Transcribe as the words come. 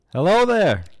Hello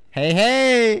there. Hey,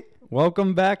 hey.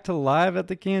 Welcome back to Live at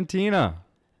the Cantina.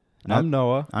 I'm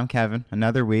Noah. I'm Kevin.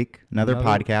 Another week, another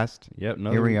podcast. Yep.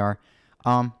 Here we are.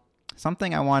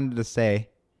 Something I wanted to say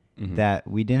that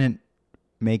we didn't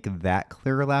make that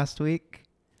clear last week.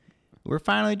 We're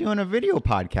finally doing a video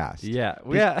podcast.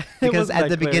 Yeah. Because at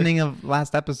the beginning of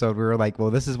last episode, we were like, well,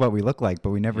 this is what we look like,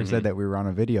 but we never said that we were on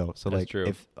a video. So That's true.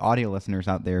 if audio listeners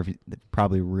out there, they're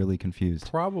probably really confused.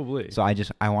 Probably. So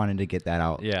I wanted to get that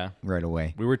out right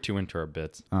away. We were too into our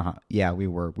bits. Yeah, we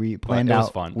were. We planned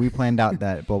out fun. We planned out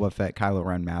that Boba Fett Kylo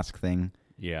Ren mask thing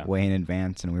way in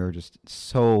advance, and we were just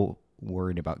so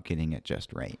worried about getting it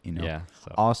just right, you know. Yeah.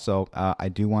 So. Also, I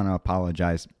do want to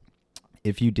apologize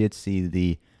if you did see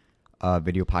the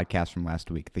video podcast from last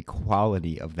week. The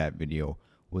quality of that video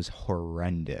was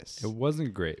horrendous. It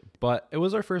wasn't great, but it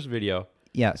was our first video.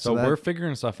 Yeah. So we're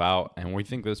figuring stuff out, and we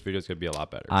think this video is going to be a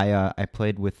lot better. I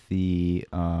played with the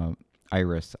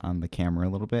iris on the camera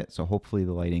a little bit, so hopefully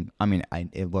the lighting. I mean,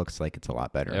 it looks like it's a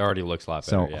lot better. It already looks a lot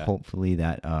better. So hopefully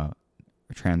that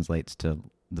translates to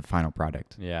the final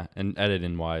product. Yeah, and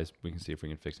editing wise, we can see if we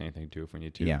can fix anything too if we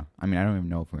need to. Yeah, I mean, I don't even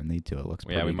know if we need to. It looks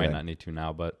pretty we might good. not need to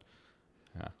now, but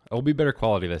it'll be better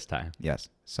quality this time. Yes,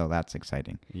 so that's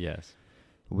exciting. Yes.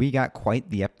 We got quite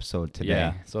the episode today.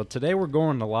 Yeah, so today we're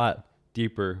going a lot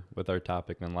deeper with our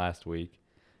topic than last week.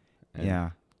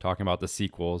 And talking about the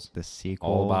sequels. The sequel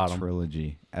all about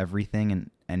trilogy. Everything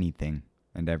and anything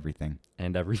and everything.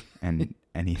 And everything. And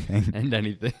anything. And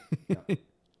anything.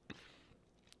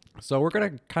 So we're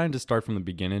going to kind of just start from the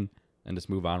beginning and just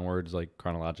move onwards, like,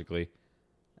 chronologically.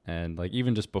 And, like,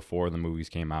 even just before the movies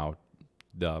came out,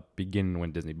 the beginning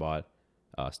when Disney bought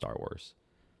Star Wars.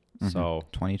 So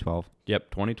 2012.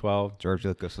 Yep, 2012. George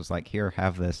Lucas was like, here,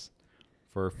 have this.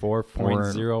 For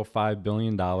 $4.05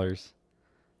 billion.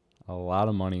 A lot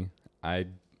of money.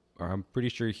 I'm pretty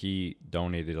sure he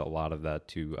donated a lot of that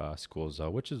to schools,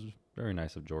 which is very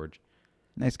nice of George.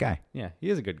 Nice guy. Yeah, he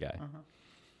is a good guy.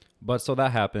 But so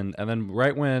that happened. And then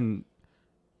right when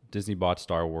Disney bought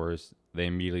Star Wars, they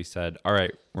immediately said, all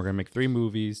right, we're going to make 3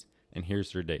 movies, and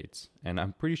here's their dates. And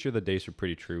I'm pretty sure the dates are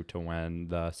pretty true to when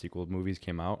the sequel movies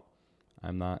came out.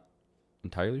 I'm not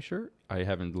entirely sure. I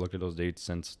haven't looked at those dates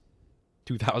since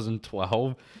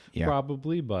 2012,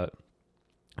 probably. But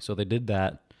so they did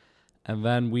that. And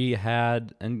then we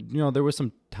had, and, you know, there was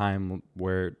some time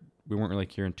where we weren't really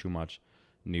hearing too much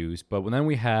news. But then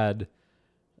we had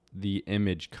the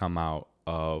image come out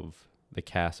of the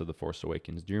cast of The Force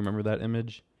Awakens. Do you remember that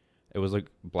image? It was like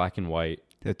black and white.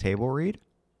 The table read?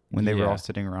 When they were all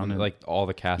sitting around? Like all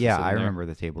the cast. Yeah, I remember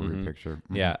the table read picture.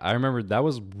 Yeah, I remember that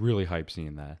was really hype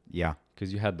seeing that. Yeah.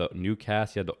 Because you had the new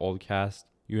cast, you had the old cast.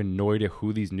 You had no idea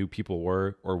who these new people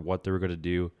were or what they were going to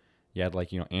do. You had,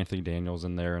 like, you know, Anthony Daniels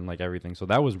in there and, like, everything. So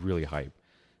that was really hype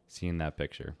seeing that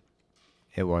picture.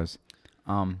 It was.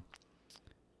 When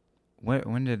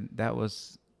did that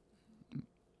was...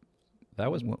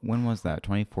 When was that?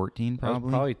 2014, probably? That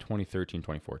was probably 2013,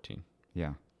 2014.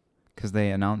 Yeah. Because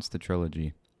they announced the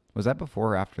trilogy. Was that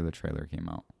before or after the trailer came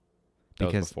out?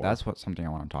 Because that's something I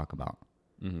want to talk about.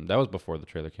 That was before the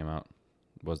trailer came out,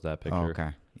 was that picture. Oh, okay.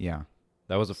 Yeah.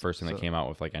 That was the first thing that came out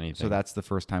with, like, anything. So that's the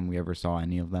first time we ever saw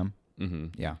any of them?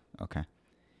 Mm-hmm. Yeah. Okay.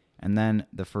 And then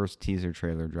the first teaser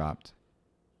trailer dropped.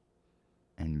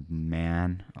 And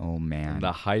man, oh man.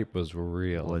 The hype was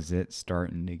real. Was it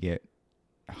starting to get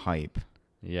hype?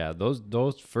 Yeah,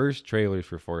 those first trailers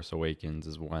for Force Awakens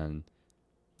is when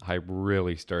hype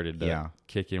really started to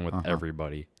kick in with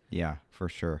everybody. Yeah, for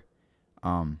sure.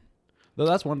 Though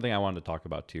that's one thing I wanted to talk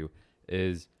about too,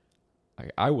 is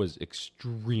I was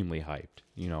extremely hyped.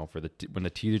 You know, for when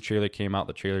the teaser trailer came out,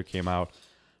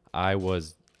 I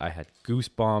had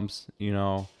goosebumps. You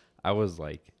know, I was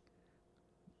like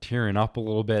tearing up a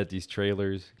little bit at these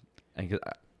trailers, and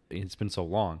it's been so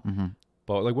long.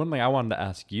 But, like, one thing I wanted to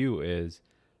ask you is,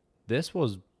 this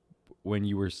was when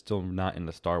you were still not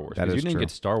into Star Wars. Because you didn't get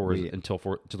Star Wars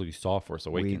until you saw Force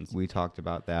Awakens. We talked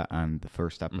about that on the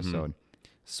first episode.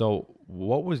 So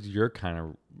what was your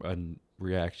kind of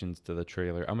reactions to the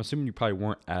trailer? I'm assuming you probably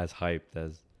weren't as hyped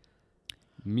as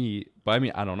me, but I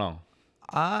mean, I don't know.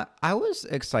 I was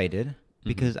excited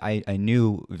because I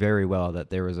knew very well that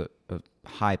there was a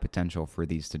high potential for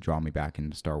these to draw me back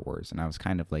into Star Wars, and I was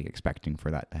kind of like expecting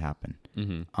for that to happen.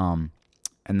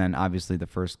 And then obviously the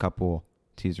first couple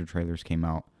teaser trailers came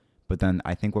out, but then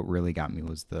I think what really got me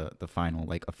was the final,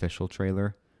 like, official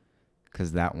trailer,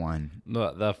 because that one, the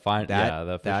official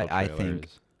trailer I think,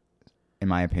 in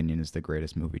my opinion, is the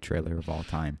greatest movie trailer of all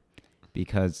time,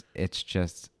 because it's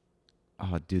just,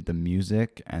 oh, dude, the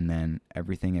music and then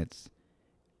everything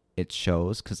it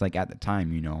shows, because, like, at the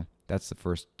time, you know, that's the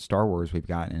first Star Wars we've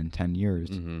gotten in 10 years,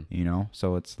 you know?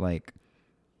 So it's like,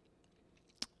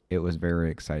 it was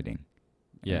very exciting.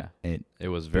 Yeah. It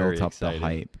was very built up exciting. the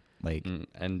hype like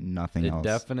and nothing else. It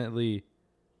definitely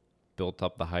built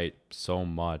up the hype so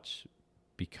much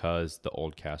because the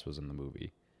old cast was in the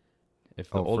movie. If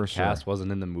the old cast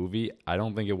wasn't in the movie, I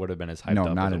don't think it would have been as hyped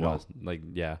up as it was. Like,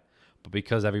 yeah. But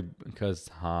because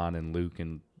Han and Luke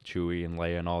and Chewie and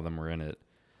Leia and all of them were in it,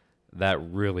 that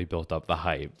really built up the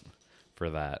hype for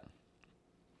that.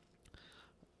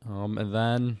 And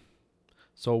then,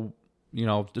 so, you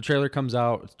know, the trailer comes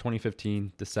out. It's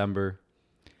 2015, December.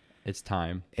 It's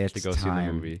time to go see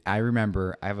the movie. I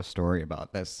remember, I have a story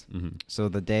about this. Mm-hmm. So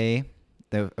the day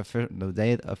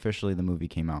officially the movie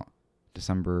came out,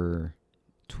 December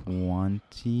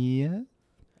 20th?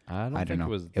 I don't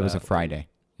know. It was a Friday.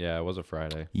 Yeah, it was a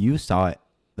Friday. You saw it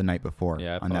the night before.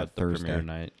 Yeah, on that the Thursday premiere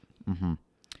night. Mm-hmm.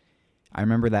 I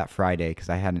remember that Friday because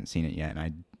I hadn't seen it yet, and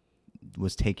I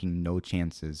was taking no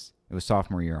chances. It was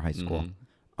sophomore year of high school.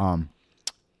 Mm-hmm.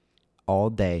 All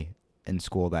day in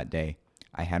school that day,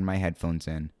 I had my headphones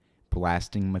in,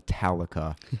 blasting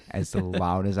Metallica as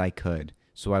loud as I could,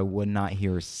 so I would not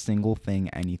hear a single thing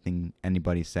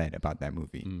anybody said about that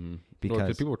movie. Mm-hmm.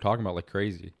 Because people were talking about like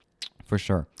crazy. For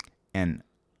sure. And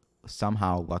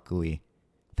somehow, luckily,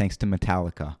 thanks to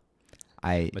Metallica,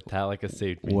 Metallica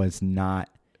saved me.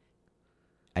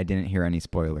 I didn't hear any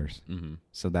spoilers. Mm-hmm.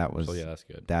 So that was, yeah, that's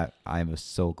good. That I was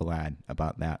so glad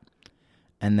about that.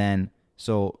 And then,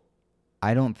 so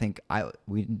I don't think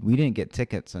we didn't get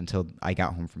tickets until I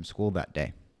got home from school that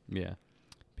day. Yeah.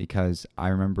 Because I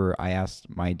remember I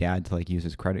asked my dad to like use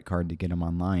his credit card to get them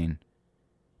online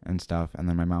and stuff. And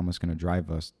then my mom was going to drive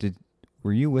us.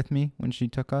 Were you with me when she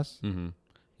took us? Mm-hmm.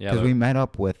 Yeah. Because we met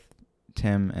up with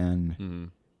Tim and mm-hmm.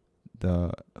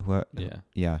 the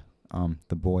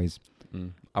boys.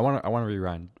 Mm. I want to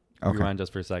rewind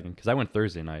just for a second because I went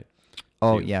Thursday night.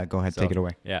 Oh yeah, go ahead, take it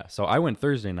away. Yeah, so I went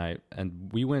Thursday night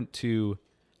and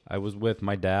I was with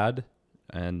my dad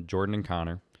and Jordan and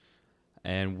Connor,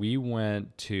 and we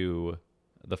went to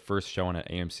the first showing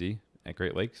at AMC at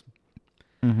Great Lakes.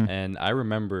 Mm-hmm. And I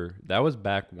remember that was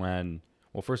back when,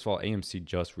 well, first of all, AMC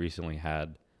just recently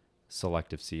had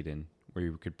selective seating where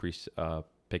you could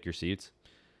pick your seats.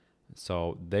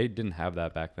 So they didn't have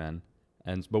that back then.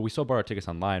 But we still bought our tickets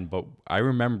online. But I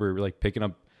remember like picking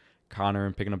up Connor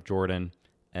and picking up Jordan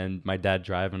and my dad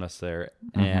driving us there.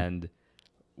 Mm-hmm. And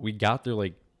we got there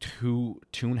like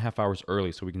 2.5 hours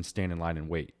early so we can stand in line and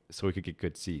wait so we could get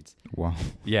good seats. Wow.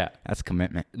 Yeah. That's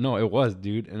commitment. No, it was,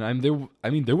 dude. And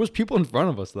there was people in front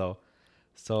of us though.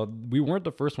 So we weren't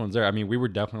the first ones there. I mean, we were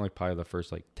definitely probably the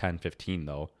first like 10, 15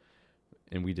 though.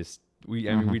 And we just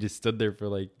stood there for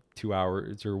like 2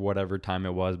 hours or whatever time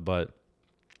it was, but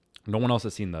no one else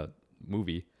has seen the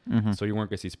movie. Mm-hmm. So you weren't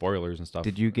going to see spoilers and stuff.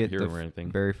 Did you get the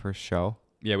anything. Very first show?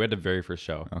 Yeah, we had the very first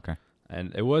show. Okay.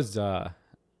 And it was, I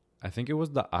think it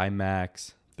was the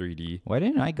IMAX 3D. Why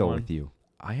didn't I go with you?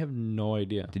 I have no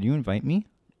idea. Did you invite me?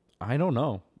 I don't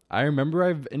know. I remember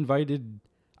I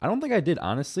don't think I did,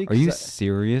 honestly. Are you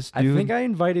serious, dude? I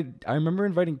remember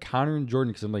inviting Connor and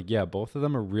Jordan because I'm like, yeah, both of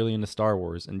them are really into Star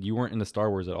Wars, and you weren't into Star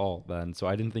Wars at all then, so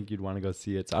I didn't think you'd want to go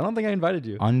see it. So I don't think I invited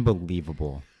you.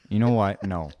 Unbelievable. You know what?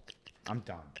 No. I'm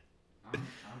done. I'm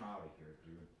out of here,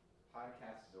 dude.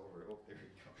 Podcast is over. Oh, there he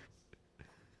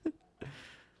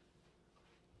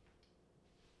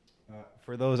goes.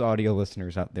 For those audio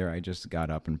listeners out there, I just got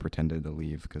up and pretended to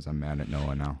leave because I'm mad at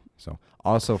Noah now. So,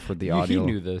 also for the audio, he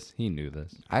knew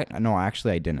this. No,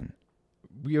 actually, I didn't.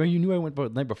 You knew I went the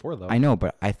night before, though. I know,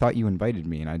 but I thought you invited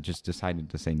me, and I just decided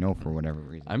to say no for whatever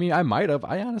reason. I mean, I might have.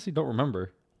 I honestly don't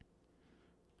remember.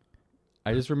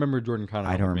 I just remember Jordan Connor.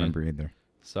 I don't remember either.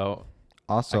 So,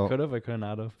 also, I could have, I could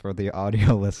not have. For the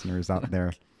audio listeners out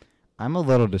there, I'm a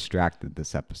little distracted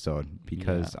this episode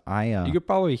because you could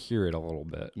probably hear it a little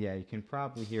bit. Yeah, you can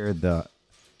probably hear the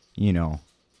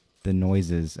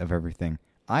noises of everything.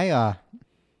 I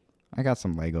got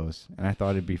some Legos, and I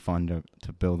thought it'd be fun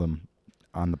to build them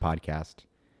on the podcast.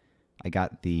 I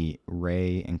got the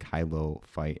Rey and Kylo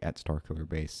fight at Starkiller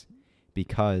Base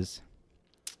because,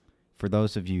 for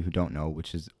those of you who don't know,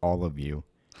 which is all of you,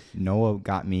 Noah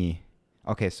got me...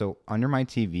 Okay, so under my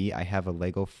TV, I have a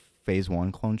Lego Phase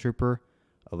 1 Clone Trooper,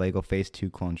 a Lego Phase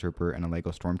 2 Clone Trooper, and a Lego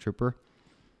Stormtrooper.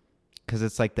 Because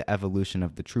it's like the evolution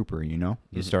of the trooper, you know?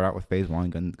 You start out with Phase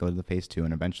 1, go to the Phase 2,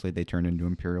 and eventually they turn into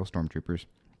Imperial Stormtroopers.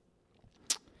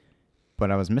 But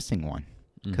I was missing one.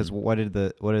 Because what did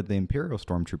the Imperial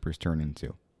Stormtroopers turn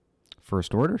into?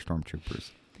 First Order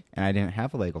Stormtroopers. And I didn't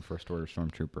have a Lego First Order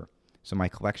Stormtrooper. So my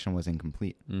collection was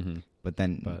incomplete. Mm-hmm. But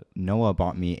then Noah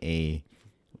bought me a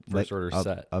First Order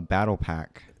set. A battle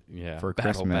pack Yeah. for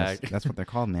Battle Christmas. pack. That's what they're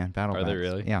called, man. Battle Are packs. they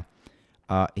really? Yeah.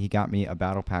 He got me a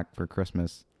battle pack for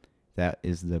Christmas. That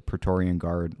is the Praetorian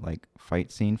Guard like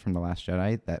fight scene from The Last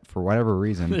Jedi. That for whatever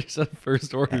reason There's a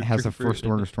first order. it has a trooper First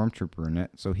in Order it. Stormtrooper in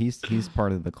it. So he's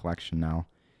part of the collection now.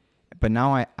 But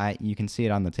now I you can see it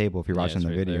on the table if you're Yeah, watching it's the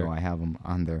right video. there. I have them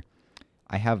on there.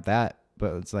 I have that,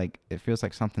 but it's like it feels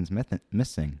like something's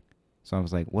missing. So I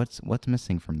was like, what's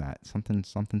missing from that?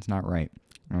 Something's not right.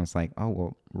 And I was like, oh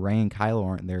well, Rey and Kylo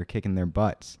aren't there kicking their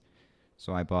butts.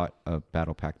 So I bought a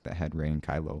battle pack that had Rey and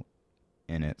Kylo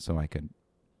in it, so I could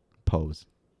pose.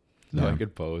 So I Yeah.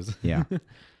 could pose. Yeah.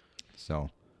 So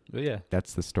But yeah,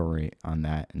 that's the story on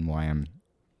that and why I'm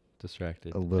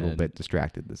distracted. a little and bit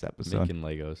distracted this episode. making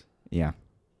Legos. Yeah.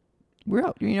 We're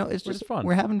out, it's We're just just fun.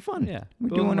 We're having fun. Yeah, We're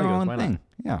building doing our Legos, own why not? thing.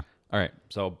 Yeah. All right,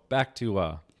 so back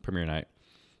to premiere night.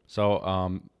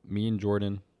 So me and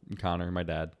Jordan and Connor, my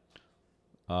dad,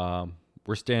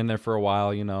 we're standing there for a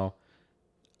while.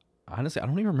 Honestly, I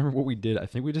don't even remember what we did. I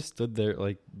think we just stood there.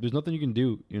 Like, there's nothing you can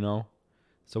do.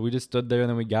 So we just stood there, and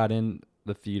then we got in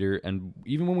the theater. And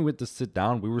even when we went to sit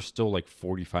down, we were still like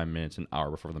 45 minutes, an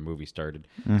hour before the movie started.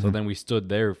 So then we sat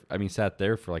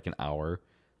there for like an hour,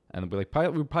 and we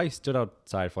probably stood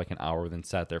outside for like an hour, then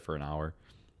sat there for an hour.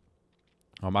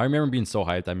 I remember being so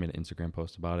hyped. I made an Instagram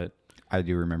post about it, I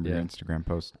do remember your Yeah. Instagram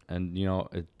post. and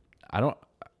I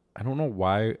don't know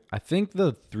why. I think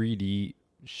the 3D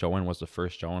showing was the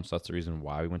first showing, so that's the reason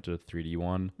why we went to the 3D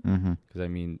one. Mm-hmm.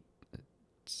 Because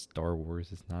Star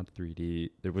Wars is not 3D.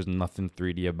 There was nothing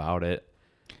 3D about it.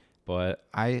 But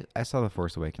I saw The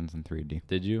Force Awakens in 3D.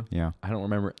 did you? Yeah. I don't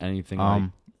remember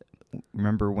anything.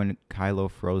 Remember when Kylo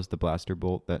froze the blaster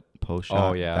bolt that post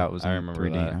shot? Oh, yeah. That was in I remember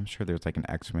 3D. that. I'm sure there was like an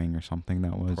X-Wing or something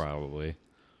that was. Probably.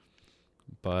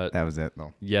 But That was it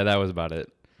though. yeah, that was about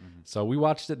it. Mm-hmm. So we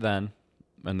watched it then,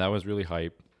 and that was really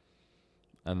hype.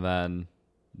 And then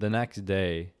the next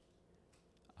day,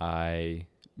 I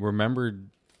remember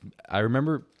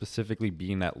specifically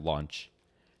being at lunch,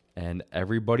 and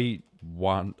everybody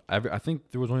I think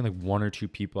there was only like one or two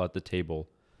people at the table,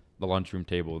 the lunchroom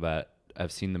table, that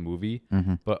have seen the movie,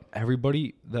 Mm-hmm. but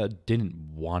everybody that didn't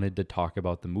wanted to talk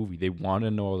about the movie. They wanted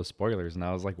to know all the spoilers, and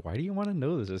I was like, "Why do you want to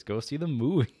know this? Just go see the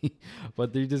movie."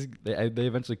 But they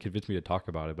eventually convinced me to talk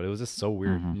about it. But it was just so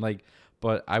weird. Mhm.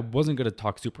 But I wasn't gonna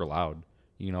talk super loud,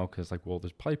 because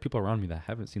there's probably people around me that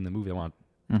haven't seen the movie. I want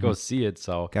to go see it,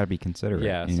 so Got to be considerate.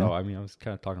 yeah. you So know? I was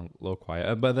kind of talking a little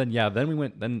quiet, but then we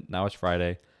went. Then now it's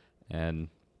Friday, and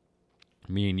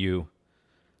me and you.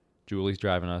 Julie's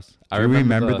driving us. Do you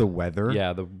remember the weather?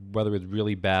 Yeah, the weather was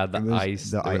really bad. It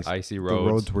was The icy roads.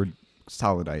 The roads were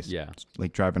solid ice. Yeah. It's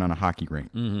like driving on a hockey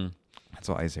rink. Mm-hmm. That's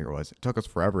how icy it was. It took us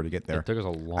forever to get there. It took us a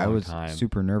long I was time.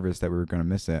 super nervous that we were going to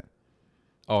miss it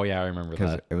Oh yeah, I remember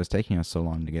because that. it was taking us so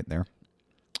long to get there.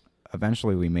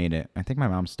 Eventually, we made it. I think my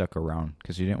mom stuck around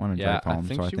because she didn't want to Yeah, drive I home,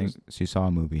 think so I she think she saw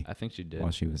a movie I think she did.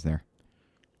 while she was there.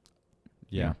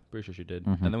 yeah, yeah. pretty sure she did.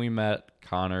 Mhm. And then we met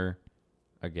Connor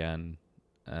again,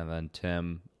 and then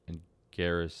Tim and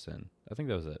Garrison. I think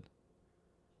that was it.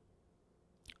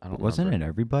 I don't. Wasn't remember. it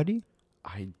everybody?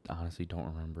 I honestly don't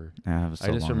remember. It was so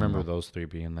I just long remember ago. those three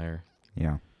being there.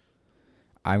 Yeah.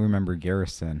 I remember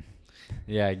Garrison.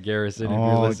 Yeah, Garrison. If Oh,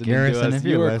 you're listening Garrison, to us, if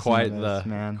you you're were listening to this,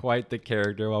 man. quite the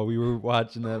character while we were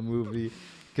watching that movie.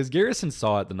 Because Garrison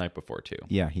saw it the night before too.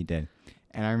 Yeah, he did.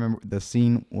 And I remember the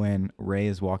scene when Ray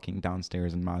is walking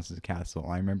downstairs in Maz's castle.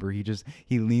 I remember he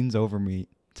leans over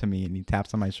to me and he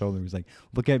taps on my shoulder. He's like,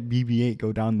 "Look at BB-8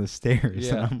 go down the stairs."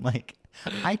 Yeah. And I'm like,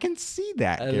 I can see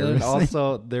that. And Garrison. then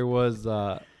also there was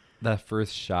that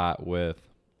first shot with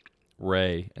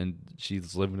Ray, and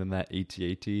she's living in that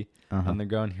AT-AT on the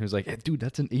ground. He was like, hey, "Dude,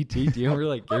 that's an AT-AT." And we're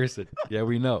like, "Garrison, yeah,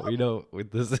 we know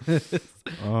what this is."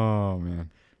 Oh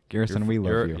man, Garrison, we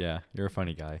love you. Yeah, you're a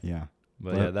funny guy. Yeah.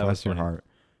 But yeah, that was bless your funny.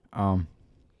 heart.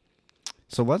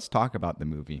 So let's talk about the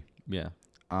movie. Yeah.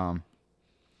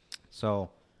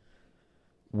 So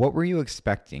what were you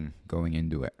expecting going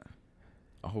into it?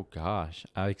 Oh gosh,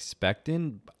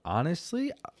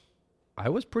 honestly, I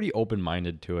was pretty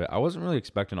open-minded to it. I wasn't really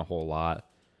expecting a whole lot.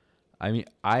 I mean,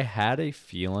 I had a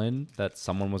feeling that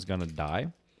someone was gonna die,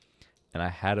 and I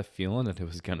had a feeling that it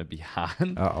was gonna be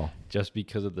Han, just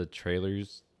because of the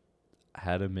trailers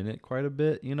had him in it quite a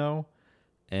bit,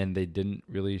 and they didn't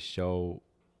really show,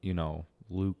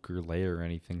 Luke or Leia or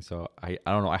anything. So I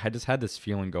don't know. I just had this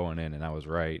feeling going in, and I was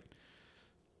right.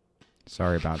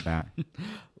 Sorry about that.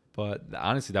 But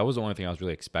honestly, that was the only thing I was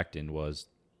really expecting was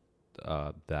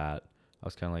that. I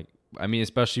was kind of like, I mean,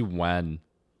 especially when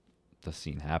the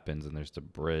scene happens and there's the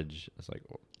bridge. It's like,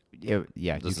 well,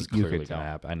 Yeah, this is you clearly could going to tell.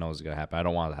 happen. I know it's going to happen. I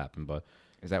don't want it to happen, but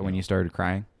Is that when you started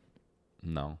crying?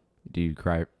 no. Do you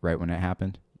cry right when it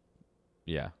happened?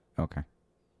 Yeah. Okay.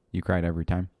 You cried every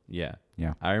time? Yeah.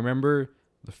 Yeah. I remember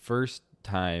the first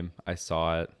time I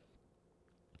saw it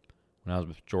when I was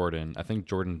with Jordan. I think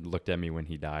Jordan looked at me when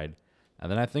he died.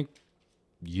 And then I think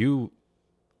you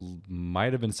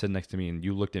might have been sitting next to me and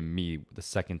you looked at me the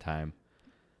second time.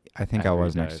 I think I after he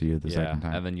was next died. to you the second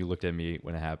time. And then you looked at me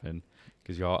when it happened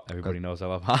because everybody knows I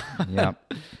love Han.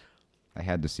 Yep. I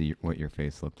had to see what your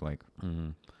face looked like. Mm-hmm.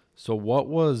 So what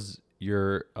was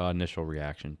your initial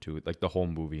reaction to it, like the whole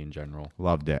movie in general?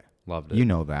 Loved it. Loved it. You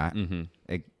know that.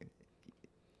 Mm-hmm.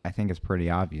 I think it's pretty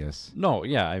obvious. No,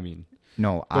 yeah, I mean,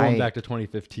 No, going back to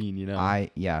 2015, you know.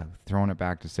 Throwing it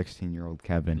back to 16-year-old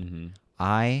Kevin.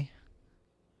 Mm-hmm.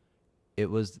 It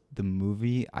was the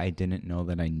movie I didn't know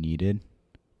that I needed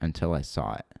until I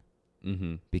saw it.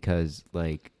 Mm-hmm. Because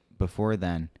like before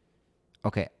then,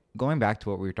 okay, going back to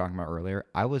what we were talking about earlier,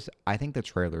 I think the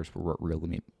trailers were what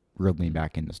reeled me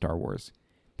back into Star Wars,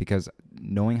 because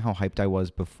knowing how hyped I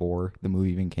was before the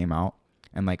movie even came out,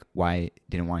 and like why I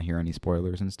didn't want to hear any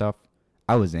spoilers and stuff,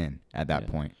 I was in at that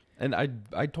point. And I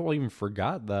totally even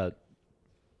forgot that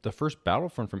the first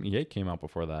Battlefront from EA came out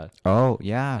before that. Oh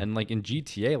yeah. And like in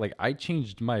GTA, like I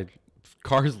changed my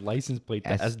car's license plate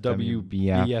to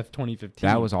SWBF 2015.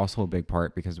 That was also a big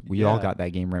part because we all got that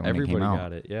game right when it came out. Everybody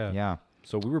got it, yeah. Yeah.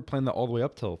 So we were playing that all the way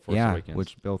up till Force Awakens.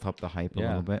 Which built up the hype a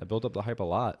little bit. It built up the hype a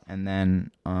lot. And then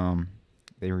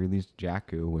they released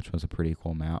Jakku, which was a pretty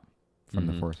cool map from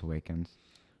The Force Awakens.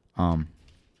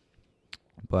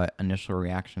 But initial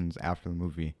reactions after the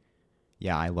movie,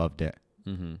 yeah, I loved it.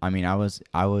 Mm-hmm. I mean, I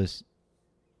was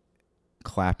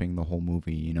clapping the whole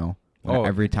movie, you know?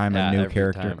 Every time a new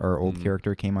character or old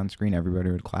character came on screen, everybody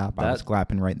would clap. I was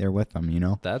clapping right there with them, you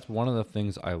know? That's one of the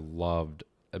things I loved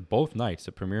at both nights.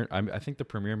 The premiere, I think the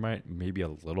premiere might maybe a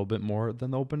little bit more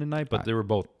than the opening night, but they were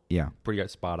both pretty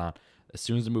spot on. As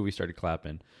soon as the movie started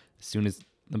clapping, as soon as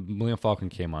the Millennium Falcon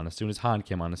came on, as soon as Han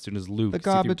came on, as soon as Luke, the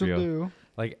garbage will do.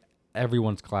 Like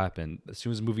everyone's clapping. As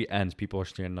soon as the movie ends, people are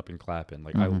standing up and clapping.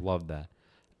 Like I love that.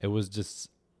 It was just,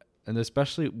 and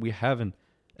especially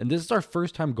and this is our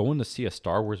first time going to see a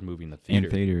Star Wars movie in the theater.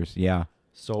 In theaters, yeah.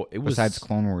 So it was besides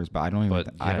Clone Wars, but I don't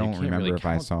remember really if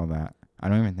I saw that. I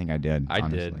don't even think I did. I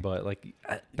honestly. did, but like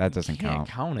that doesn't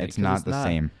count it. It's not the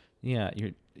same. Yeah,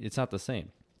 it's not the same.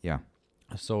 Yeah.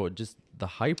 So the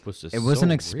hype was just. It was so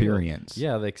an experience.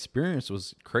 Real. Yeah, the experience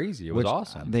was crazy. It was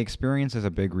awesome. The experience is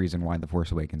a big reason why The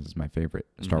Force Awakens is my favorite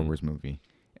Star Wars movie.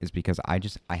 Is because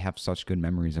I have such good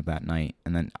memories of that night,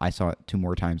 and then I saw it 2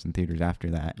 more times in theaters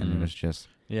after that, and it was just.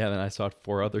 Yeah, then I saw it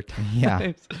 4 other times. Yeah.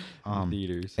 In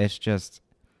theaters. It's just,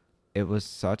 it was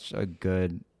such a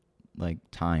good like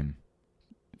time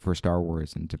for Star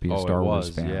Wars and to be a Star Wars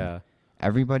fan. Yeah.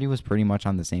 Everybody was pretty much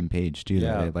on the same page too.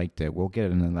 Yeah. That they liked it. We'll get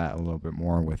into that a little bit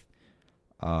more with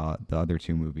the other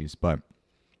 2 movies, but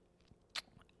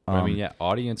I mean, yeah,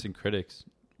 audience and critics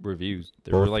reviews,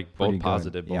 they were like both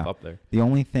positive, both up there. The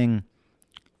only thing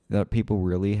that people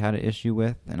really had an issue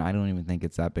with, and I don't even think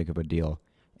it's that big of a deal,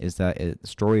 is that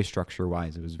story structure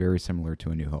wise, it was very similar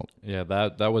to A New Hope. Yeah,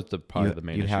 that was probably the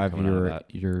main issue. You have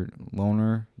your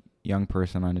loner young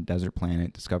person on a desert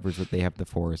planet discovers that they have the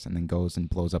Force and then goes and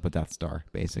blows up a Death Star,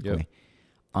 basically. Yep.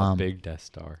 A big Death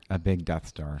Star. A big Death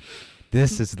Star.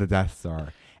 This is the Death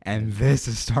Star, and this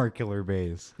is Starkiller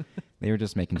Base. They were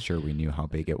just making sure we knew how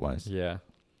big it was. Yeah.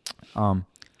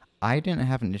 I didn't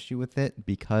have an issue with it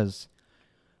because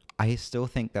I still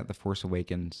think that The Force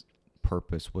Awakens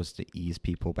purpose was to ease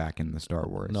people back into Star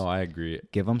Wars. No, I agree.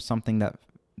 Give them something that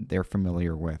they're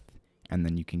familiar with, and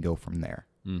then you can go from there.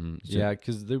 Mm-hmm. So, yeah,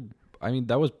 because that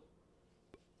was,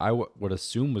 would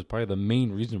assume was probably the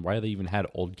main reason why they even had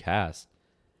old cast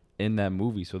in that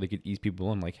movie, so they could ease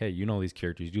people in. Like, hey, you know these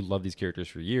characters, you love these characters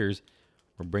for years.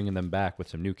 We're bringing them back with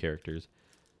some new characters.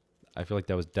 I feel like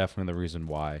that was definitely the reason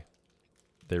why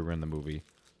they were in the movie,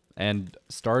 and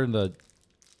starting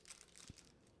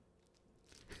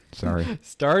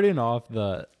off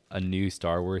a new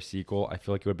Star Wars sequel, I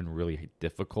feel like it would have been really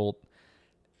difficult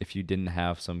if you didn't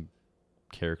have some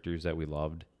characters that we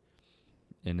loved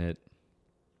in it.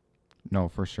 No,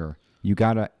 for sure. You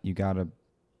gotta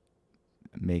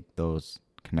make those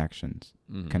connections,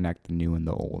 connect the new and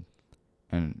the old,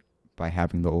 and by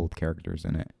having the old characters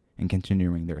in it and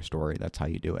continuing their story, that's how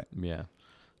you do it. Yeah.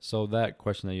 So that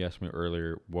question that you asked me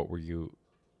earlier, what were you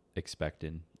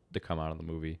expecting to come out of the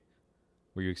movie?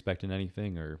 Were you expecting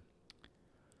anything, or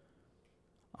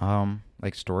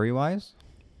like story-wise?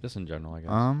 Just in general, I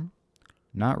guess.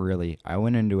 Not really. I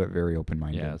went into it very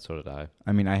open-minded. Yeah, so did I.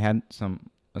 I mean, I had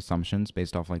some assumptions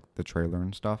based off like the trailer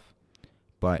and stuff,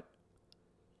 but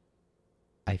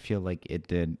I feel like it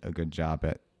did a good job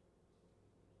at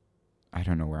I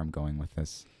don't know where I'm going with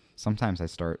this. Sometimes I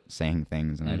start saying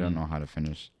things and I don't know how to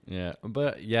finish. Yeah,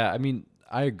 but yeah, I mean,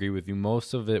 I agree with you.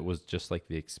 Most of it was just like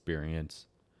the experience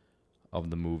of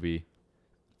the movie.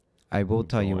 I will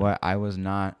tell you what, I was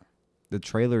not. The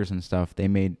trailers and stuff, they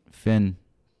made Finn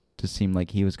to seem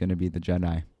like he was going to be the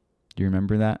Jedi. Do you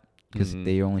remember that? Because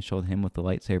they only showed him with the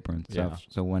lightsaber and stuff. Yeah.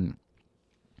 So when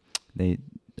they,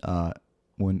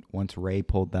 once Rey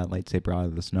pulled that lightsaber out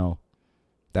of the snow,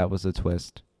 that was a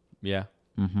twist. Yeah,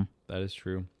 that is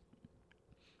true.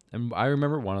 And I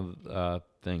remember one of the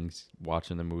things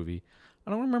watching the movie.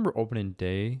 I don't remember opening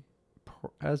day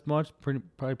as much,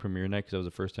 probably premiere night because that was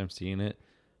the first time seeing it.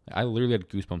 I literally had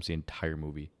goosebumps the entire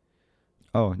movie.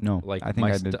 Oh no! Like I think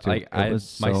I did too.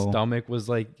 My stomach was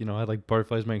like, I had like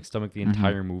butterflies in my stomach the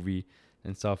entire movie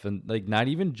and stuff, and like not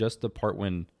even just the part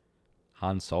when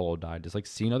Han Solo died, just like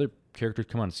seeing other characters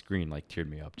come on screen like teared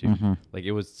me up too. Like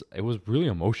it was really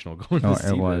emotional going to see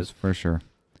this. It was for sure.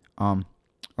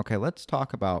 Okay, let's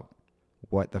talk about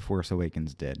what The Force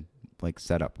Awakens did, like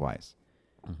setup wise,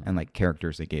 and like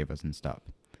characters they gave us and stuff.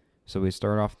 So we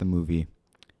start off the movie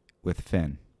with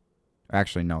Finn.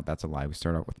 Actually, no, that's a lie. We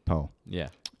start out with Poe. Yeah.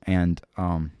 And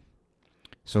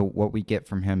so what we get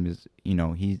from him is,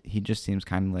 he just seems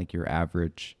kind of like your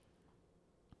average,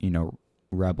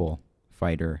 rebel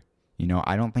fighter.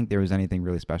 I don't think there was anything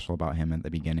really special about him at the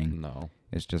beginning. No.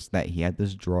 It's just that he had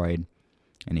this droid,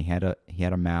 and he had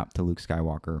a map to Luke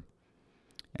Skywalker,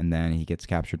 and then he gets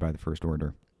captured by the First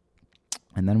Order.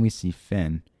 And then we see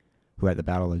Finn, who at the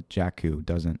Battle of Jakku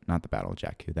not the Battle of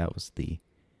Jakku, that was the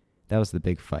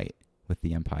big fight with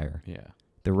the Empire. Yeah.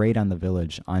 The raid on the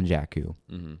village on Jakku.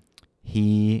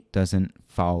 He doesn't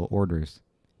follow orders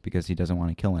because he doesn't want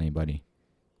to kill anybody,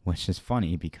 which is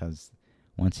funny because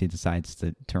once he decides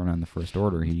to turn on the First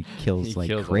Order, he kills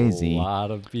crazy. A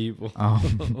lot of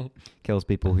people. Kills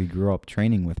people he grew up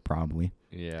training with probably.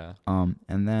 Yeah.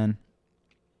 And then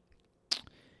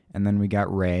we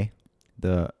got Rey,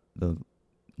 the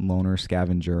loner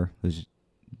scavenger who's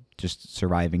just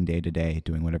surviving day to day,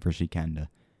 doing whatever she can to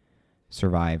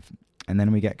survive. And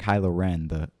then we get Kylo Ren,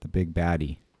 the big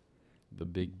baddie. The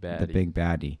big baddie. The big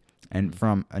baddie. And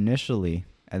from initially,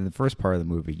 at the first part of the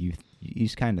movie,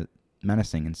 he's kind of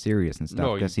menacing and serious and stuff.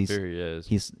 No,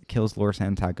 he kills Lor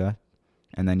San Tekka,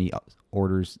 and then he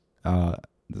orders the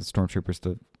stormtroopers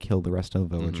to kill the rest of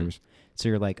the villagers. So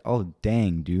you're like, oh,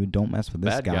 dang, dude, don't mess with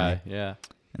this Bad guy. Yeah.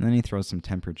 And then he throws some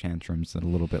temper tantrums a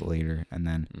little bit later, and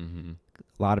then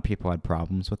a lot of people had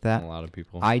problems with that. A lot of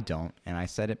people. I don't, and I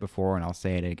said it before, and I'll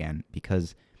say it again,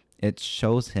 because it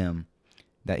shows him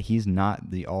that he's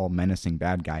not the all menacing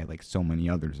bad guy like so many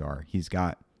others are. He's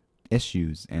got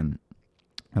issues and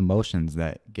emotions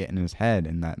that get in his head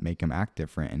and that make him act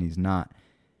different, and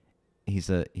he's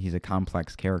a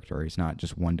complex character. He's not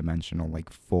just one-dimensional, like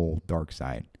full dark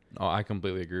side. Oh, I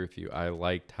completely agree with you. I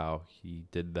liked how he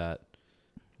did that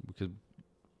because,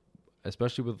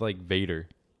 especially with like Vader,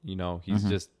 he's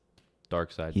just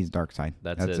dark side. He's dark side.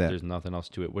 That's it. There's nothing else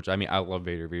to it. Which, I mean, I love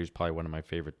Vader. Vader's probably one of my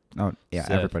favorite. Oh yeah,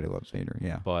 Sith. Everybody loves Vader.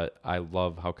 Yeah, but I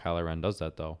love how Kylo Ren does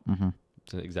that though.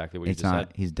 It's exactly what you just said.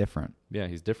 He's different. Yeah,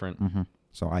 he's different.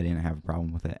 So I didn't have a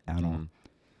problem with it at all.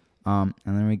 And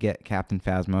then we get Captain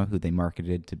Phasma, who they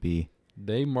marketed to be.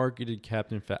 They marketed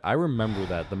Captain Phasma. I remember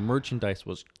that. The merchandise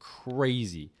was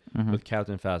crazy with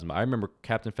Captain Phasma. I remember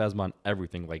Captain Phasma on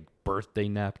everything, like birthday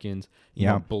napkins,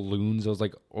 balloons. I was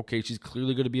like, okay, she's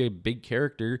clearly going to be a big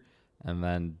character. And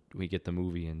then we get the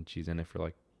movie, and she's in it for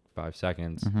like 5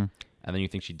 seconds. And then you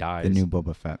think she dies. The new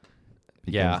Boba Fett.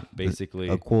 Yeah, basically.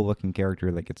 A cool-looking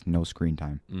character that gets no screen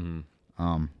time.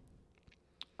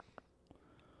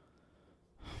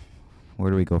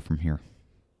 Where do we go from here?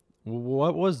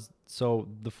 So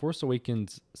The Force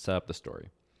Awakens set up the story.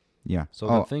 Yeah. So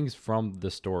the things from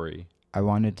the story. I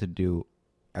wanted to do,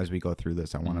 as we go through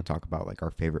this, I want to talk about like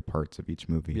our favorite parts of each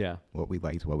movie. Yeah. What we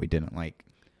liked, what we didn't like.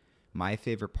 My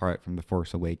favorite part from The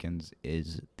Force Awakens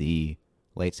is the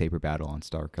lightsaber battle on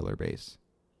Starkiller Base.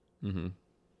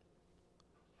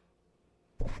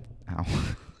 Ow.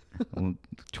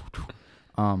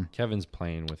 Kevin's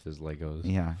playing with his Legos.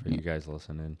 Yeah. For you guys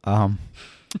listening.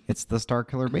 It's the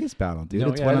Starkiller Base battle, dude.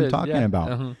 It's what I'm talking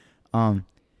about.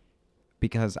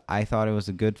 Because I thought it was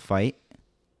a good fight.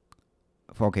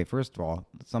 Okay, first of all,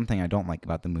 something I don't like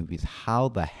about the movie is how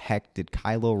the heck did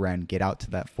Kylo Ren get out to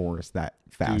that forest that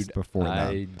fast before that?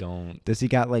 I don't. Does he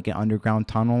got like an underground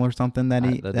tunnel or something that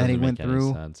he went through?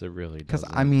 Any sense. It really doesn't. Because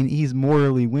I mean, he's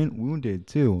mortally wounded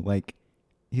too. Like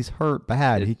he's hurt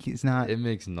bad. He's not. It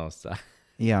makes no sense.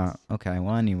 Yeah. Okay.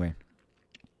 Well, anyway,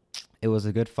 it was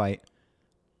a good fight.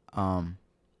 Because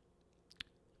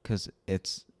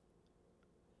it's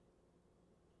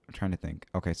trying to think.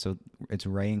 Okay, so it's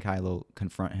Rey and Kylo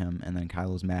confront him, and then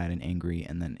Kylo's mad and angry,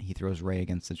 and then he throws Rey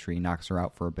against the tree, knocks her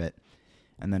out for a bit,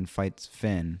 and then fights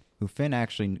Finn, who Finn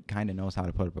actually kind of knows how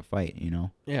to put up a fight, you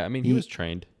know? Yeah, I mean, he was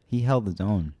trained. He held his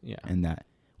own Yeah. in that,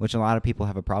 which a lot of people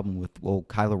have a problem with. Well,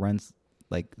 Kylo Ren's,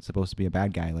 like, supposed to be a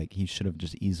bad guy. Like, he should have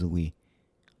just easily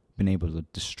been able to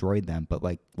destroy them. But,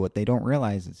 like, what they don't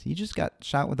realize is he just got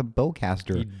shot with a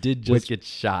bowcaster. He did just get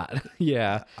shot.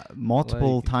 Yeah.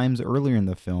 Multiple times earlier in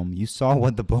the film. You saw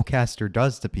what the bowcaster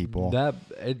does to people.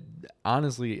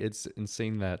 Honestly, it's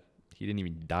insane that he didn't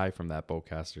even die from that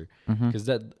bowcaster. Mhm. Because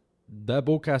that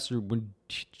bowcaster, when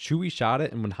Chewie shot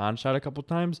it and when Han shot it a couple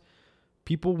times,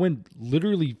 people went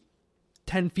literally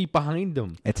 10 feet behind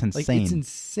them. It's insane. Like, it's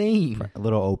insane. A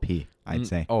little OP, I'd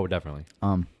say. Oh, definitely.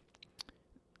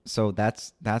 So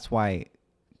that's why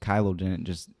Kylo didn't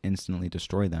just instantly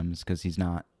destroy them, is because he's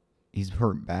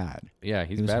hurt bad. Yeah, He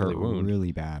he's was badly hurt wounded.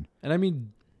 really bad. And I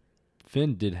mean,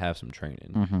 Finn did have some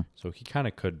training, Mhm. so he kind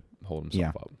of could hold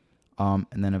himself Yeah. up.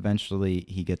 And then eventually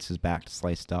he gets his back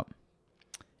sliced up,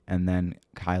 and then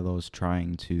Kylo's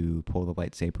trying to pull the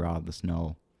lightsaber out of the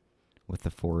snow with the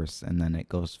Force, and then it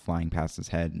goes flying past his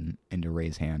head and into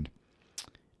Rey's hand.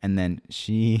 And then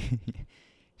she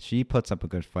puts up a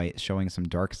good fight, showing some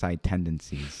dark side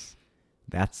tendencies.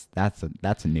 That's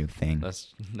a new thing.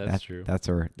 That's true. That's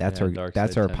our dark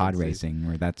side pod tendencies. racing,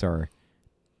 or that's our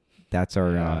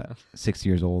 6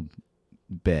 years old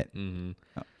bit.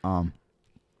 Mm-hmm.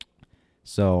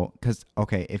 So,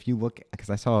 if you look, because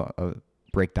I saw a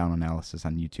breakdown analysis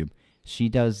on YouTube, she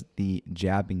does the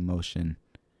jabbing motion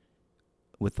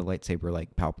with the lightsaber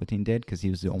like Palpatine did, because he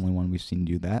was the only one we've seen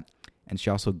do that. And she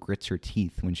also grits her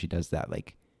teeth when she does that,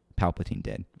 like Palpatine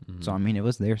did. Mm-hmm. So, I mean, it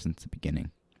was there since the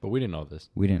beginning. But we didn't know this.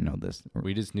 We didn't know this.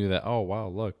 We just knew that, oh, wow,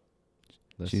 look.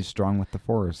 She's strong with the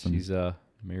Force. And She's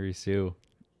Mary Sue.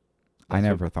 I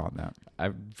never thought that.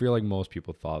 I feel like most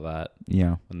people thought that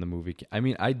Yeah. when the movie came. I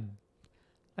mean, I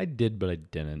did, but I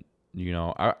didn't. You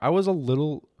know, I was a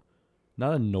little,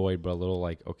 not annoyed, but a little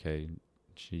like, okay,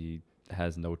 she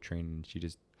has no training. She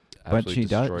just But she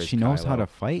does. destroys She knows how Kylo. to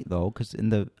fight, though, because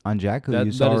on Jakku, That-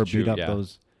 you that saw is her true, beat up yeah.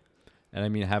 those. And I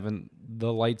mean, having the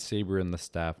lightsaber and the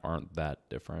staff aren't that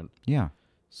different. Yeah.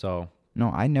 So No,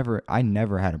 I never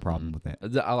had a problem with it.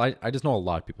 I just know a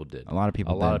lot of people did. A lot of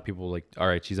people. A lot of people like, all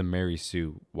right, she's a Mary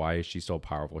Sue. Why is she so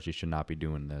powerful? She should not be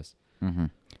doing this.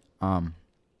 Mm-hmm.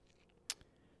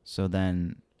 So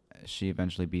then she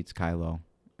eventually beats Kylo,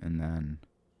 and then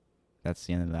that's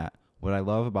the end of that. What I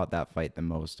love about that fight the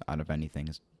most out of anything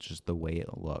is just the way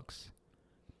it looks.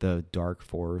 The dark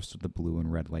forest with the blue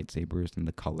and red lightsabers and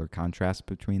the color contrast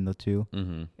between the two.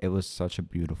 Mm-hmm. It was such a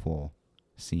beautiful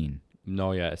scene.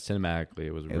 No, yeah, cinematically,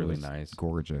 it was really nice.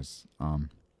 Gorgeous.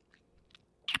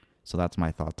 So that's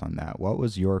my thoughts on that. What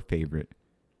was your favorite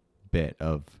bit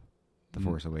of The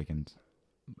Force Awakens?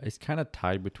 It's kind of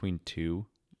tied between two.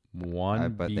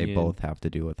 One, But being, they both have to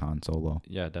do with Han Solo.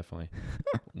 Yeah, definitely.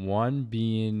 One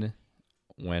being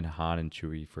when Han and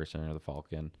Chewie first enter the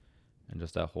Falcon, and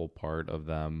just that whole part of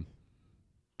them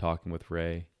talking with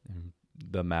Rey. And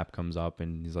the map comes up,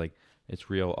 and he's like, "It's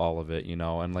real, all of it," you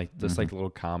know, and like just like a little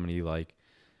comedy, like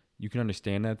you can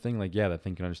understand that thing, like yeah, that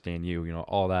thing can understand you, you know,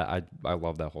 all that. I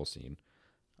love that whole scene.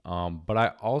 But I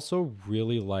also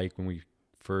really like when we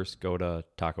first go to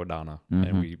Takodana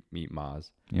and we meet Maz,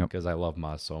 because I love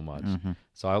Maz so much.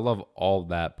 So I love all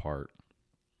that part,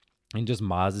 and just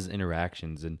Maz's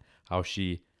interactions and how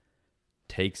she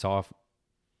takes off.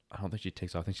 I don't think she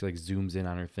takes off. I think she like zooms in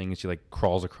on her thing and she like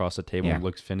crawls across the table and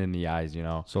looks Finn in the eyes, you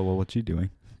know. Solo, what's she doing?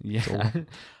 Yeah.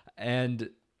 and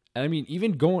I mean,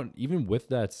 even with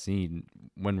that scene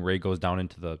when Rey goes down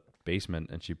into the basement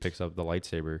and she picks up the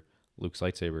lightsaber, Luke's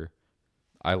lightsaber,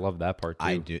 I love that part too.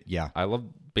 I do, yeah. I love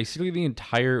basically the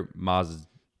entire Maz's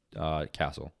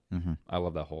castle. Mm-hmm. I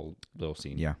love that whole little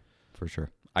scene. Yeah, for sure.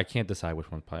 I can't decide which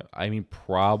one's probably. I mean,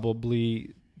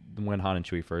 probably when Han and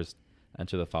Chewie first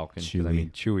enter the Falcon. 'Cause, I mean,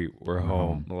 Chewie, we're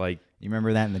home. Like, You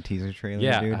remember that in the teaser trailer,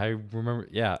 yeah, dude? I remember.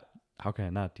 Yeah, how can I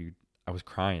not, dude? I was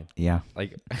crying. Yeah.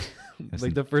 Like, That's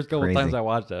like the first couple crazy. times I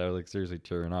watched that, I was like seriously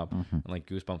tearing up and like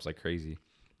goosebumps like crazy.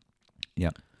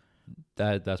 Yep.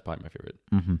 That's probably my favorite.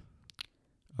 Mm-hmm.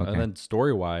 Okay. And then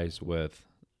story wise with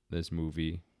this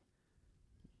movie,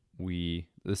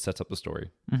 this sets up the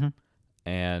story. Mm-hmm.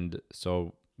 And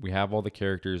so we have all the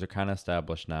characters are kind of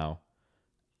established now,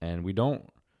 and we don't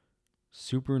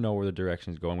super know where the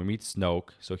direction is going. We meet Snoke,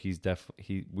 so he's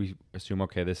we assume,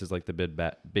 okay, this is like the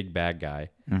big bad guy.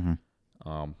 Mm-hmm.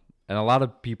 And a lot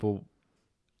of people,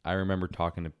 I remember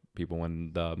talking to people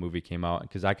when the movie came out,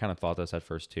 because I kind of thought this at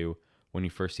first too. When you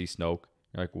first see Snoke,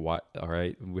 you're like, what? All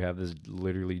right, we have this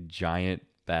literally giant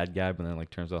bad guy, but then like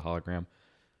turns to a hologram.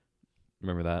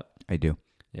 Remember that? I do.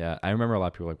 Yeah, I remember a lot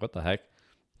of people were like, what the heck?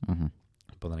 Mm-hmm.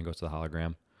 But then it goes to the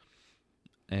hologram.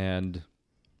 And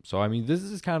so, I mean, this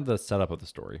is kind of the setup of the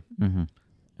story. Mm-hmm.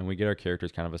 And we get our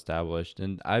characters kind of established.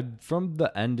 And from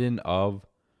the ending of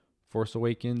Force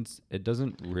Awakens, it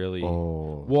doesn't really...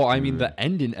 Oh, well, I mean, the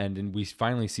ending, we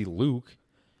finally see Luke.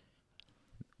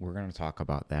 We're going to talk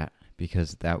about that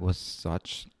because that was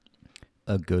such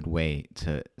a good way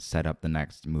to set up the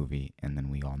next movie. And then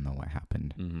we all know what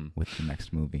happened with the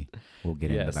next movie. We'll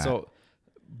get into that. So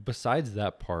besides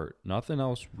that part, nothing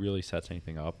else really sets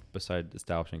anything up besides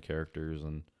establishing characters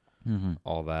and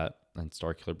all that. And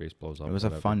Starkiller Base blows up. It was a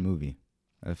fun movie.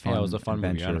 It was a fun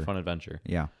movie and a fun adventure.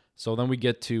 Yeah. So then we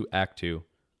get to Act 2,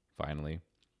 finally.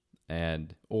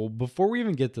 And before we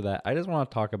even get to that, I just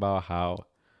want to talk about how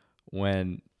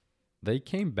when they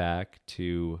came back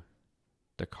to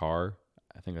Dakar,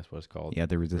 I think that's what it's called. Yeah,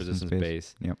 the Resistance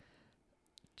Base. Yep.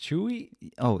 Chewie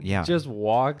just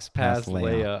walks past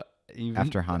Leia even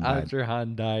after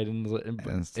Han died. And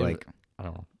it's like... I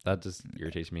don't know. That just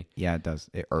irritates me. Yeah, it does.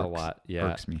 It irks. A lot. Yeah.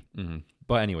 Irks me. Mm-hmm.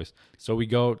 But anyways, so we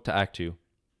go to Act 2.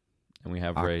 And we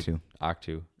have Rey. Act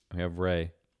 2. We have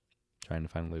Rey trying to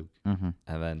find Luke. Mm-hmm.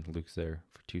 And then Luke's there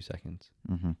for 2 seconds.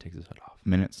 Mm-hmm. Takes his hood off.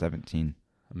 Minute 17.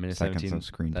 A minute seconds 17 of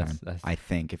screen time. I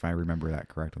think, if I remember that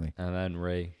correctly. And then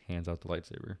Rey hands out the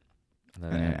lightsaber. And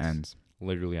then it ends.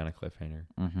 Literally on a cliffhanger.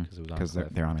 Because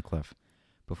they're on a cliff.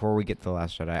 Before we get to The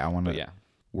Last Jedi, I want to... Yeah.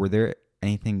 Were there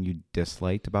anything you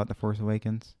disliked about The Force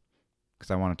Awakens?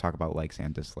 Because I want to talk about likes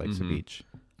and dislikes of each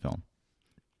film.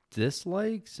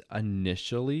 Dislikes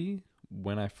initially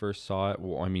when I first saw it.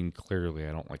 Well, I mean, clearly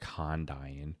I don't like Han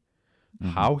dying.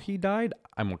 How he died,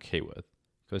 I'm okay with.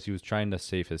 Because he was trying to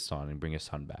save his son and bring his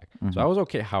son back. So I was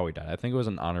okay how he died. I think it was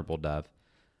an honorable death.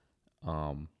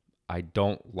 I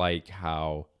don't like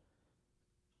how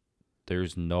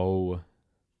there's no...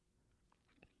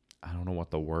 I don't know what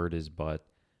the word is, but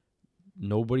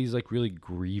nobody's like really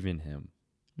grieving him.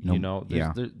 You know,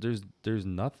 there's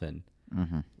nothing.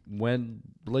 When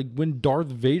Darth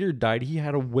Vader died, he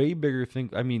had a way bigger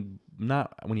thing. I mean,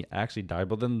 not when he actually died,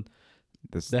 but then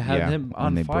they had him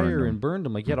on fire and burned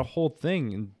him. Like he had a whole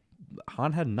thing, and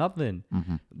Han had nothing.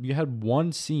 You had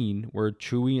one scene where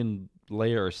Chewie and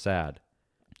Leia are sad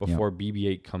before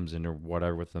BB-8 comes in or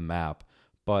whatever with the map,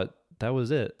 but that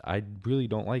was it. I really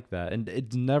don't like that, and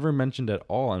it's never mentioned at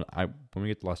all. And when we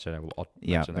get to Last Jedi, I'll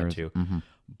mention that too.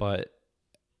 But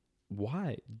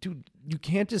why, dude? You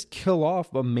can't just kill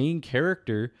off a main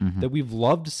character that we've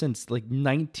loved since like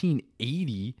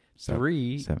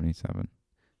 1983. 77.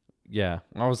 Yeah,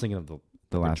 I was thinking of the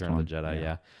last Return one. of the Jedi.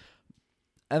 Yeah,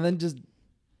 and then just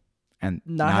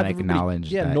not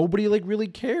acknowledge. Yeah, nobody like really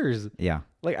cares. Yeah,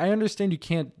 like I understand you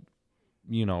can't,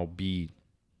 be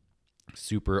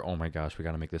super. Oh my gosh, we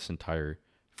got to make this entire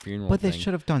funeral. But they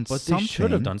should have done something. They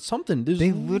should have done something.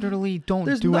 They literally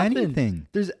don't do anything.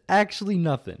 There's actually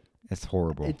nothing. It's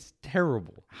horrible. It's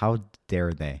terrible. How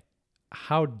dare they?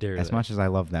 How dare they? As much as I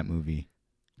love that movie.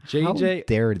 JJ, how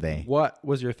dare they? What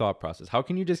was your thought process? How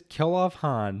can you just kill off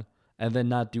Han and then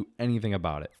not do anything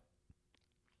about it?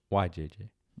 Why, JJ?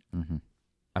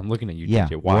 I'm looking at you,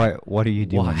 JJ. Why? What are you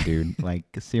doing, dude? Like,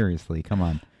 seriously, come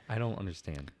on. I don't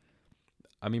understand.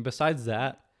 I mean, besides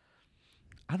that,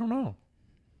 I don't know.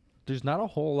 There's not a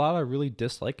whole lot I really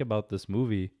dislike about this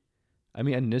movie. I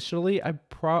mean, initially, I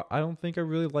don't think I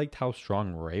really liked how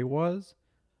strong Rey was,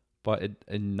 but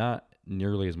it not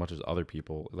nearly as much as other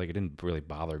people. Like, it didn't really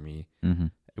bother me.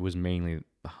 It was mainly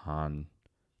Han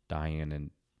dying and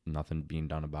nothing being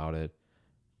done about it.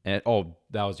 And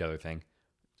that was the other thing.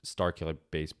 Starkiller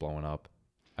Base blowing up.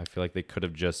 I feel like they could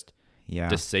have just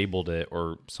disabled it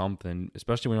or something,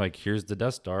 especially when like, here's the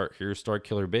Death Star, here's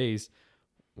Starkiller Base.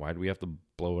 Why do we have to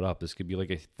blow it up? This could be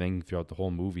like a thing throughout the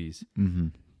whole movies.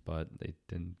 But they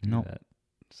didn't do that.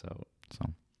 So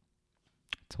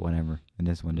it's whatever. It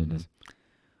is what it is.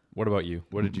 What about you?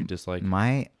 What did you dislike?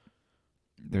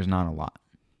 There's not a lot.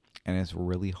 And it's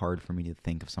really hard for me to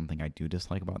think of something I do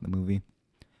dislike about the movie.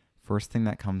 First thing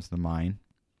that comes to mind,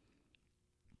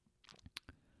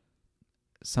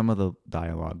 some of the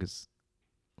dialogue is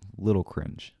a little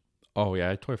cringe. Oh,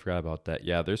 yeah, I totally forgot about that.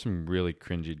 Yeah, there's some really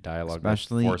cringy dialogue,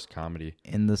 especially forced comedy.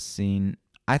 In the scene,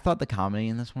 I thought the comedy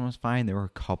in this one was fine. There were a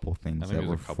couple things that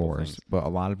were forced, but a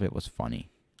lot of it was funny,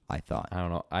 I thought. I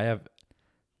don't know. I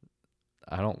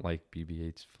don't like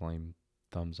BB-8's flame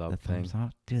thumbs up thing. Thumbs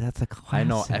up? Dude, that's a classic, I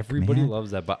know, everybody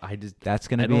loves that, but I just... That's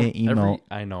going to be an emote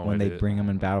I know when they bring him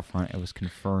in Battlefront. It was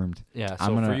confirmed. Yeah,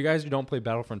 so for you guys who don't play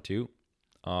Battlefront 2,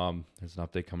 there's an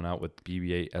update coming out with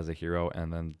BB-8 as a hero,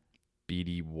 and then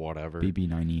BD whatever.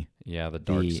 BB-90. Yeah, the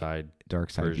dark side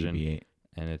version. BB-8.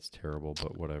 And it's terrible,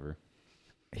 but whatever.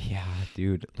 Yeah,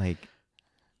 dude. Like,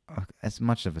 as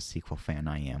much of a sequel fan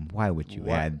I am, why would you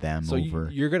add them over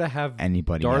you're going to have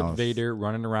anybody Darth else? Vader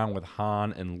running around with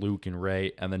Han and Luke and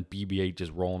Rey, and then BB-8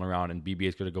 just rolling around, and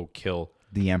BB-8's going to go kill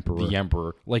the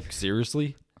Emperor. Like,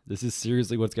 seriously? This is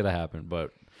seriously what's going to happen.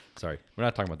 But, sorry, we're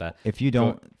not talking about that. If you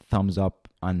don't thumbs up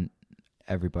on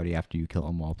everybody after you kill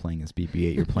them while playing as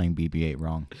BB-8, you're playing BB-8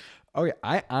 wrong. Okay,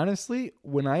 I honestly,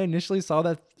 when I initially saw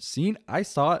that scene, I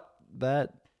thought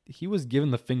that he was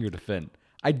giving the finger to Finn.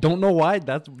 I don't know why.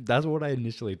 That's what I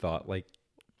initially thought. Like,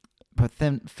 but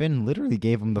then Finn literally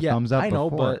gave him the thumbs up. I know,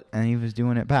 before, and he was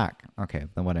doing it back. Okay,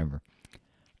 then whatever.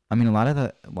 I mean, a lot of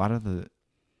the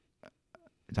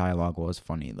dialogue was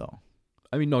funny though.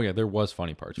 I mean, no, yeah, there was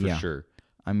funny parts for sure.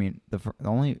 I mean, the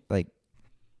only like,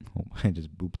 oh, I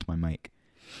just booped my mic.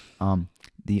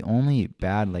 The only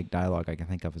bad like dialogue I can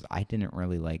think of is I didn't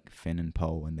really like Finn and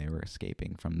Poe when they were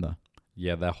escaping from the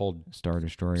that whole Star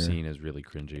Destroyer scene is really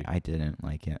cringy. I didn't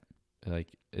like it. Like,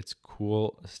 it's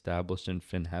cool established in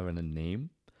Finn having a name,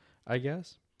 I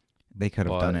guess. They could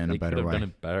have done it in a better way. They could have done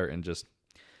it better and just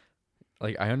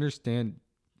like, I understand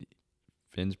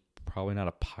Finn's probably not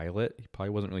a pilot. He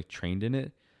probably wasn't really trained in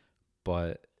it,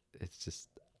 but it's just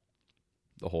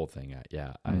the whole thing. I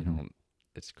don't.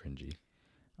 It's cringy.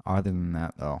 Other than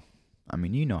that, though, I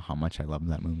mean, you know how much I love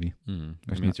that movie. I mean,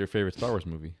 it's your favorite Star Wars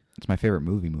movie. It's my favorite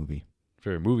movie.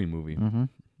 Favorite movie. Mm-hmm.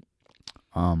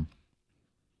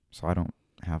 So I don't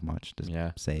have much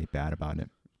to say bad about it.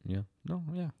 Yeah. No.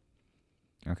 Yeah.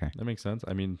 Okay. That makes sense.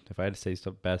 I mean, if I had to say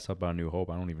bad stuff about New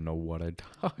Hope, I don't even know what I'd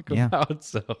talk about.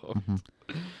 So.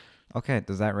 Okay.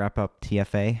 Does that wrap up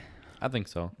TFA? I think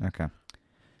so. Okay.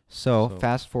 So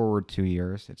fast forward 2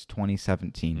 years. It's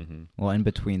 2017. Mm-hmm. Well, in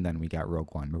between then we got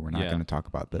Rogue One, but we're not going to talk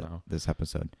about this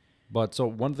episode. But so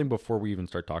one thing before we even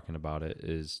start talking about it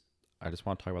is I just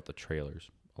want to talk about the trailers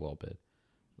a little bit,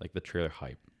 like the trailer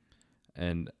hype.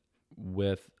 And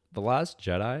with The Last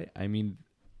Jedi, I mean,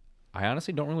 I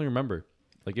honestly don't really remember.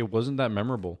 Like, it wasn't that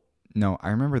memorable. No, I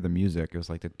remember the music. It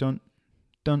was like the dun,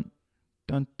 dun,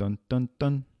 dun, dun, dun,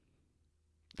 dun.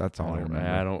 That's all I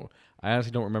remember. I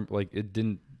honestly don't remember. Like, it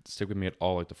didn't stick with me at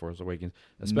all, like The Force Awakens,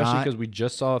 especially because we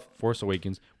just saw Force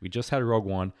Awakens, we just had Rogue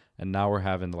One, and now we're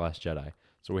having The Last Jedi.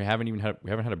 So we haven't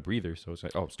had a breather. So it's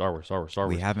like, oh, Star Wars.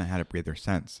 We haven't had a breather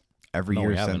since. Every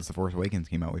year since The Force Awakens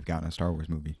came out, we've gotten a Star Wars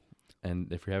movie.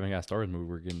 And if we haven't got a Star Wars movie,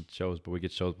 we're getting shows, but we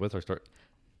get shows with our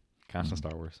constant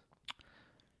Star Wars.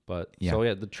 But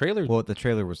the trailer. Well, the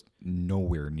trailer was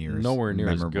nowhere near as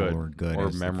memorable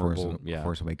as memorable. The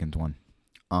Force Awakens one.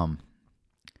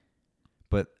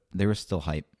 But there was still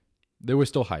hype.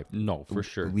 No, for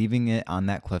sure. Leaving it on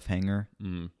that cliffhanger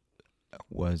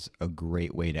was a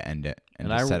great way to end it and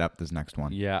to set up this next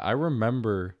one. Yeah, I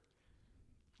remember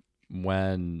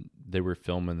when they were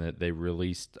filming it, they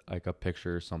released like a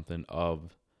picture or something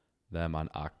of them on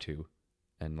Ahch-To,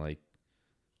 and like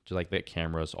just like that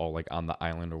camera's all like on the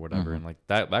island or whatever, and like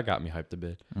that got me hyped a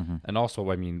bit. And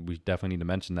also, I mean, we definitely need to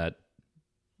mention that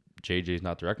JJ's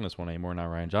not directing this one anymore. Now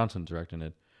Rian Johnson's directing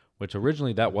it, which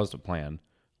originally that was the plan,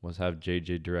 was have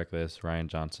JJ direct this, Rian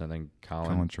Johnson, and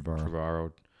Colin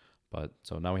Trevorrow. But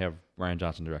so now we have Rian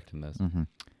Johnson directing this,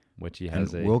 which he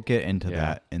has. And we'll get into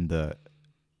that in the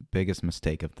biggest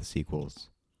mistake of the sequels: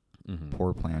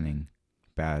 poor planning,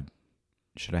 bad.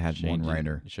 Should have had one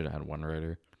writer. Should have had one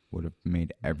writer. Would have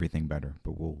made everything better.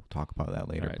 But we'll talk about that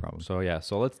later, probably.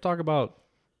 So let's talk about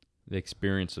the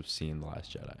experience of seeing The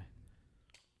Last Jedi.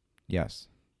 Yes.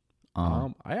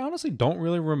 I honestly don't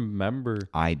really remember.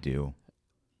 I do.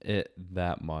 It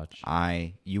that much.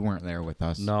 You weren't there with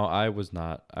us. No, I was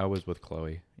not. I was with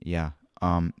Chloe. Yeah.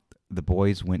 The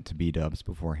boys went to B-dubs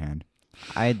beforehand.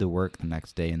 I had to work the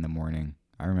next day in the morning.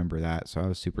 I remember that, so I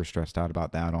was super stressed out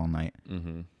about that all night.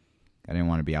 I didn't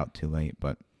want to be out too late,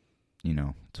 but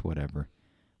it's whatever.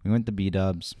 We went to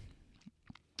B-dubs.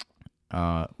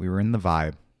 We were in the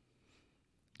vibe,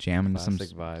 jamming Classic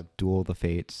some vibe. Duel of the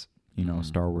Fates,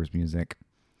 Star Wars music.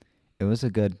 It was a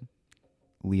good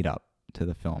lead up to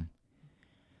the film.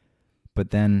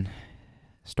 But then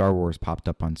Star Wars popped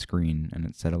up on screen, and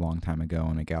it said a long time ago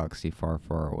in a galaxy far,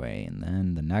 far away. And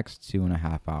then the next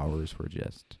 2.5 hours were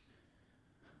just...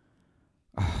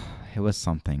 it was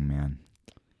something, man.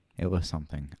 It was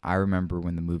something. I remember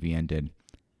when the movie ended,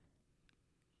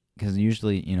 because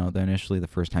usually, initially the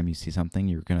first time you see something,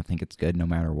 you're going to think it's good no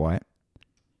matter what.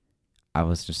 I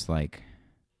was just like,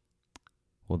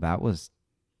 well, that was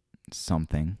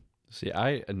something. See,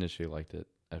 I initially liked it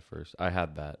at first. I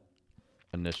had that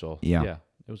initial. Yeah. Yeah,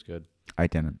 it was good. I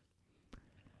didn't.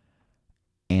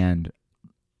 And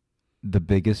the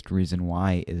biggest reason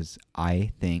why is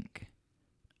I think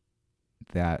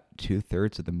that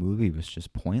 2/3 of the movie was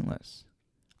just pointless.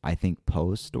 I think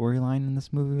Poe's storyline in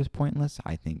this movie was pointless.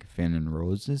 I think Finn and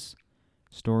Rose's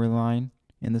storyline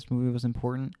in this movie was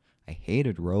important. I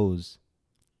hated Rose.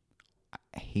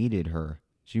 I hated her.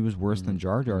 She was worse than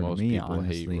Jar Jar to me,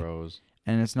 honestly. Hate Rose.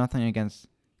 And it's nothing against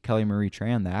Kelly Marie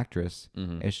Tran, the actress.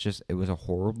 Mm-hmm. It's just, it was a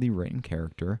horribly written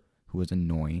character who was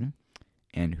annoying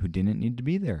and who didn't need to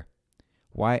be there.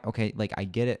 Why? Okay, like, I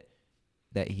get it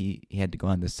that he had to go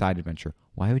on this side adventure.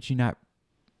 Why would you not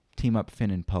team up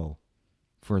Finn and Poe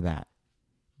for that?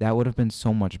 That would have been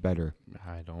so much better.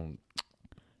 I don't.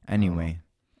 Anyway,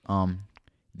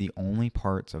 the only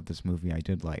parts of this movie I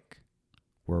did like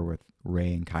were with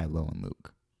Rey and Kylo and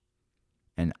Luke.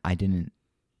 And I don't know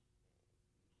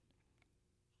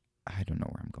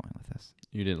where I'm going with this.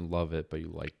 You didn't love it, but you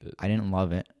liked it. I didn't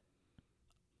love it.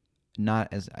 I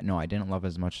didn't love it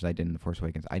as much as I did in The Force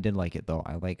Awakens. I did like it, though.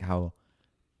 I like how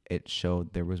it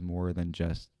showed there was more than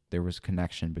just, there was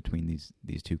connection between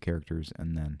these two characters.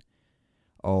 And then,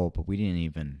 but we didn't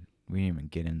even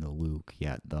get into Luke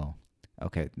yet, though.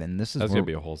 Okay, then that's gonna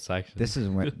be a whole section. This is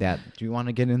when do you want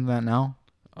to get into that now?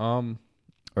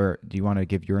 Or do you want to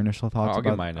give your initial thoughts? I'll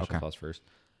give my initial thoughts first.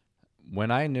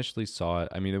 When I initially saw it,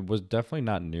 I mean, it was definitely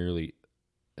not nearly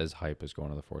as hype as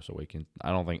going to The Force Awakens.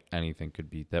 I don't think anything could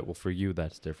beat that. Well, for you,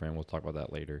 that's different. We'll talk about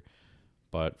that later.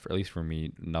 But at least for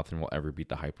me, nothing will ever beat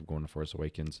the hype of going to Force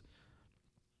Awakens.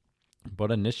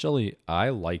 But initially, I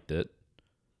liked it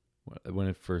when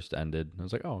it first ended. I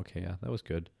was like, oh, okay, yeah, that was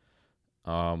good.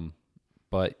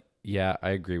 But yeah,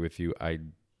 I agree with you. I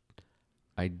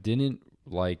didn't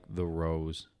like the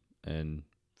Rose and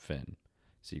Finn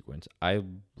sequence. I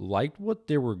liked what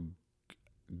they were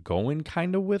going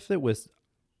kind of with it,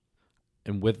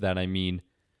 and with that I mean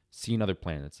seeing other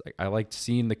planets. I liked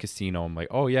seeing the casino. I'm like,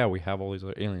 oh yeah, we have all these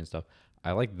other alien stuff.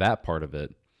 I like that part of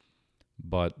it,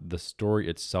 but the story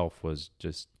itself was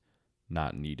just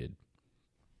not needed.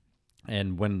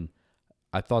 And when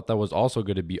I thought that was also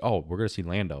going to be, we're going to see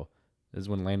Lando. This is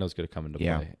when Lando's going to come into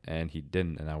play, and he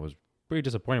didn't, and I was pretty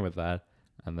disappointed with that.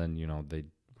 And then, they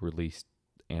released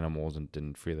animals and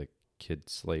didn't free the kid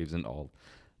slaves and all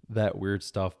that weird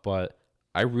stuff. But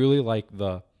I really like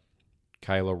the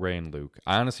Kylo Ren and Luke.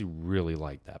 I honestly really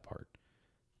like that part.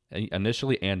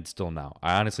 Initially and still now.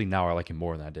 I like it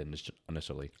more than I did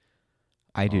initially.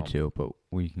 I do too, but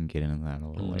we can get into that a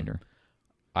little later.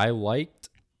 I liked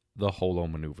the Holo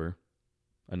maneuver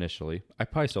initially. I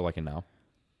probably still like it now.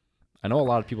 I know a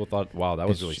lot of people thought, wow, that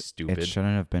was really stupid. It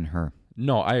shouldn't have been her.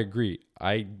 No, I agree.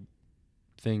 I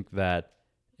think that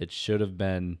it should have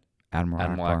been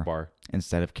Admiral Akbar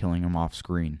instead of killing him off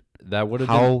screen. That would have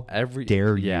been every. How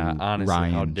dare you? Yeah, honestly,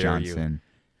 Ryan how dare Johnson.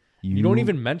 You don't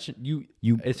even mention you.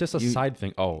 It's just a side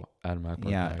thing. Oh, Admiral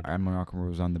Akbar. Yeah, died. Admiral Akbar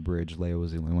was on the bridge. Leia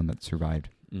was the only one that survived.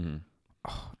 Mm-hmm.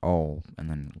 Oh, and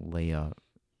then Leia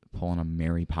pulling a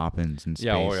Mary Poppins in space.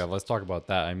 Yeah, let's talk about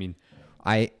that. I mean,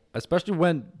 especially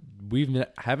when we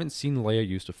haven't seen Leia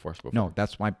use the Force before. No,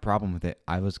 that's my problem with it.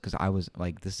 I was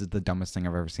like, this is the dumbest thing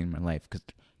I've ever seen in my life. Because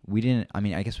we didn't. I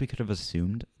mean, I guess we could have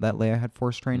assumed that Leia had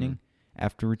Force training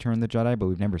after Return of the Jedi, but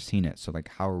we've never seen it. So like,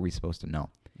 how are we supposed to know?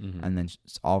 Mm-hmm. And then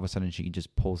all of a sudden, she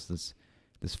just pulls this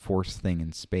Force thing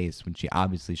in space when she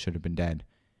obviously should have been dead.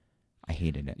 I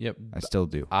hated it. Yep, I still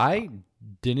do. I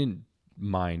didn't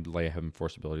mind Leia having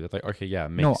Force ability. That's like, okay, yeah, it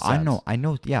makes sense. I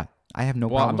know. Yeah, I have no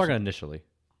problem. Well, I'm talking initially.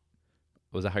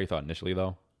 Was that how you thought initially,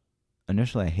 though?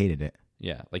 Initially, I hated it.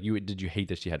 Yeah, like did you hate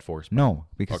that she had Force powers? No,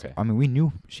 because I mean, we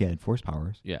knew she had Force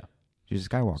powers. Yeah, she's a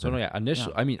Skywalker. So no, yeah,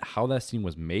 initially, I mean, how that scene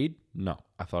was made, no,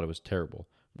 I thought it was terrible.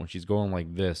 When she's going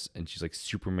like this and she's like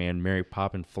Superman, Mary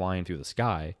Poppins flying through the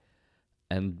sky,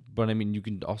 but I mean, you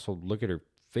can also look at her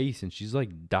face and she's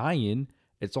like dying.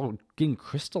 It's all getting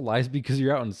crystallized because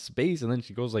you're out in space, and then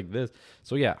she goes like this.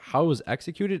 So yeah, how it was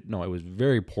executed? No, it was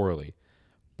very poorly.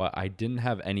 But I didn't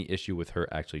have any issue with her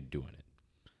actually doing it.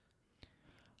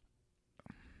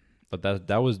 But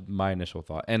that was my initial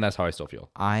thought, and that's how I still feel.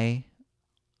 I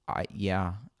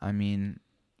mean,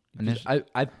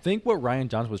 I think what Rian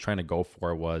Johnson was trying to go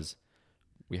for was,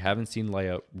 we haven't seen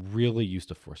Leia really use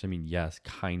the Force. I mean, yes,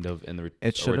 kind of in the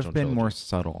it should have been trilogy. more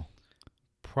subtle.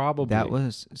 Probably that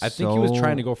was. I think he was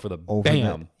trying to go for the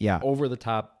over the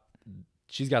top.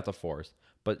 She's got the Force,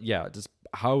 but yeah, just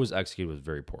how it was executed was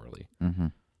very poorly. Mm-hmm.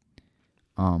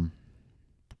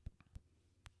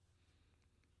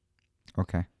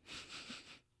 Okay.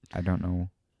 I don't know.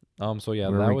 So yeah,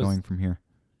 where are we going from here?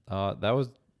 That was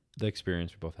the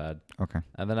experience we both had. Okay.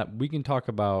 And then we can talk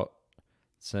about,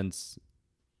 since,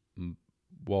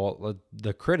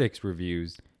 the critics'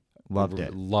 reviews Loved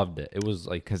it. Loved it. It was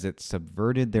like Because it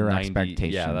subverted their 90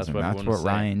 expectations. yeah, that's and what that's everyone what was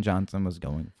saying. Rian Johnson was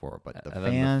going for. But the and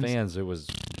fans, then the fans, it was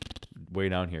way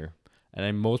down here. And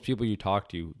then most people you talk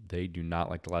to, they do not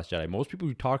like The Last Jedi. Most people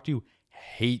you talk to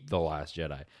hate The Last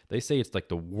Jedi. They say it's like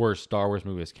the worst Star Wars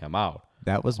movie that's come out.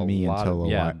 that was me until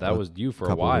that was you for a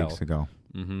couple while. weeks ago.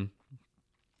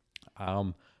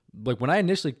 Like when I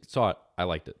initially saw it, I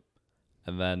liked it,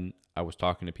 and then I was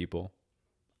talking to people.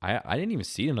 I didn't even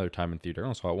see it another time in theater. I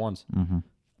only saw it once,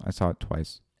 I saw it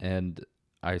twice. and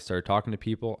I started talking to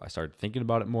people. I started thinking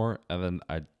about it more, and then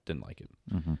I didn't like it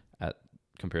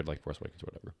compared to like Force Awakens or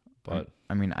whatever. But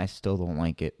I mean, I still don't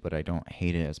like it, but I don't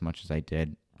hate it as much as I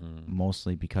did,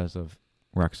 mostly because of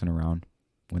Rex and Around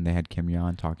when they had Kim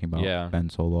Yon talking about Ben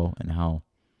Solo and how.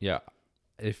 yeah,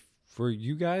 if for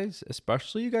you guys,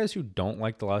 especially you guys who don't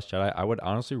like The Last Jedi, I would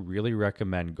honestly really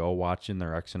recommend go watching the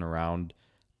Rex and Around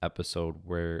episode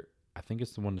where I think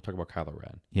it's the one to talk about Kylo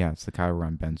Ren. Yeah, it's the Kylo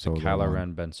Ren Ben Solo. Kylo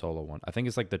Ren Ben Solo one. I think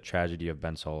it's like the tragedy of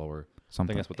Ben Solo or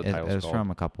Something. I think that's what the title's It was called.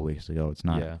 from a couple weeks ago. It's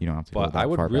not. Yeah. You don't have to go But that I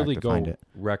would far really back to find go it.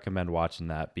 recommend watching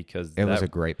that because It was a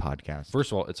great podcast.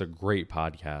 first of all, it's a great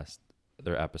podcast.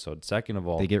 Their episode. Second of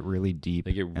all, They get really deep.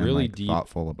 They get and, really like, deep.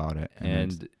 thoughtful about it,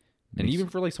 and makes- even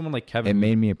for like someone like Kevin, it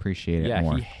made me appreciate it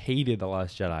more. he hated The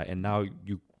Last Jedi, and now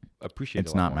you appreciate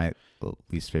It's it a lot not more. my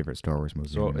least favorite Star Wars movie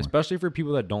So, anymore. especially for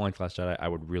people that don't like The Last Jedi, I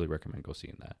would really recommend go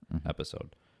seeing that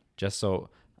episode. Just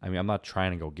so, I mean, I'm not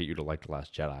trying to go get you to like The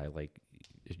Last Jedi. Like,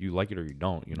 if you like it or you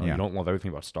don't, you know, Yeah. you don't love everything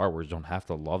about Star Wars. You don't have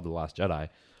to love The Last Jedi,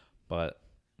 but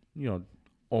you know,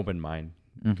 open mind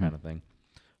kind of thing.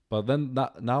 But then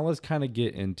now let's kind of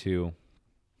get into,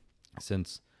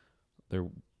 since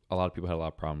a lot of people had a lot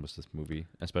of problems with this movie,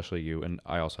 especially you, and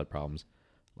I also had problems.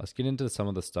 Let's get into some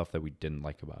of the stuff that we didn't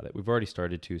like about it. We've already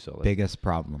started to, so Biggest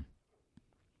problem.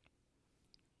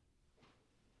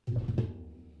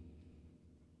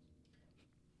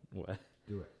 what?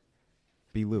 Do it.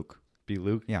 Be Luke. Be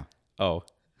Luke? Yeah. Oh,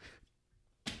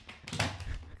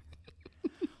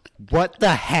 What the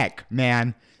heck,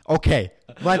 man? Okay,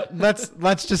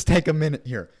 let's just take a minute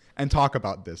here and talk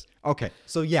about this. Okay,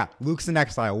 so yeah, Luke's in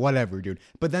exile, whatever, dude.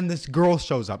 But then this girl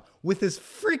shows up with his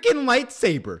freaking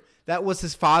lightsaber. That was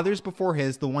his father's before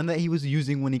his, the one that he was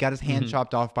using when he got his hand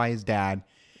chopped off by his dad.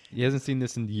 he hasn't seen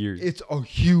this in years. It's a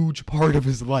huge part of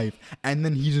his life, and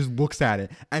then he just looks at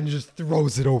it and just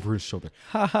throws it over his shoulder.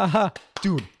 Ha ha ha,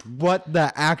 dude! What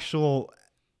the actual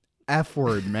F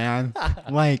word, man?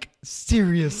 Like,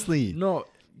 seriously. No,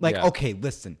 Like, yeah. okay,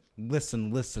 listen.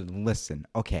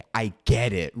 Okay, I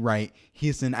get it, right?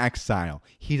 He's in exile.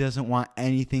 He doesn't want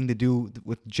anything to do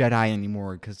with Jedi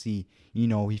anymore because he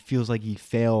feels like he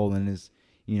failed and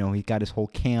he got his whole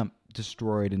camp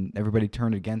destroyed and everybody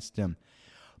turned against him.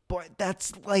 But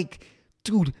that's like,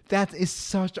 dude, that is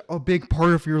such a big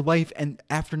part of your life. And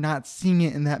after not seeing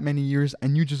it in that many years,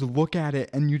 and you just look at it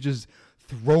and you just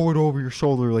throw it over your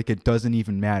shoulder like it doesn't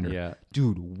even matter. Yeah.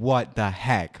 Dude, what the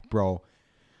heck, bro?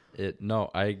 No,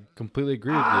 I completely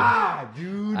agree with you.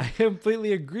 Dude. I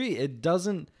completely agree. It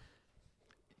doesn't.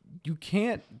 You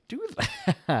can't do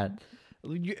that.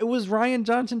 It was Rian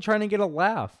Johnson trying to get a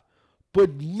laugh,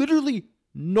 but literally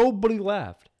nobody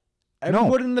laughed.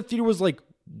 Everyone in the theater was like,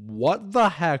 "What the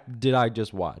heck did I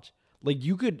just watch?" Like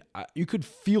you could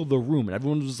feel the room, and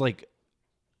everyone was like,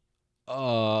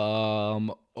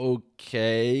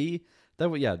 okay." That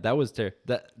was terrible.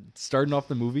 That starting off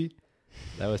the movie.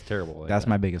 That was terrible. Like That's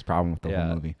my biggest problem with the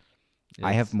whole movie.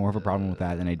 I have It's, more of a problem with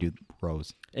that than I do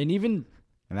Rose. and even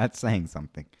And that's saying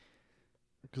something.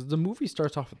 because the movie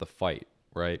starts off with the fight,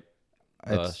 right?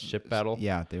 The ship battle.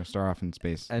 Yeah, they start off in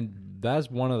space. And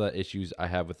that's one of the issues I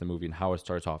have with the movie and how it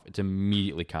starts off. It's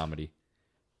immediately comedy.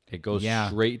 It goes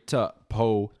straight to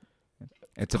Poe.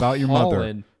 It's about your mother.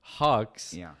 Colin,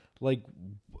 Hux. Yeah. Like,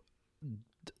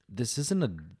 this isn't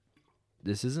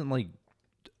like,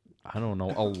 I don't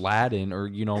know, Aladdin or,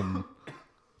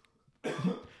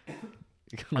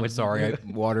 I'm sorry,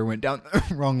 water went down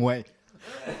the wrong way.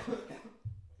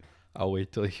 I'll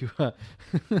wait till you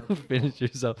finish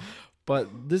yourself.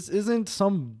 But this isn't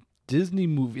some Disney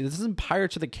movie. This isn't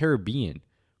Pirates of the Caribbean.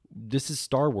 This is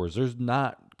Star Wars. There's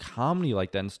not comedy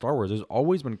like that in Star Wars. There's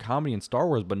always been comedy in Star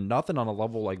Wars, but nothing on a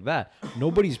level like that.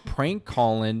 Nobody's prank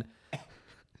calling.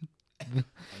 I'm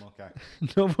okay.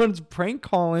 No one's prank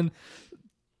calling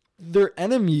their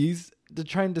enemies to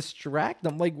try and distract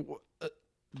them. Like,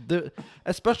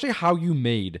 especially how you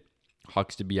made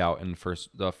Hux to be out in Force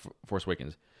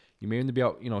Awakens. You made him to be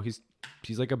out.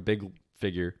 He's like a big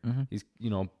figure. Mm-hmm. He's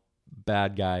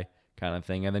bad guy kind of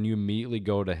thing, and then you immediately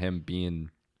go to him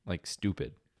being like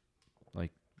stupid.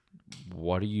 Like,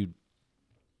 what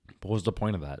was the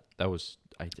point of that? That was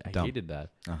I hated that.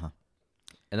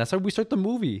 And that's how we start the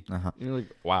movie. Uh-huh. And you're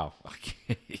like, wow,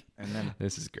 okay, And then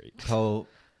this is great. Poe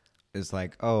is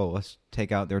like, oh, let's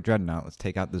take out their dreadnought. Let's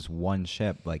take out this one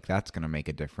ship. Like, that's going to make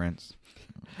a difference.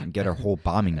 And get our whole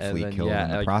bombing And fleet then, killed in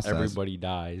the like, process. everybody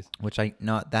dies. Which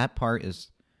that part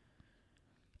is,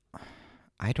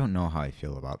 I don't know how I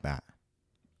feel about that.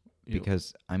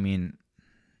 Because, I mean,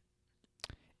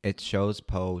 it shows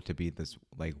Poe to be this,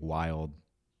 like, wild,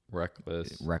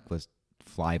 reckless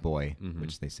flyboy, Mhm.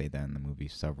 which they say that in the movie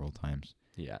several times.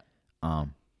 Yeah.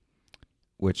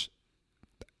 Which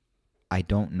I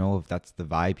don't know if that's the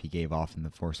vibe he gave off in The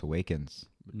Force Awakens.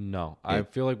 No, I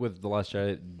feel like with The Last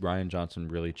Jedi, Rian Johnson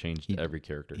really changed every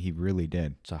character He really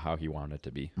did. to how he wanted it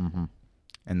to be. Mm-hmm.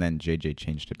 And then JJ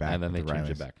changed it back. And then they with the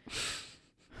changed it Rileys. back.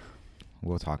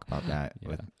 We'll talk about that. Yeah.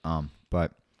 With,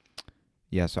 but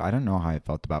yeah, so I don't know how I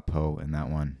felt about Poe in that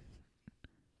one.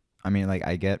 I mean, like,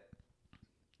 I get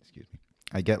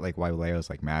like why Leia's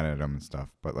like mad at him and stuff,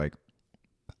 but like,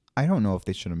 I don't know if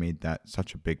they should have made that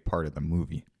such a big part of the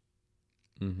movie.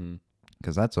 Mm-hmm.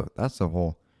 Because that's the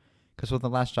whole. Because with The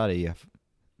Last Jedi, you have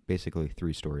basically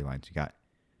 3 storylines. You got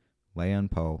Leia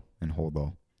and Poe and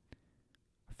Holdo,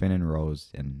 Finn and Rose,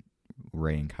 and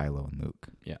Rey and Kylo and Luke.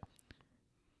 Yeah.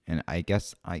 And I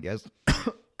guess. oh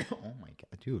my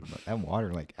god, dude, that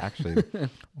water like actually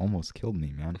almost killed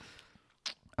me, man.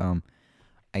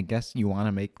 I guess you want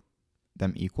to make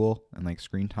them equal and like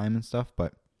screen time and stuff,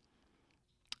 but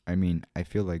I mean, I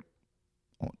feel like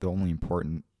the only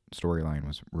important storyline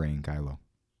was Rey and Kylo.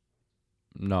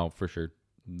 No, for sure.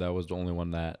 That was the only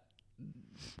one that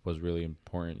was really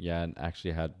important. Yeah, and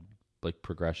actually had like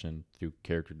progression through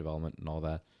character development and all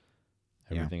that.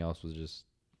 Everything else was just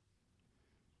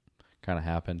kind of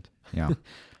happened. Yeah.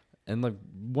 And like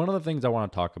one of the things I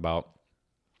want to talk about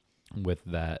with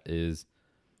that is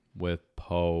with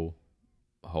Poe,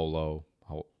 Holdo,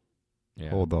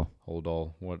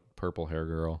 what purple hair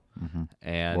girl, Mm-hmm.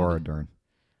 and Laura Dern.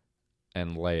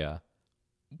 and Leia.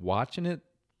 Watching it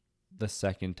the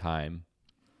second time,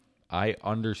 I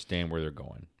understand where they're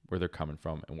going, where they're coming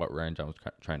from, and what Rian Johnson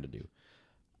was trying to do.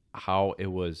 How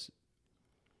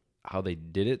they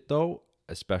did it though,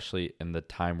 especially in the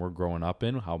time we're growing up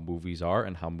in, how movies are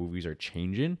and how movies are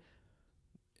changing.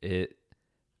 It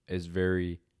is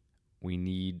we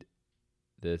need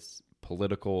this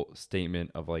political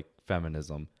statement of like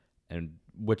feminism, and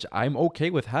which I'm okay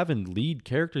with having lead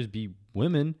characters be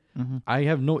women. Mm-hmm. I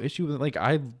have no issue with it. Like,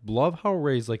 I love how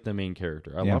Rey's like the main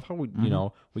character. I love how we,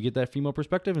 we get that female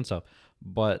perspective and stuff,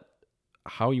 but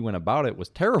how you went about it was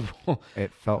terrible.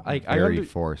 It felt like, very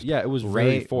forced. Yeah, it was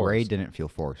very forced. Rey didn't feel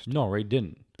forced. No, Rey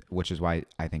didn't. Which is why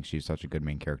I think she's such a good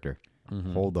main character.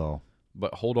 Mm-hmm. Holdo.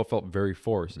 But Holdo felt very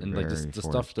forced. And like Very the forced.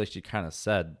 stuff that she kind of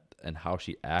said and how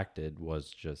she acted was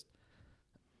just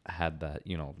had that,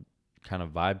 kind of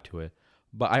vibe to it.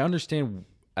 But I understand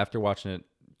after watching it,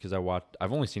 because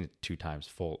I've only seen it 2 times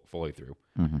fully through.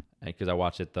 Mm-hmm. Because I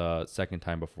watched it the second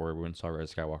time before we went and saw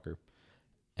Rise of Skywalker.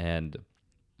 And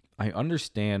I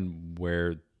understand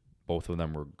where both of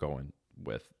them were going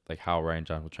with, like, how Rian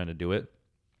Johnson was trying to do it.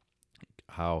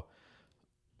 How,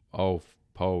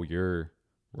 Poe, you're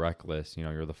reckless,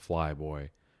 you're the fly boy,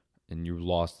 and you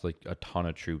lost like a ton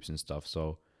of troops and stuff,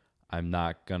 so I'm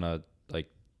not gonna like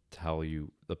tell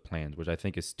you the plans, which I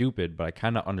think is stupid, but I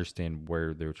kind of understand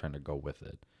where they were trying to go with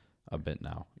it a bit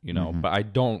now, Mm-hmm. But I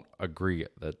don't agree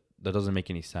that doesn't make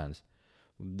any sense.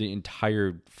 The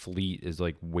entire fleet is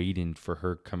like waiting for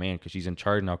her command because she's in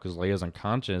charge now, because Leia's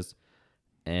unconscious,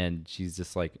 and she's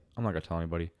just like, I'm not gonna tell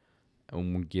anybody,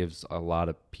 and gives a lot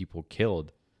of people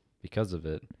killed because of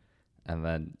it. And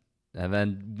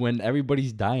then when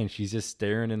everybody's dying, she's just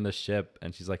staring in the ship,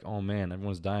 and she's like, oh man,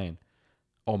 everyone's dying.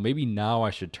 Oh, maybe now I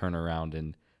should turn around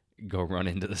and go run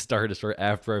into the Star Destroyer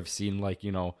after I've seen like,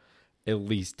 at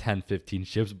least 10, 15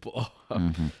 ships blow up.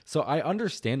 Mm-hmm. So I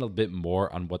understand a bit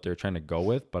more on what they're trying to go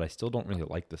with, but I still don't really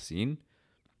like the scene.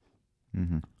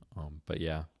 Mm-hmm. But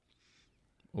yeah,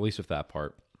 at least with that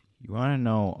part. You want to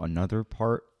know another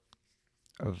part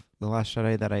of The Last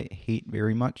Jedi that I hate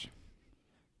very much?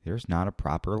 There's not a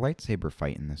proper lightsaber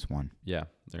fight in this one. Yeah,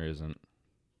 there isn't.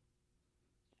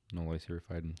 No lightsaber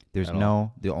fighting. There's at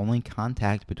all. the only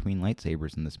contact between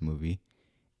lightsabers in this movie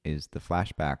is the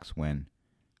flashbacks when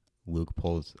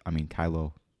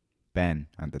Kylo, Ben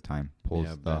at the time,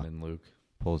 pulls Ben and Luke.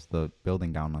 pulls the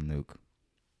building down on Luke.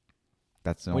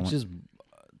 That's the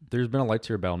There's been a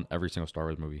lightsaber battle in every single Star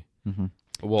Wars movie. Mm-hmm.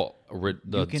 Well,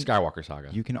 the Skywalker saga.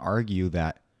 You can argue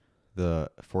that the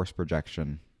Force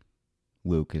projection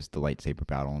Luke is the lightsaber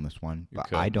battle in this one,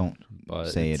 but I don't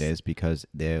say it is, because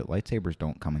the lightsabers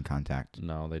don't come in contact.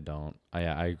 No, they don't. I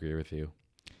agree with you.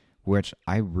 which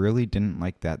I really didn't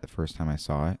like that the first time I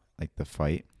saw it, like the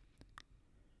fight.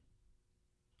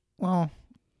 Well,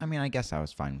 I mean, I guess I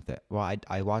was fine with it. Well,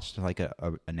 I watched like a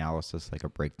analysis, like a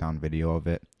breakdown video of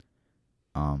it,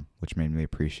 which made me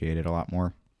appreciate it a lot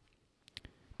more.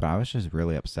 But I was just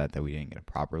really upset that we didn't get a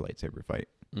proper lightsaber fight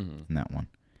in that one.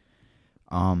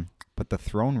 But the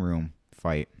throne room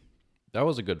fight, that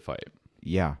was a good fight.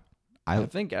 yeah, I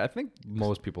think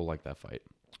most people like that fight.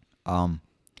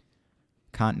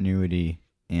 Continuity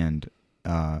and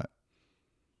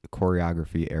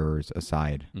choreography errors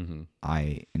aside,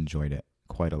 I enjoyed it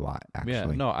quite a lot, actually. Yeah,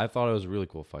 no, I thought it was a really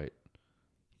cool fight.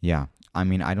 Yeah, I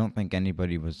mean, I don't think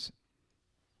anybody was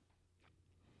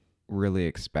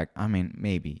really I mean,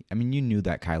 maybe. I mean, you knew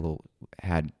that Kylo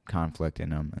had conflict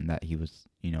in him and that he was,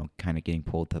 kind of getting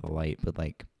pulled to the light, but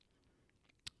like,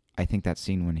 I think that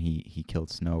scene when he killed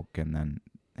Snoke and then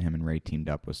him and Rey teamed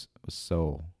up was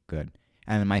so good.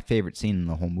 And my favorite scene in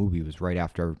the whole movie was right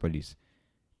after everybody's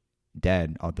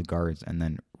dead, all the guards, and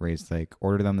then Rey's like,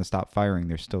 order them to stop firing.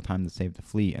 There's still time to save the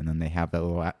fleet. And then they have that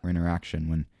little interaction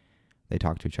when they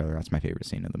talk to each other. That's my favorite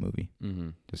scene of the movie.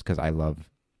 Just because I love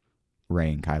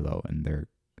Rey and Kylo and their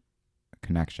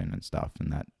connection and stuff.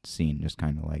 And that scene just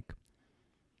kind of like,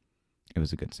 it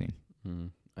was a good scene.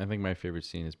 I think my favorite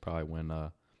scene is probably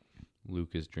when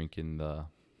Luke is drinking the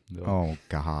milk. Oh,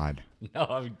 God. No,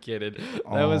 I'm kidding.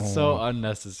 That was so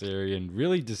unnecessary and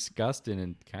really disgusting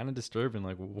and kind of disturbing.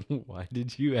 Like, why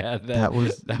did you add that?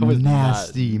 That was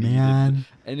nasty, man.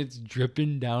 And it's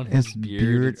dripping down his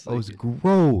beard. It was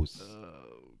gross.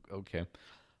 Okay.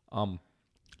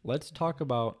 Let's talk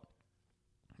about...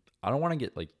 I don't want to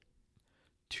get, like,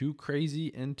 too crazy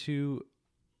into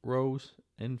Rose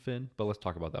and Finn, but let's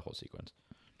talk about that whole sequence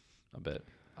a bit.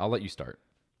 I'll let you start.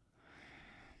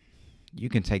 You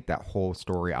can take that whole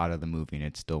story out of the movie and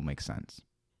it still makes sense.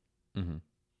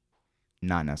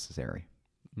 Not necessary.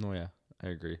 No, yeah, I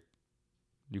agree.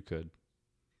 You could.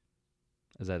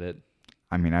 Is that it?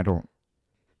 I mean, I don't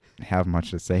have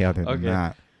much to say other than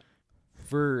that.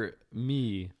 For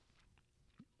me,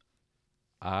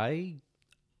 I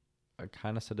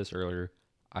kind of said this earlier.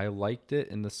 I liked it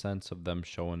in the sense of them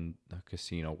showing the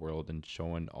casino world and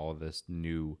showing all this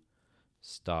new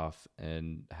stuff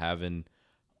and having...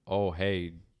 oh,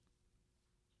 hey,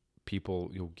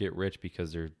 people, you'll get rich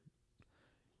because they're,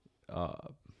 what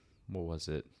was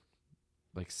it?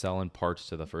 Like selling parts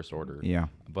to the First Order. Yeah.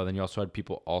 But then you also had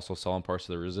people also selling parts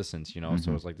to the Resistance, So it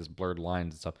was like this blurred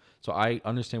lines and stuff. So I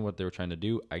understand what they were trying to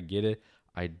do. I get it.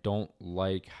 I don't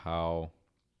like how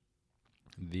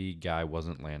the guy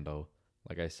wasn't Lando,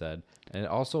 like I said. And it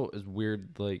also is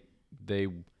weird, like,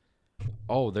 there's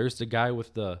the guy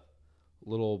with the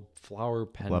little flower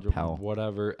pendulum,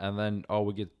 whatever, and then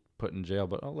we get put in jail.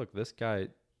 But look, this guy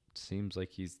seems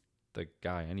like he's the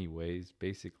guy anyways.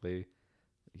 Basically,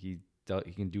 he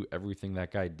can do everything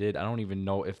that guy did. I don't even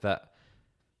know if that...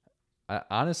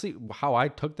 honestly, how I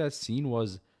took that scene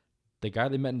was the guy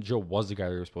they met in jail was the guy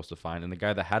they were supposed to find, and the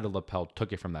guy that had the lapel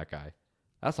took it from that guy.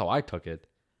 That's how I took it.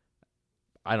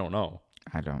 I don't know.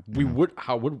 We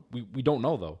don't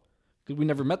know though, because we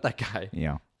never met that guy.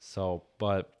 Yeah. So,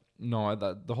 but. No,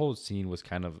 the whole scene was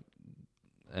kind of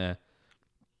And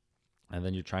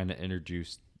then you're trying to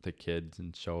introduce the kids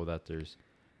and show that there's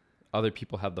other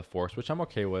people have the Force, which I'm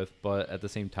okay with, but at the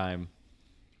same time...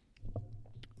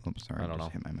 Oops, sorry, I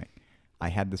just hit my mic. I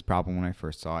had this problem when I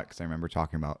first saw it because I remember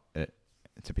talking about it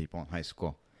to people in high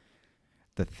school.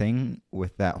 The thing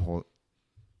with that whole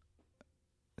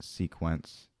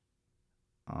sequence...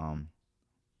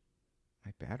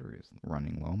 my battery is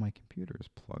running low. My computer is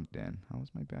plugged in. How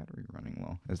is my battery running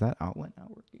low? Is that outlet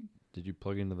not working? Did you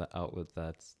plug into the outlet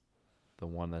that's the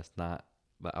one that's not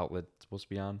the outlet it's supposed to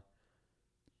be on?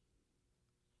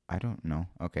 I don't know.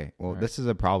 Okay. Well, this is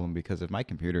a problem because if my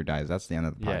computer dies, that's the end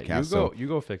of the podcast. Yeah, you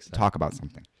go fix that. Talk about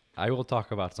something. I will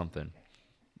talk about something.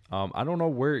 I don't know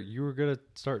where you were going to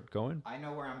start going. I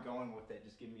know where I'm going with it.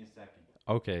 Just give me a second.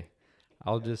 Okay.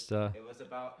 I'll just... It was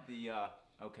about the...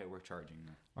 Okay, we're charging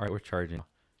now. All right, we're charging.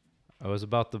 It was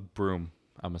about the broom,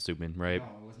 I'm assuming, right?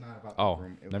 No, it was not about the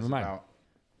broom. It never was mind. About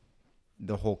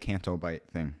the whole Canto Bite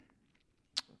thing.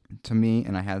 To me,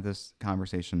 and I had this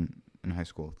conversation in high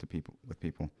school with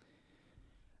people,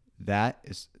 that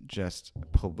is just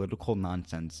political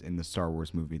nonsense in the Star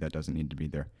Wars movie that doesn't need to be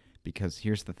there. Because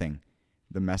here's the thing.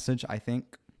 The message, I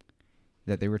think,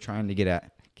 that they were trying to get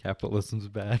at... Capitalism's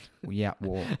bad. Yeah,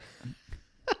 well...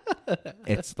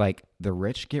 It's like the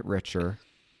rich get richer,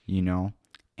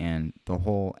 and the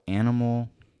whole animal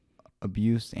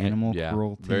abuse, animal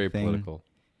cruelty very thing. Political.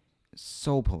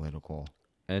 So political.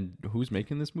 And who's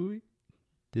making this movie?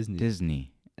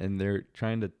 Disney. and they're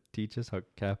trying to teach us how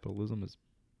capitalism is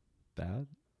bad.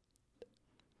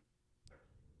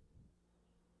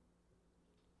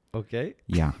 Okay.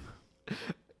 Yeah.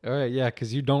 All right. Yeah,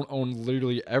 because you don't own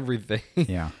literally everything.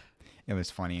 Yeah. It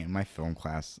was funny. In my film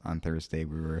class on Thursday,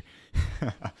 we were...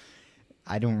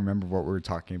 I don't remember what we were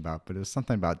talking about, but it was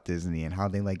something about Disney and how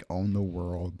they like own the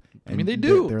world. I mean, And they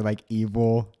do. They're like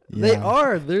evil. They Yeah.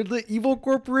 are. They're the evil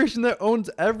corporation that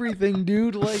owns everything,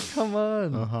 dude. Like, come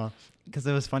on. Uh-huh. Because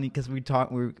it was funny because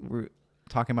we're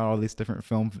talking about all these different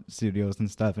film studios and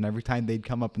stuff, and every time they'd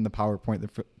come up in the PowerPoint,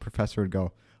 the professor would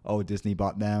go, "Oh, Disney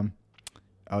bought them.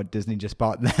 Oh, Disney just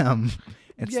bought them."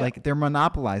 It's Yeah. like they're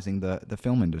monopolizing the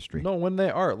film industry. No, when they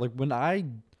are. Like, when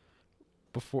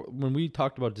we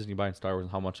talked about Disney buying Star Wars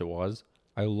and how much it was,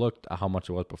 I looked at how much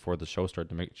it was before the show started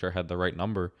to make sure I had the right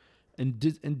number.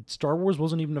 And Star Wars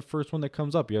wasn't even the first one that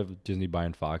comes up. You have Disney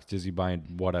buying Fox, Disney buying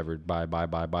whatever, buy,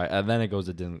 and then it goes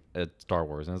to Star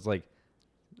Wars, and it's like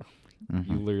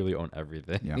you literally own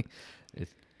everything. Yeah.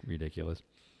 It's ridiculous.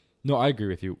 No, I agree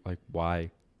with you. Like,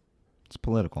 why? It's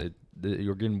political.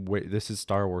 You're getting this is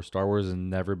Star Wars. Star Wars has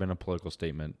never been a political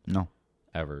statement No.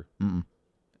 ever. Mm-mm.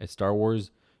 It's Star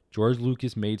Wars. George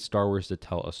Lucas made Star Wars to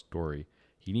tell a story.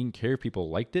 He didn't care if people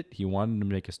liked it. He wanted to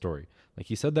make a story. Like,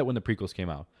 he said that when the prequels came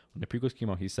out. When the prequels came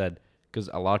out, he said, because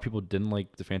a lot of people didn't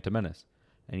like The Phantom Menace.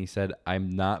 And he said, I'm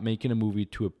not making a movie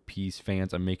to appease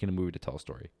fans. I'm making a movie to tell a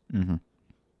story. Mm-hmm.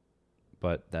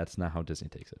 But that's not how Disney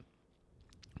takes it.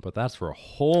 But that's for a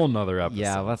whole nother episode.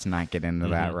 Yeah, let's not get into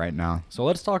that right now. So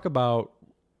let's talk about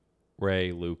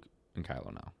Rey, Luke, and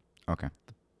Kylo now. Okay.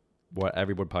 What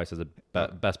everybody probably says the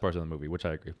best parts of the movie, which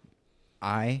I agree.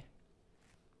 I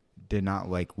did not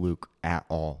like Luke at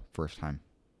all first time.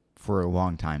 For a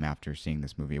long time after seeing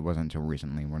this movie. It wasn't until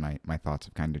recently when my thoughts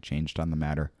have kind of changed on the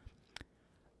matter.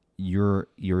 You're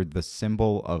the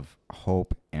symbol of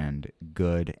hope and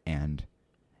good and,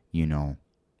 you know,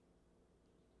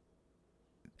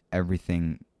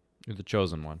 everything. You're the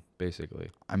chosen one, basically.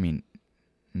 I mean,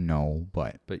 no,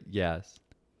 but But yes.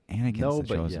 Anakin's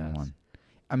the chosen one.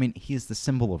 I mean, he's the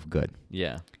symbol of good.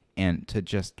 Yeah. And to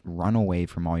just run away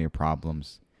from all your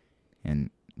problems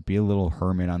and be a little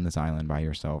hermit on this island by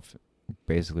yourself,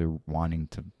 basically wanting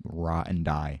to rot and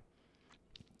die.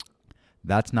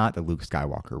 That's not the Luke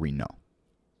Skywalker we know.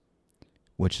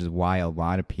 Which is why a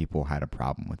lot of people had a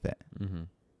problem with it. Mm-hmm.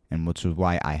 And which is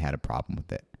why I had a problem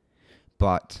with it.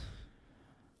 But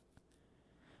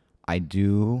I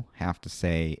do have to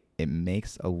say it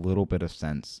makes a little bit of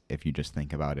sense if you just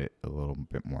think about it a little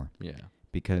bit more. Yeah.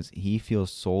 Because he feels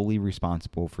solely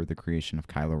responsible for the creation of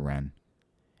Kylo Ren.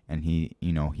 And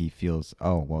he feels,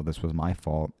 oh, well, this was my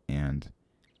fault, and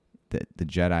the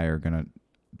Jedi are going to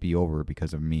be over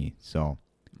because of me. So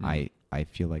I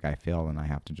feel like I failed, and I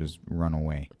have to just run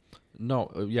away.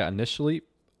 No, yeah, initially,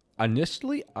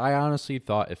 I honestly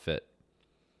thought it fit.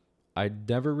 I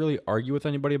never really argue with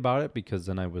anybody about it because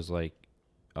then I was like,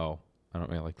 oh, I don't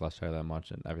really like Last Jedi that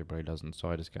much, and everybody doesn't. So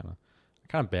I just kind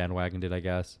of bandwagoned it, I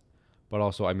guess. But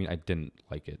also, I mean, I didn't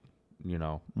like it, you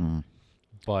know. Mm.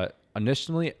 But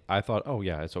initially, I thought, oh,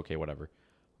 yeah, it's okay, whatever.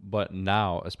 But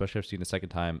now, especially I've seen the second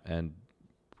time and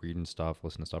reading stuff,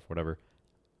 listening to stuff, whatever,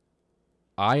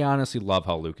 I honestly love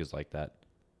how Luke is like that.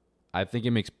 I think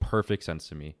it makes perfect sense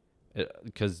to me.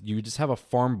 Because you just have a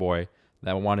farm boy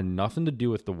that wanted nothing to do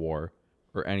with the war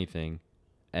or anything.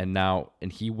 And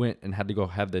he went and had to go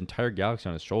have the entire galaxy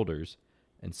on his shoulders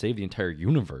and save the entire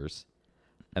universe.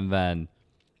 And then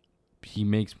he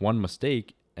makes one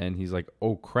mistake. And he's like,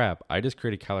 oh, crap, I just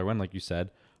created Kylo Ren, like you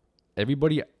said.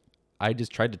 Everybody I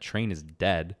just tried to train is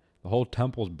dead. The whole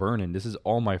temple's burning. This is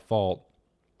all my fault.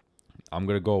 I'm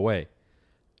going to go away.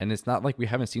 And it's not like we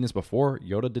haven't seen this before.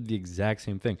 Yoda did the exact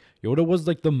same thing. Yoda was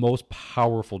like the most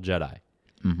powerful Jedi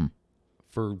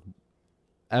for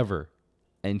ever.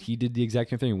 And he did the exact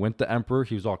same thing. He went to Emperor.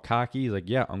 He was all cocky. He's like,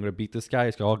 yeah, I'm going to beat this guy.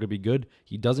 It's all going to be good.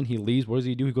 He doesn't. He leaves. What does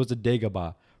he do? He goes to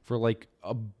Dagobah for like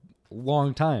a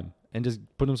long time and just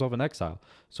put himself in exile.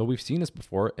 So we've seen this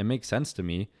before. It makes sense to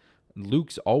me.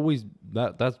 Luke's always,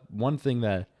 that's one thing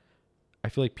that I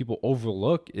feel like people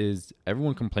overlook is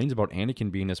everyone complains about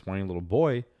Anakin being this whiny little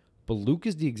boy, but Luke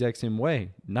is the exact same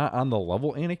way. Not on the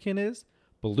level Anakin is,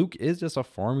 but Luke is just a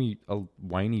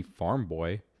whiny farm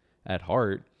boy at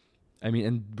heart. I mean,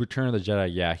 in Return of the Jedi,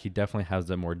 yeah, he definitely has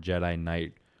the more Jedi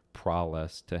Knight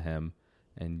prowess to him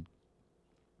and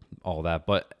all that.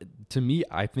 But to me,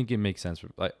 I think it makes sense.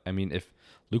 I mean, if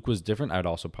Luke was different, I'd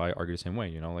also probably argue the same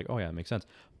way, like, oh yeah, it makes sense.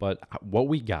 But what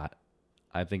we got,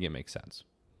 I think it makes sense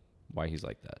why he's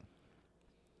like that.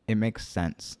 It makes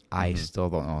sense. I still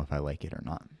don't know if I like it or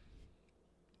not.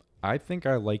 I think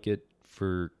I like it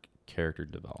for character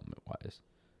development wise.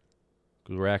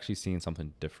 'Cause we're actually seeing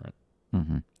something different.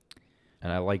 Mm-hmm.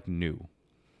 And I like new.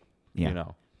 Yeah. You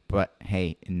know. But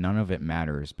hey, none of it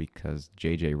matters because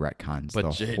JJ retcons But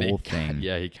the JJ whole thing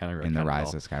yeah, he kind of in the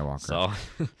Rise of Skywalker. So,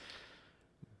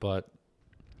 but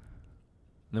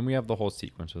then we have the whole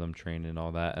sequence with them training and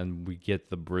all that, and we get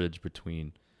the bridge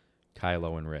between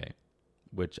Kylo and Rey,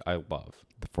 which I love.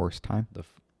 The Force time? The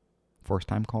Force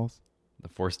time calls? The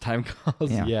Force time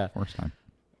calls, yeah. Force time.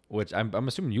 Which I'm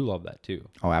assuming you love that too.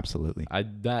 Oh, absolutely.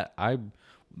 The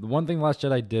one thing Last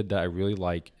Jedi did that I really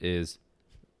like is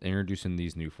introducing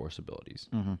these new Force abilities.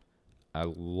 Mm-hmm. I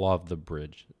love the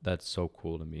bridge. That's so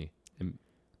cool to me.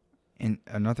 And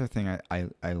another thing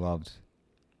I loved,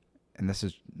 and this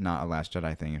is not a Last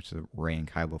Jedi thing, it's a Rey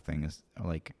and Kylo thing, is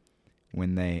like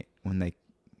when they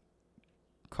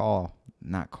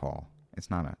it's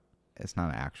not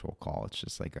an actual call, it's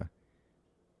just like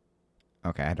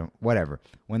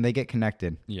when they get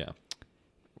connected, Yeah.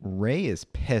 Rey is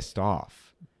pissed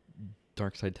off.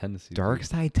 Dark side tendencies.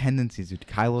 Dude.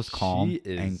 Kylo's calm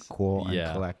and cool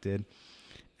and collected.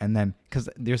 And then, because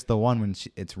there's the one when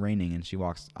it's raining and she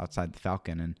walks outside the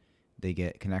Falcon and they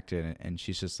get connected and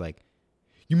she's just like,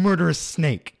 "You murderous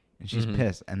snake!" And she's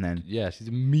pissed. And then she's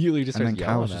immediately just starts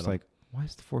yelling Kylo's just like, "Why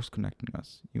is the Force connecting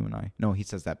us, you and I?" No, he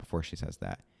says that before she says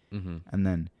that. Mm-hmm. And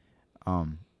then,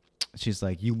 she's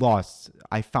like, "You lost.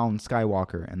 I found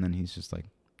Skywalker." And then he's just like,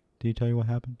 "Did he tell you what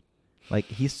happened?" Like,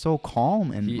 he's so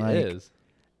calm and he like, is.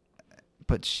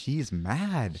 But she's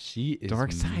mad. She is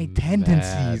dark side mad,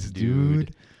 tendencies,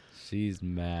 dude. She's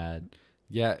mad.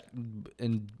 Yeah,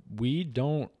 and we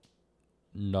don't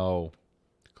know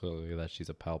clearly that she's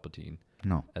a Palpatine.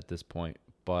 No. At this point,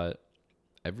 but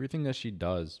everything that she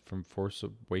does from Force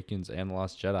Awakens and The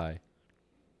Last Jedi,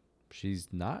 she's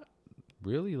not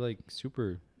really like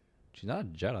super. She's not a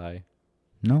Jedi.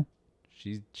 No.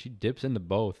 She dips into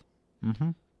both. Mm-hmm.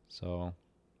 So,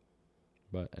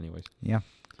 but anyways. Yeah.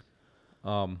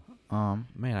 Man,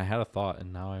 I had a thought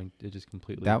and now it just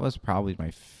completely. That was probably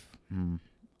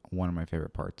one of my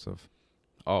favorite parts of.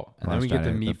 Oh, and Last then we get to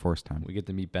Jedi, meet the Force time. We get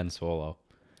to meet Ben Solo.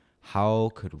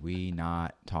 How could we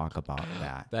not talk about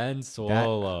that? Ben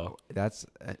Solo. That's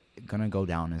gonna go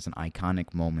down as an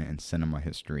iconic moment in cinema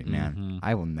history, man. Mm-hmm.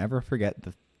 I will never forget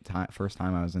the first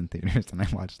time I was in theaters and I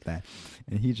watched that,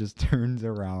 and he just turns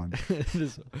around.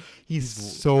 He's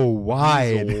so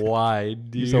wide. He's wide,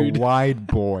 dude. He's a wide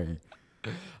boy.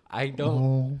 I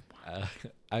don't.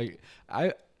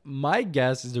 My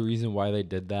guess is the reason why they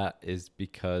did that is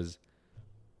because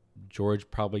George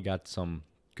probably got some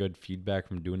good feedback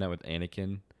from doing that with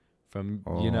Anakin,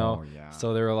 Yeah.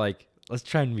 So they were like, let's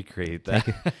try and recreate that.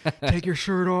 Take your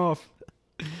shirt off.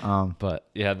 But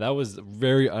yeah, that was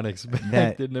very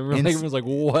unexpected. And everyone was like,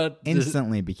 "What?"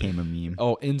 Instantly became a meme.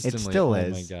 Oh, instantly! It still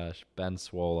is. Oh my gosh, Ben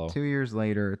Swallow. 2 years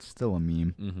later, it's still a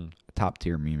meme. Mm-hmm. A top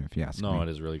tier meme, if you ask me. No, it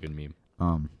is a really good meme.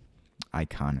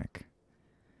 Iconic.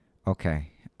 Okay.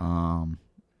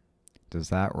 Does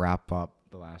that wrap up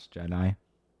The Last Jedi?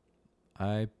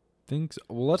 I think so.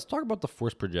 Well, let's talk about the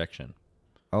Force projection.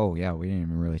 Oh yeah, we didn't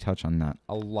even really touch on that.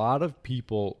 A lot of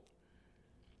people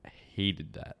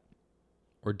hated that.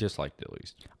 Or disliked it, at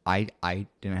least. I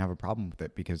didn't have a problem with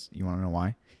it because you want to know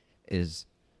why?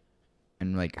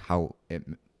 And like how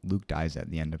Luke dies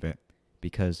at the end of it,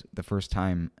 because the first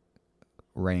time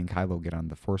Rey and Kylo get on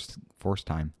the force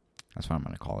time, that's what I'm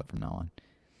going to call it from now on.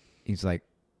 He's like,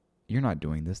 "You're not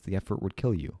doing this. The effort would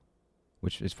kill you,"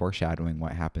 which is foreshadowing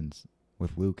what happens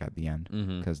with Luke at the end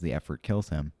because the effort kills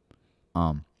him.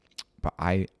 But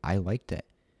I liked it,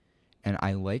 and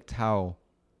I liked how.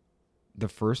 The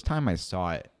first time I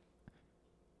saw it,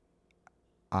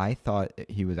 I thought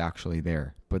he was actually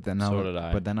there, but then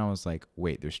But then I was like,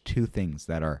 "Wait, there's two things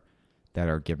that are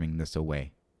giving this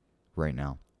away, right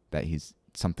now. That he's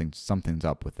something's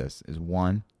up with this. Is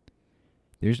one,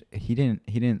 he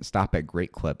didn't stop at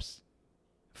Great Clips,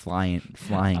 flying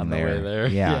on there. The way there.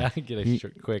 Yeah, get a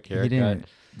quick haircut.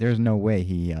 There's no way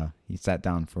he sat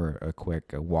down for a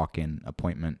quick walk-in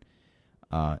appointment,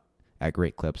 at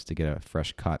Great Clips to get a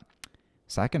fresh cut.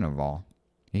 Second of all,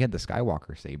 he had the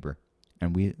Skywalker saber,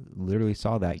 and we literally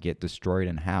saw that get destroyed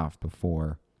in half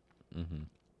before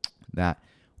that,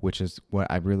 which is what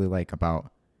I really like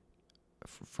about,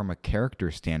 from a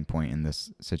character standpoint in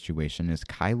this situation, is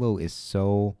Kylo is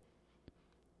so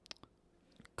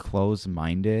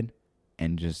close-minded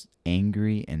and just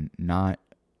angry and not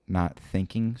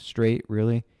thinking straight,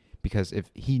 really, because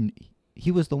if he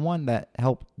was the one that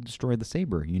helped destroy the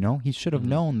saber, he should have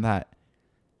known that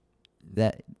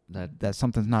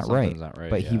something's not right.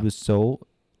 But he was so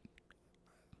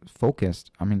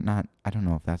focused. I mean, I don't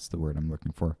know if that's the word I'm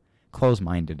looking for.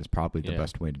 Close-minded is probably the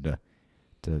best way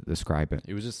to describe it.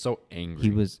 He was just so angry.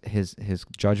 He was his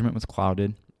judgment was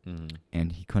clouded, Mm-hmm.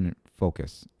 and he couldn't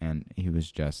focus, and he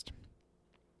was just.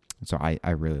 So I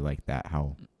really like that,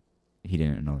 how he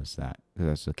didn't notice that, 'cause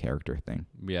that's a character thing.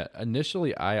 Yeah.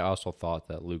 Initially, I also thought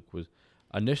that Luke was.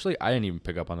 Initially, I didn't even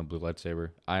pick up on the blue lightsaber.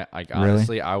 I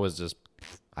honestly, I was just.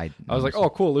 I was like, oh,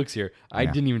 cool, Luke's here. I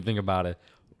didn't even think about it.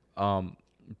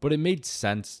 But it made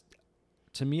sense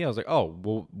to me. I was like, oh,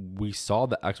 well, we saw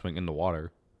the X-wing in the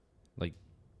water. Like,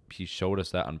 he showed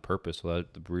us that on purpose. So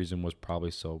that the reason was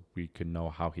probably so we could know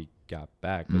how he got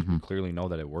back, because we clearly know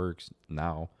that it works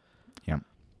now. Yeah.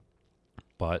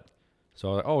 But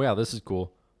so, oh yeah, this is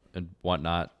cool and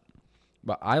whatnot.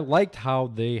 But I liked how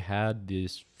they had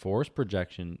this force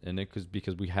projection in it,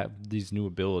 because we have these new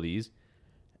abilities,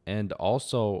 and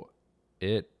also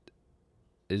it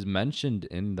is mentioned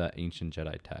in the ancient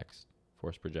Jedi text,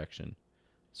 force projection.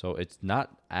 So it's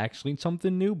not actually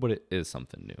something new, but it is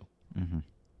something new. Mm-hmm.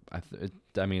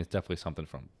 I mean, it's definitely something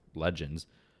from Legends,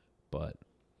 but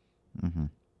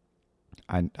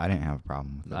I didn't have a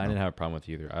problem with it. I didn't have a problem with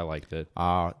it either. I liked it.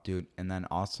 Dude, and then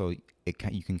also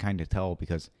you can kind of tell,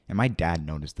 because, and my dad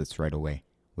noticed this right away,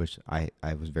 which I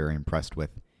was very impressed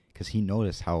with, because he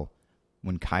noticed how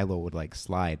when Kylo would like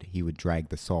slide, he would drag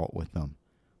the salt with him,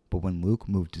 but when Luke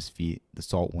moved his feet, the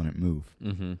salt wouldn't move.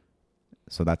 Mm-hmm.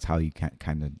 So that's how you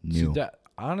kind of knew. See,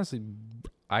 honestly,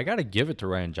 I got to give it to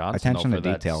Rian Johnson. Attention though, to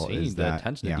for detail that scene. is the that,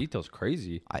 attention yeah. to detail is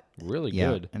crazy. Really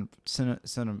Yeah, good. and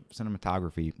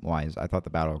cinematography wise, I thought the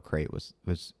Battle of Crate was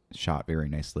shot very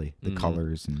nicely. The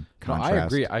colors and contrast. No, I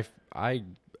agree. I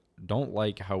don't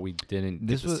like how we didn't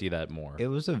get to see that more. It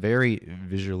was a very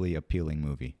visually appealing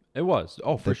movie. It was.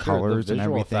 Oh, for the sure. colors The and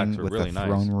visual everything effects were with really the nice.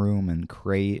 throne room and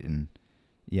crate, and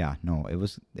yeah, no, it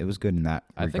was good in that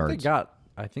regards.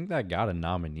 I think that got a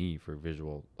nominee for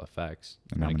visual effects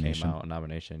A when it nomination? came out. A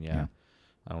nomination, yeah.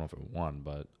 I don't know if it won,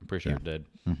 but I'm pretty sure it did.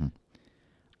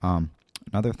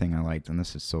 Another thing I liked, and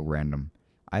this is so random,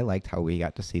 I liked how we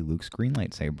got to see Luke's green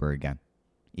lightsaber again,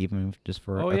 even if just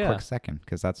for a quick second,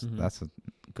 because that's a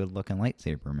good looking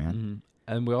lightsaber, man. Mm-hmm.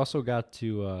 And we also got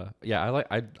to, I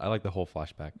like the whole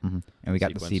flashback. Mm-hmm. And we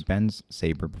got to see Ben's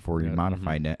saber before he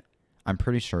modified it. I'm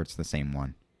pretty sure it's the same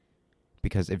one,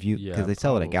 because because they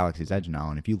sell it at Galaxy's Edge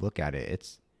now, and if you look at it,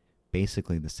 it's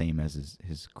basically the same as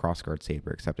his crossguard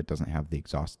saber, except it doesn't have the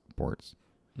exhaust ports.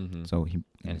 Mm-hmm. So and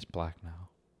it's black now.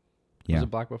 Yeah. Was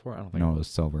it black before? I don't think No, it it was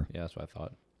silver. Yeah, that's what I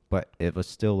thought. But it was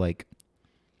still like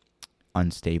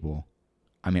unstable.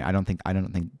 I mean, I don't think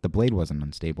the blade wasn't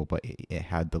unstable, but it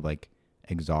had the like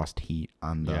exhaust heat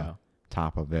on the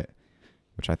top of it,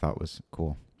 which I thought was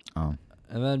cool. And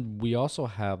then we also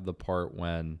have the part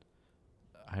when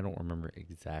I don't remember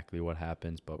exactly what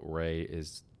happens, but Rey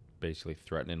is basically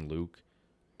threatening Luke,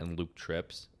 and Luke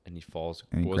trips and he falls.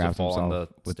 And he Was it fall on the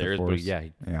with stairs? the But force.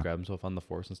 he grabs himself on the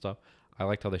force and stuff. I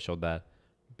liked how they showed that,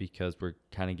 because we're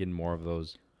kind of getting more of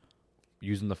those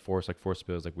using the force, like force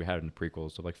spills, like we had in the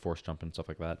prequels, so like force jumping and stuff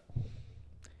like that.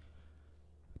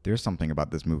 There's something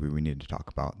about this movie we need to talk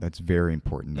about that's very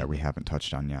important that we haven't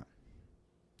touched on yet.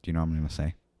 Do you know what I'm going to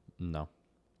say? No.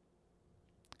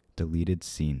 Deleted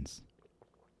scenes.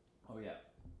 Oh yeah.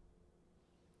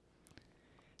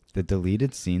 The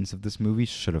deleted scenes of this movie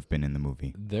should have been in the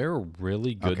movie. There are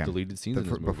really good deleted scenes in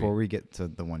this movie. Before we get to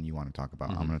the one you want to talk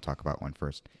about, I'm going to talk about one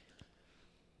first.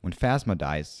 When Phasma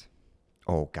dies,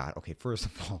 oh God. Okay, first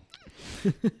of all,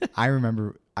 I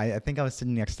remember. I think I was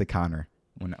sitting next to Connor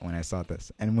when I saw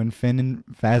this, and when Finn and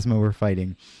Phasma were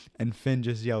fighting, and Finn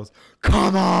just yells,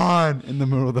 "Come on!" in the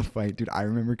middle of the fight, dude. I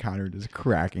remember Connor just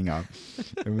cracking up.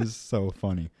 It was so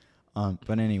funny.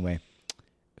 But anyway,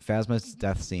 Phasma's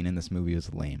death scene in this movie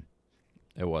was lame.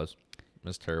 It was. It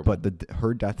was terrible. But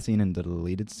her death scene and the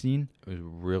deleted scene, it was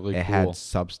really it cool. had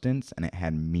substance and it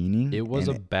had meaning. It was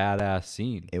a badass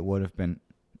scene. It would have been...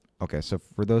 Okay, so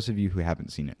for those of you who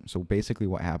haven't seen it, so basically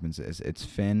what happens is it's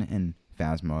Finn and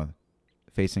Phasma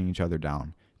facing each other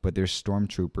down, but there's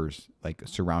stormtroopers like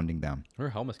surrounding them. Her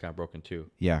helmet's kind of broken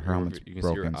too. Yeah, her helmet's you can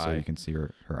broken, see her so eye. you can see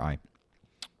her eye.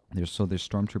 There's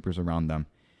stormtroopers around them,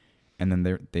 and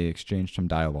then they exchange some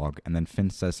dialogue, and then Finn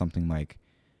says something like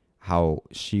how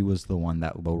she was the one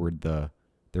that lowered the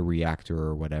reactor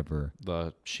or whatever.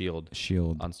 The shield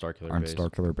on Starkiller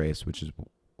Starkiller Base, which is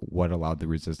what allowed the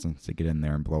Resistance to get in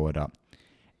there and blow it up.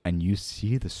 And you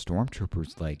see the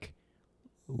stormtroopers like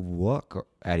look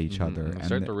at each other and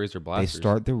start to raise their blasters. They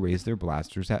start to raise their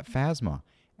blasters at Phasma,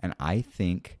 and I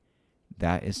think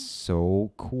that is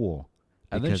so cool.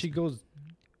 And then she goes.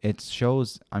 It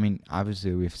shows. I mean,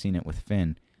 obviously we've seen it with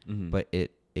Finn, but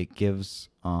it gives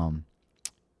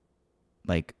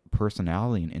like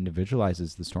personality and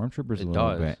individualizes the stormtroopers a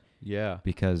little bit. Yeah.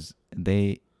 Because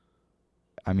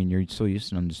I mean, you're so used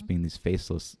to them just being these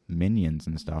faceless minions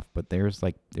and stuff, but there's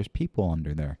people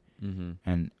under there. Mm-hmm.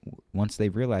 And once they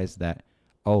realize that,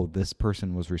 oh, this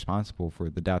person was responsible for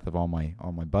the death of all my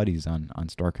buddies on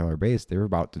Starkiller Base, they were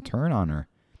about to turn on her.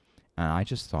 And I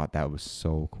just thought that was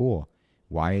so cool.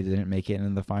 Why it didn't make it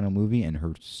into the final movie and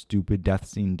her stupid death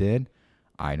scene did,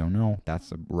 I don't know.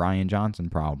 That's a Ryan Johnson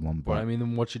problem. But I mean,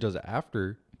 then what she does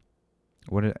after,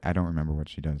 I don't remember what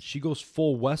she does. she goes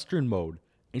full Western mode.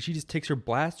 And she just takes her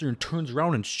blaster and turns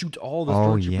around and shoots all the Oh,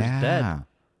 stormtroopers dead. yeah.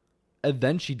 And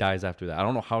then she dies after that. I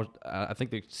don't know how. I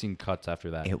think they've seen cuts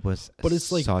after that. It was But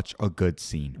it's like- such a good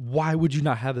scene. Why would you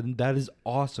not have that? That is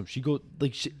awesome. She goes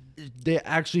like they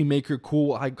actually make her cool.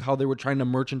 Like how they were trying to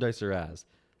merchandise her as.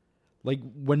 Like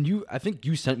when I think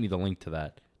you sent me the link to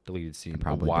that deleted scene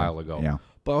a while ago. Yeah.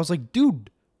 But I was like,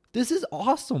 dude, this is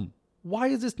awesome. Why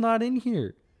is this not in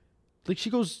here? Like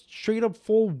she goes straight up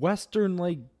full Western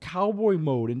like cowboy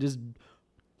mode and just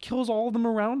kills all of them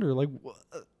around her. Like,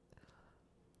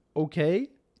 okay.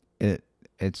 It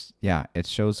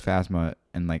shows Phasma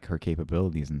and like her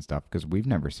capabilities and stuff because we've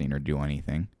never seen her do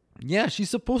anything. Yeah, she's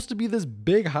supposed to be this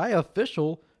big high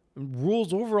official, and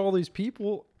rules over all these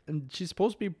people, and she's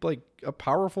supposed to be like a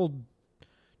powerful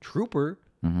trooper,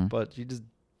 but she just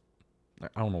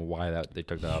I don't know why they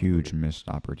took that out. Huge missed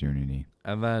opportunity.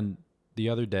 And then the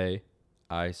other day,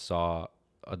 I saw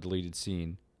a deleted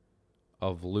scene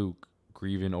of Luke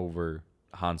grieving over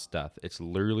Han's death. It's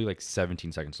literally like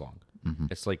 17 seconds long.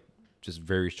 It's like just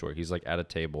very short. He's like at a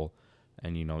table,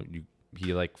 and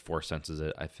he like force senses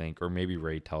it, I think, or maybe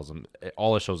Rey tells him.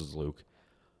 All it shows is Luke,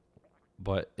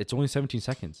 but it's only 17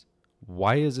 seconds.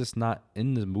 Why is this not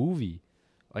in the movie?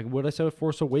 Like what I said with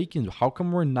Force Awakens, how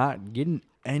come we're not getting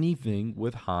anything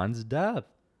with Han's death?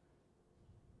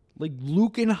 Like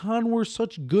Luke and Han were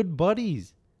such good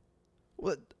buddies.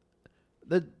 What?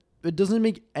 That it doesn't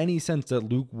make any sense that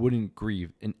Luke wouldn't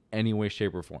grieve in any way,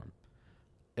 shape, or form.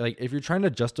 Like if you're trying to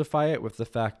justify it with the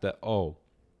fact that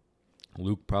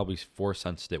Luke probably force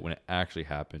sensed it when it actually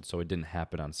happened, so it didn't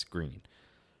happen on screen.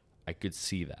 I could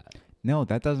see that. No,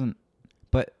 that doesn't.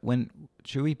 But when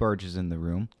Chewie barges in the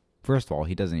room, first of all,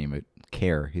 he doesn't even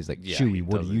care. He's like, Chewie,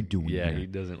 what are you doing Yeah, here? he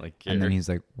doesn't like care. And then he's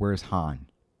like, where's Han?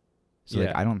 So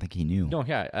like, I don't think he knew. No,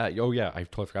 yeah. I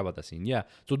totally forgot about that scene. Yeah.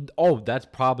 So, that's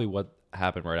probably what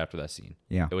happened right after that scene.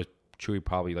 Yeah. It was Chewie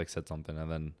probably like said something, and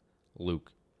then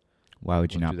Luke. Why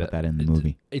would you not put that in the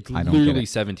movie? It's I don't literally get it.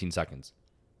 17 seconds.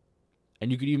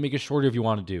 And you could even make it shorter if you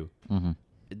want to do. Mm-hmm.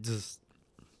 It just...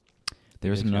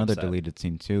 There's makes me another upset. deleted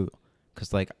scene too,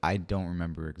 because like I don't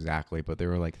remember exactly, but there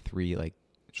were like 3 like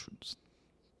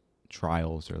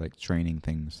trials or like training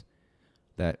things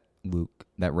that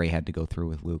Rey had to go through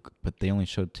with Luke, but they only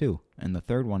showed 2, and the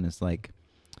third one is like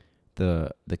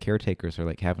the caretakers are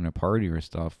like having a party or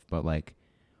stuff, but like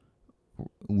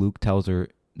Luke tells her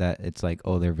that it's like,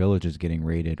 oh, their village is getting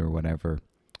raided or whatever.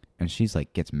 And she's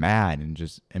like, gets mad and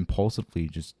just impulsively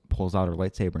just pulls out her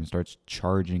lightsaber and starts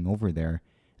charging over there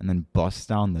and then busts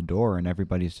down the door, and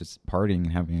everybody's just partying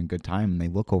and having a good time. And they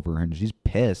look over her and she's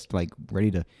pissed, like ready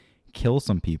to kill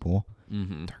some people.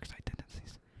 Mm-hmm. Dark side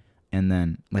tendencies. And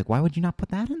then like, why would you not put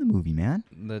that in the movie, man?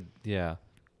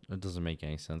 It doesn't make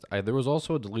any sense. There was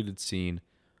also a deleted scene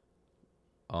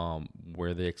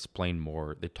where they explain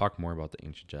more. They talk more about the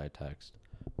ancient Jedi text.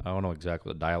 I don't know exactly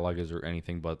what the dialogue is or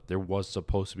anything, but there was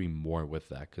supposed to be more with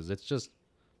that because it's just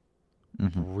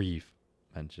brief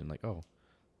mention. Like, oh,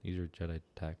 these are Jedi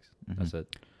texts. That's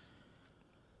it.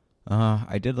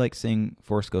 I did like seeing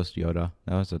Force Ghost Yoda.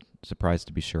 That was a surprise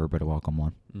to be sure, but a welcome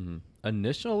one. Mm-hmm.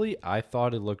 Initially, I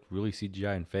thought it looked really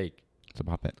CGI and fake. It's a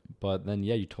puppet. But then,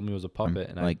 you told me it was a puppet.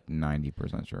 I'm and like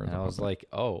 90% sure. I was like,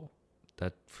 oh,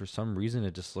 that for some reason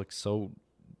it just looks so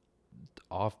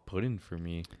off-putting for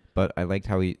me. But I liked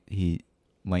how he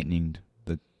lightninged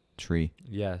the tree.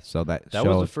 Yes. So that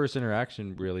was the first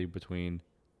interaction really between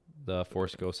the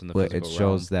Force Ghost and the physical it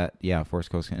shows realm. That Force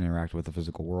Ghosts can interact with the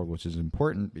physical world, which is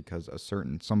important because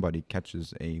somebody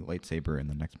catches a lightsaber in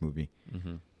the next movie.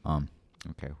 Mm-hmm.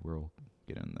 Okay, we'll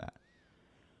get into that.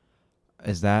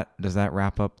 Does that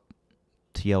wrap up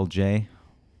TLJ?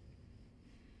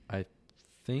 I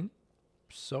think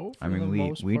so. I mean,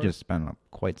 we just spent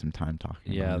quite some time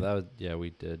talking. Yeah, about it. we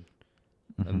did.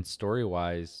 And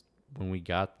story-wise, when we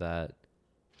got that,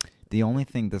 the only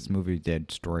thing this movie did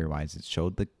story-wise, it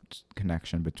showed the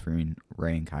connection between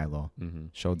Rey and Kylo.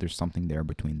 Showed there's something there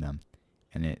between them,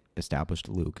 and it established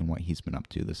Luke and what he's been up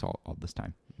to all this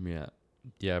time.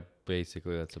 Yeah.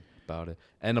 Basically, that's about it.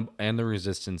 And the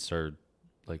Resistance are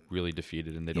like really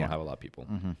defeated, and they don't have a lot of people.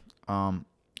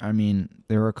 I mean,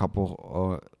 there were a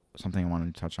couple. Something I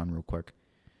wanted to touch on real quick.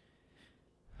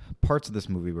 parts of this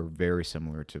movie were very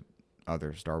similar to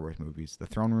other Star Wars movies. The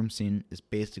throne room scene is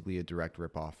basically a direct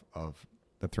ripoff of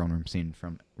the throne room scene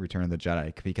from Return of the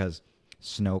Jedi, because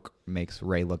Snoke makes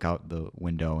Rey look out the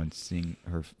window and seeing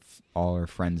all her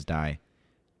friends die.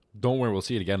 Don't worry, we'll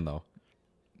see it again though.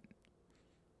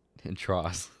 In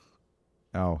Tross.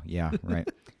 Oh yeah, right.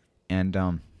 And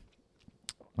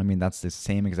I mean, that's the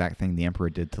same exact thing the Emperor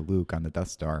did to Luke on the Death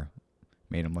Star,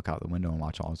 made him look out the window and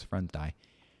watch all his friends die.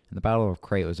 And the Battle of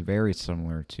Crait was very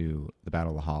similar to the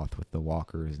Battle of Hoth, with the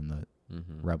walkers and the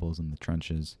rebels in the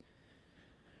trenches.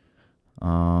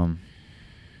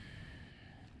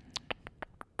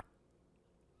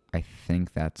 I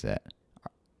think that's it.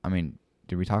 I mean,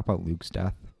 did we talk about Luke's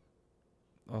death?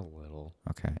 A little.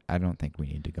 Okay, I don't think we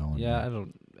need to go on. Yeah,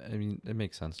 I mean, it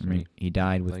makes sense to me. He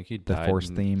died with Like, he the died Force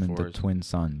in theme and the Force. twin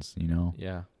sons. You know,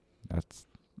 Yeah, that's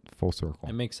full circle.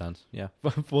 it makes sense. Yeah,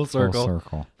 full circle. Full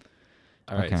circle.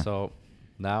 All right, Okay. so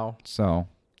now So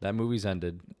that movie's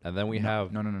ended, and then we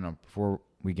have no. Before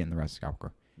we get in the rest of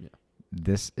Skywalker, Yeah.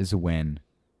 this is when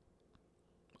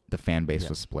the fan base Yeah.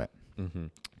 was split. Mm-hmm.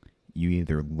 You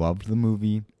either loved the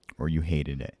movie or you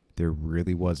hated it. There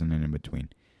really wasn't an in between.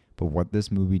 But what this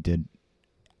movie did,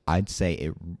 I'd say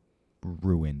it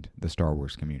ruined the Star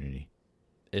Wars community.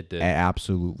 It did. It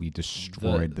absolutely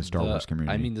destroyed the Star Wars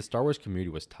community. I mean, the Star Wars community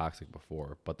was toxic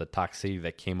before, but the toxicity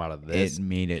that came out of this, it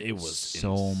made it was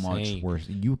so much insane. worse.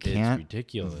 You It's can't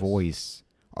ridiculous. voice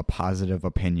a positive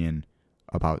opinion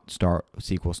about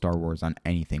sequel Star Wars on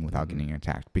anything without getting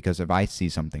attacked. Because if I see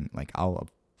something, like, I'll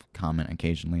comment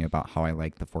occasionally about how I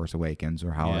like The Force Awakens,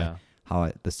 or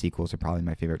how the sequels are probably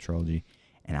my favorite trilogy,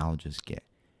 and I'll just get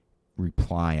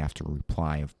reply after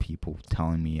reply of people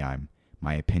telling me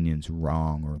my opinion's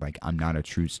wrong, or like I'm not a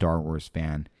true Star Wars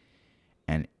fan.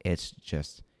 And it's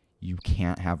just, you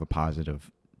can't have a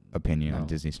positive opinion on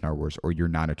Disney Star Wars, or you're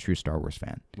not a true Star Wars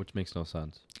fan. which makes no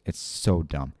sense. It's so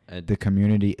dumb. And The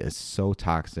community is so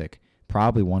toxic.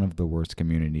 Probably one of the worst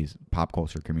communities, pop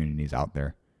culture communities out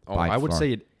there. I would far.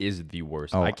 say it is the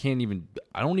worst. Oh. I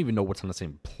don't even know what's on the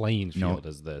same playing field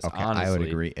as this. Okay, honestly. I would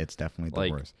agree. It's definitely the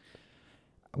Like- worst.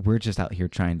 We're just out here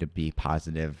trying to be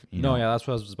positive. You know? Yeah, that's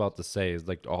what I was about to say. Is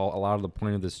like a lot of the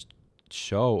point of this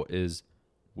show is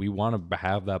we want to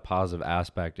have that positive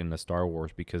aspect in the Star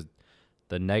Wars, because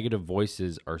the negative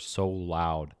voices are so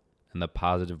loud and the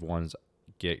positive ones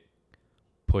get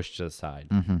pushed to the side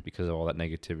because of all that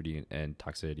negativity and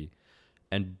toxicity.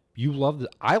 And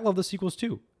I love the sequels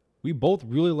too. We both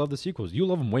really love the sequels. You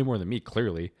love them way more than me,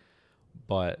 clearly,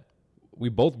 but we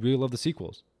both really love the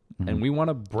sequels. And we want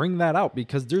to bring that out,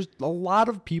 because there's a lot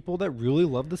of people that really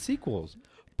love the sequels,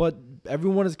 but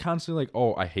everyone is constantly like,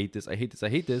 "Oh, I hate this, I hate this, I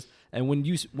hate this." And when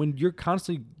you're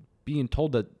constantly being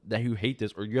told that you hate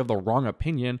this, or you have the wrong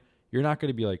opinion, you're not going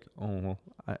to be like, "Oh,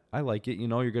 well, I like it." You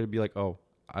know, you're going to be like, "Oh,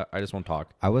 I just want to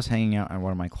talk." I was hanging out at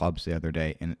one of my clubs the other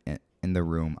day, and in the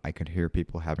room, I could hear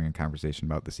people having a conversation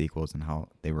about the sequels and how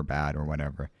they were bad or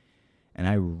whatever. And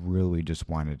I really just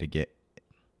wanted to get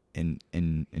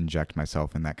inject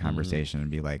myself in that conversation and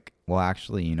be like, well,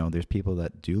 actually, you know, there's people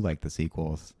that do like the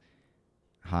sequels.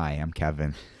 Hi, I'm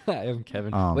Kevin. I am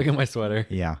Kevin. Look at my sweater.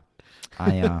 Yeah.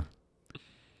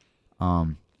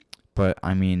 But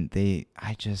I mean,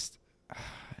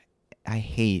 I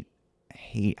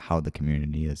hate how the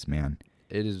community is, man.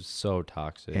 It is so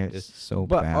toxic. It's so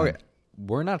but, bad. Okay,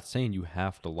 we're not saying you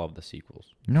have to love the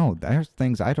sequels. No, there's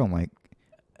things I don't like.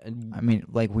 And I mean,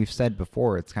 like we've said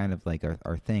before, it's kind of like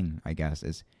our thing, I guess,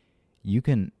 is you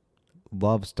can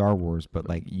love Star Wars, but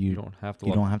like you don't have to.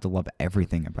 don't have to love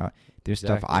everything about. There's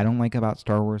stuff Exactly. I don't like about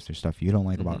Star Wars. There's stuff you don't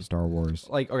like about Star Wars.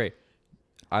 Like, okay,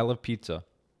 I love pizza,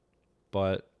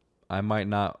 but I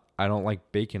don't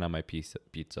like bacon on my pizza.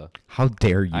 How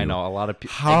dare you? I know a lot of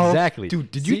people. How Exactly, dude?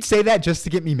 Did See? you say that just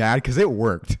to get me mad? Because it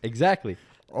worked. Exactly.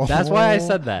 That's why I Oh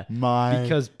said that. my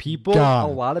Because God.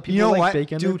 a lot of people You know like what?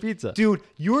 bacon on Dude, their pizza. Dude,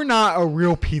 you're not a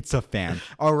real pizza fan.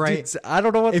 All right. Dude, I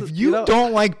don't know what. If you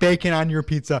don't like bacon on your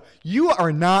pizza, you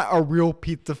are not a real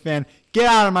pizza fan. Get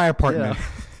out of my apartment.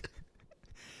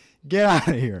 Get out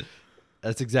of here.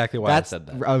 That's exactly why That's I said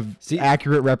that. a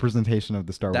accurate representation of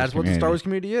the Star Wars That's what the community. Star Wars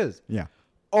community is. Yeah.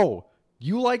 Oh,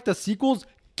 you like the sequels?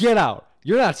 Get out.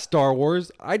 You're not Star Wars.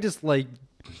 I just like.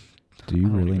 Do you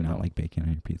don't really even not know. like bacon on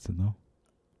your pizza, though?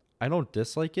 I don't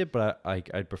dislike it, but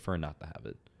I'd prefer not to have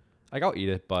it. Like, I'll eat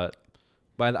it, but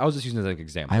I was just using it as an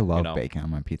example. I love you know? bacon on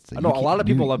my pizza. I know, a lot of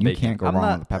people love you bacon. You can't go I'm wrong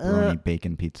not- with pepperoni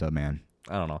bacon pizza, man.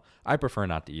 I don't know. I prefer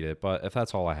not to eat it, but if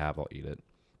that's all I have, I'll eat it.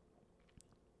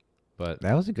 But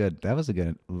That was a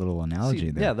good little analogy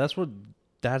see, there. yeah, that's what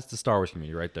That's the Star Wars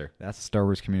community right there. That's the Star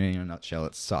Wars community in a nutshell.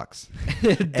 It sucks.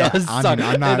 It does suck. I mean,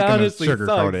 I'm not going to sugarcoat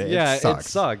sucks. it. Yeah, it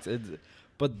sucks. it sucks.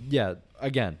 But yeah,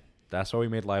 again, that's why we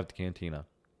made Live at the Cantina.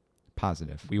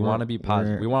 Positive. We want to be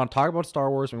positive. We want to talk about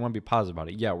Star Wars. And we want to be positive about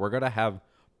it. Yeah, we're going to have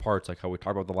parts like how we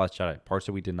talked about The Last Jedi, parts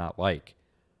that we did not like.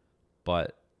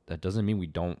 But that doesn't mean we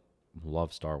don't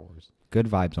love Star Wars. Good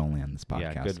vibes only on this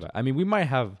podcast. Yeah, good vibes. I mean,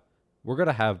 we're going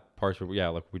to have parts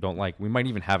where, like we don't like. We might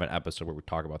even have an episode where we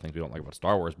talk about things we don't like about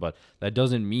Star Wars. But that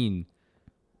doesn't mean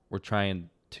we're trying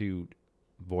to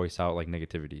voice out like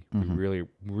negativity. Mm-hmm. We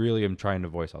really am trying to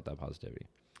voice out that positivity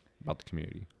about the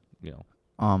community, you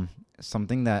know.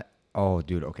 Something that, oh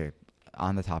dude, okay,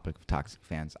 on the topic of toxic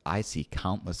fans, I see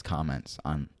countless comments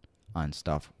on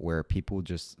stuff where people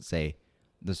just say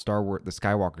the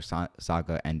Skywalker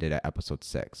saga ended at episode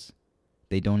 6.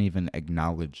 They don't even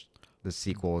acknowledge the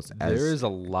sequels as there is a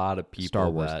lot of people Star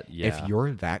Wars. that, yeah, if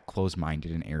you're that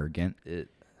close-minded and arrogant,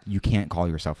 you can't call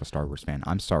yourself a Star Wars fan.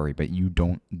 I'm sorry, but you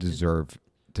don't deserve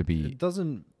to be. It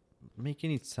doesn't make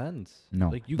any sense. No,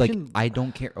 like you like can. I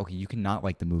don't care. Okay, you cannot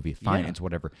like the movie. Fine, Yeah. it's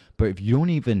whatever. But if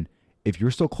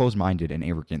you're so close-minded and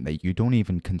arrogant that you don't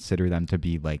even consider them to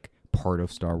be like part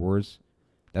of Star Wars,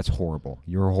 that's horrible.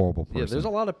 You're a horrible person. Yeah, there's a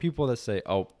lot of people that say,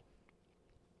 "Oh,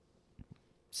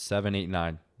 7, 8,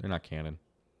 9, they're not canon."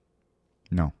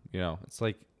 No. You know, it's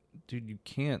like, dude, you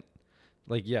can't.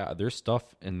 Like, yeah, there's stuff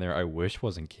in there I wish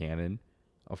wasn't canon,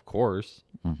 of course,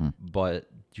 but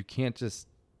you can't just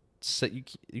say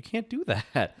you can't do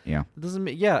that. Yeah. It doesn't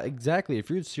make. Yeah, exactly. If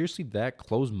you're seriously that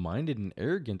close-minded and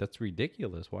arrogant, that's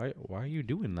ridiculous. Why are you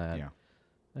doing that? Yeah.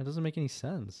 That doesn't make any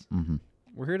sense. Mm-hmm.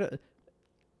 We're here to.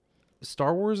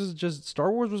 Star Wars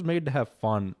was made to have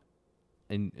fun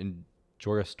and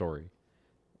enjoy a story.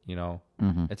 You know,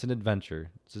 it's an adventure.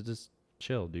 So just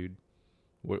chill, dude.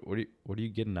 What are you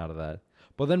getting out of that?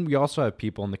 But then we also have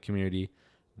people in the community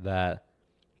that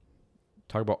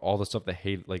talk about all the stuff they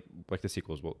hate, like the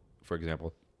sequels. Well, for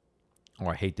example, oh,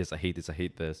 I hate this, I hate this, I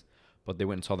hate this. But they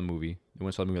went and saw the movie. They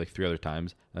went and saw the movie like 3 other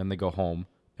times, and then they go home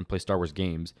and play Star Wars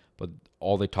games. But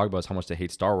all they talk about is how much they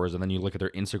hate Star Wars. And then you look at their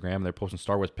Instagram, and they're posting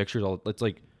Star Wars pictures. It's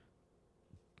like,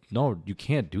 no, you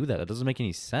can't do that. That doesn't make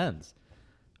any sense.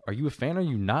 Are you a fan or are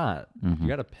you not? You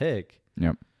got to pick.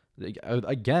 Yep.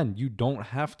 Again, you don't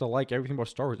have to like everything about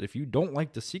Star Wars. If you don't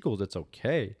like the sequels, it's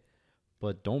okay.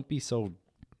 But don't be so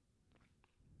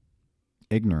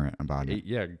ignorant about it.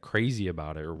 Yeah, crazy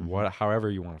about it, or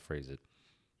however you want to phrase it.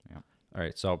 Yeah. All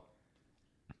right, so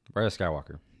Rise of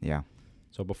Skywalker. Yeah.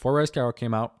 So before Rise of Skywalker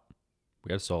came out,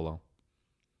 we had Solo,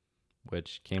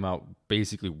 which came out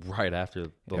basically right after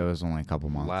It was only a couple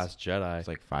months. Last Jedi. It's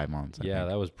like 5 months. I Yeah, think.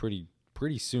 that was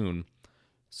pretty soon.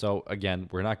 So again,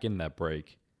 we're not getting that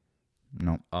break.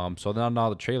 Nope. So now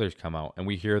the trailers come out, and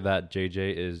we hear that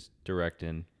JJ is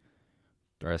directing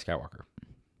The Rise of Skywalker.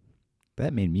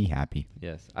 That made me happy.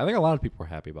 Yes, I think a lot of people were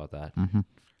happy about that. Mm-hmm.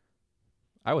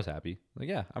 I was happy. Like,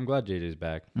 yeah, I'm glad JJ's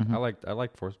back. Mhm. I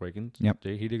liked Force Awakens. Yep.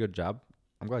 He did a good job.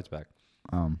 I'm glad he's back.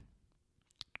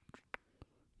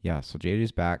 Yeah. So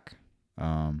JJ's back.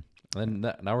 And then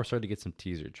now we're starting to get some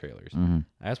teaser trailers. Mhm.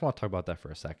 I just want to talk about that for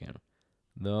a second.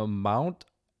 The amount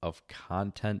of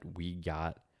content we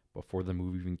got before the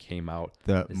movie even came out.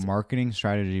 The marketing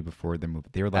strategy before the movie,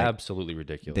 they were like, absolutely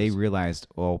ridiculous. they realized,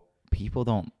 well, people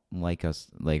don't like us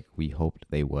like we hoped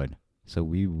they would. So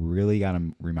we really got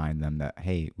to remind them that,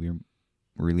 hey, we're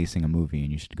releasing a movie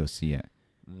and you should go see it.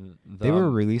 They were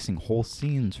releasing whole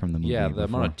scenes from the movie. Yeah, the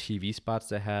amount of before. TV spots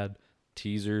they had,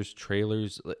 teasers,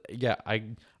 trailers. Yeah, I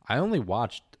only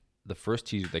watched the first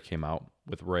teaser that came out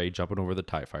with Rey jumping over the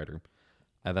TIE fighter,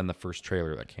 and then the first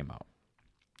trailer that came out.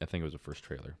 I think it was the first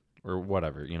trailer or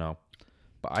whatever, you know.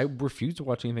 But I refused to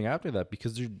watch anything after that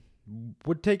because they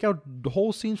would take out the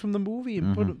whole scenes from the movie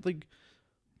and put it like.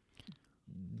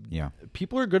 Yeah.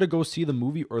 People are gonna go see the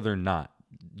movie or they're not.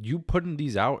 You putting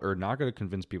these out are not gonna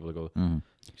convince people to go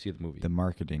see the movie. The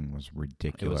marketing was It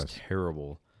ridiculous. was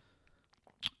terrible.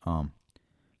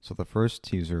 So the first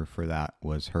teaser for that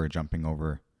was her jumping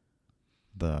over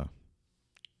the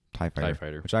TIE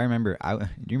Fighter. Which I remember. Do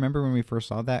you remember when we first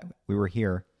saw that? We were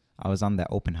here. I was on that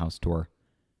open house tour.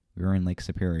 We were in Lake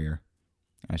Superior.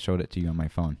 I showed it to you on my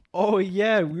phone. Oh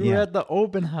yeah, we were at the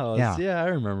open house. Yeah. Yeah, I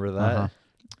remember that.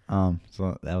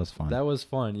 So that was fun. That was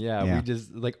fun. Yeah, we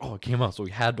just like it came out, so we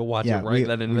had to watch it right we,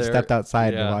 then and we there. stepped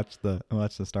outside Yeah. to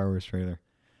watch the Star Wars trailer.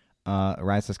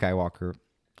 Rise of Skywalker.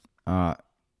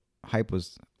 Hype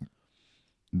was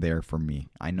there for me.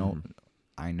 I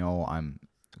know I'm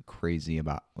crazy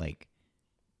about, like,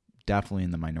 definitely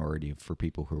in the minority for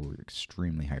people who were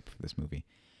extremely hyped for this movie.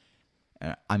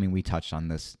 I mean, we touched on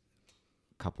this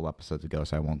couple episodes ago,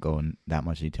 so I won't go in that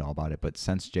much detail about it. But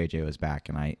since JJ was back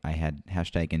and I had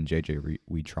hashtag in JJ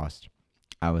we trust,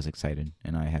 I was excited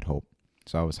and I had hope.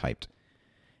 So I was hyped.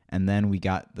 And then we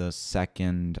got the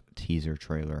second teaser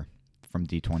trailer from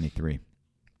D23.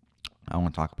 I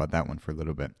want to talk about that one for a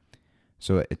little bit.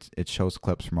 So it shows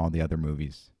clips from all the other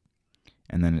movies.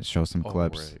 And then it shows some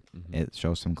clips. Right. Mm-hmm. It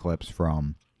shows some clips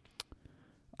from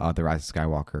The Rise of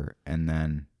Skywalker. And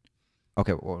then,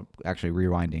 okay, well, actually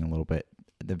rewinding a little bit.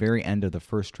 At the very end of the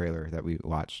first trailer that we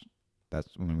watched, that's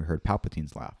when we heard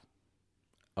Palpatine's laugh.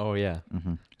 Oh, yeah.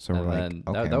 Mm-hmm. So And we're like, then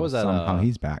okay, that was at, somehow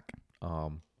he's back.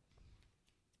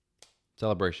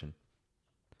 Celebration.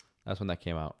 That's when that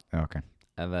came out. Okay.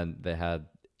 And then they had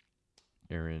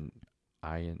Ian,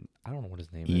 I don't know what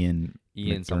his name is.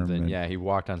 Ian Something. McDermott. Yeah, he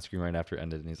walked on screen right after it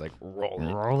ended, and he's like,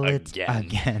 Roll it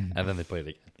again. And then they played it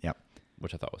again. Yep.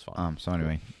 Which I thought was fun. So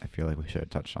anyway, I feel like we should have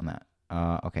touched on that.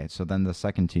 Okay, so then the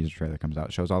second teaser trailer comes out.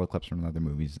 It shows all the clips from the other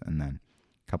movies, and then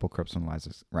a couple clips from Rise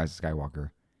of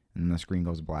Skywalker. And then the screen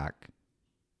goes black,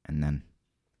 and then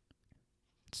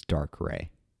it's Dark Ray.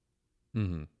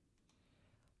 Mm-hmm.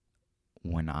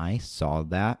 When I saw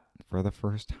that for the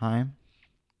first time,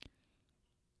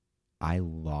 I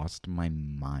lost my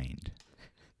mind.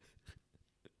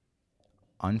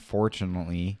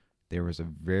 Unfortunately, there was a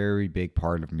very big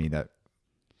part of me that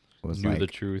was Knew the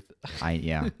truth.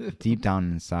 Deep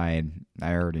down inside,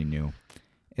 I already knew.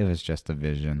 It was just a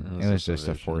vision. It was just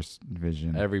a forced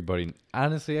vision.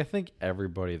 Honestly, I think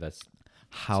everybody that's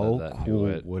How that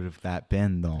cool would have that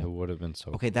been, though? it would have been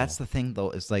so Okay, cool. that's the thing, though.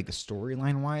 It's like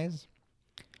storyline-wise,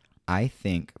 I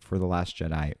think for The Last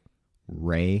Jedi,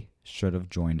 Rey should have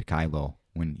joined Kylo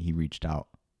when he reached out.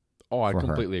 Oh, I for her.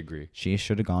 completely agree. She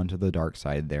should have gone to the dark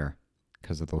side there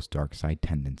because of those dark side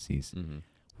tendencies, Mm-hmm.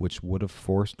 which would have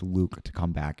forced Luke to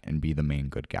come back and be the main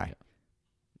good guy.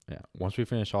 Yeah. Once we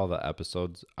finish all the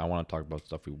episodes, I want to talk about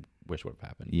stuff we wish would have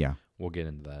happened. Yeah. We'll get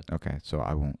into that. Okay, so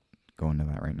I won't go into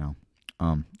that right now.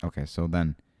 Okay, so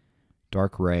then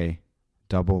Dark Ray,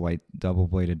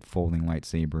 double-bladed folding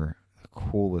lightsaber, the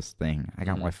coolest thing. I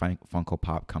got my Funko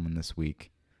Pop coming this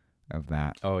week of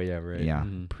that. Oh yeah, right. Yeah,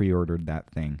 Mm-hmm. pre-ordered that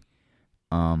thing.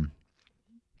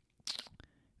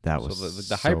 That was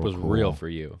so the hype was cool. real for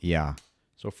you. Yeah.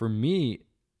 So for me,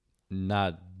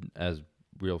 not as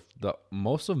real. The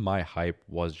most of my hype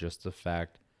was just the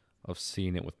fact of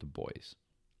seeing it with the boys.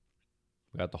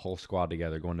 We got the whole squad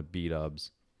together, going to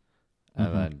B-dubs,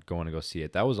 and then going to go see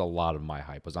it. That was a lot of my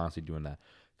hype. Was honestly doing that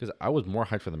because I was more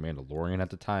hyped for The Mandalorian at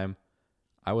the time.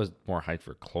 I was more hyped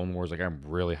for Clone Wars. Like I'm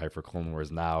really hyped for Clone Wars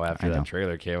now after that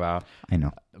trailer came out. I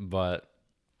know. But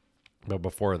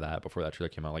before that trailer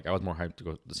came out, like I was more hyped to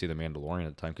go to see The Mandalorian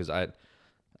at the time because I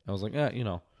was like,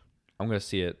 I'm gonna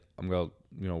see it. I'm gonna,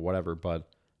 whatever. But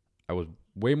I was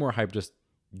way more hyped just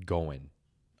going.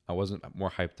 I wasn't more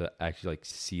hyped to actually like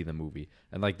see the movie,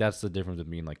 and like that's the difference with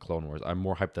me and like Clone Wars. I'm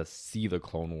more hyped to see the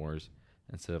Clone Wars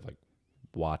instead of like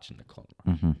watching the Clone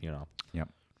Wars. Yep.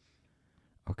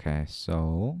 Okay,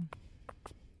 so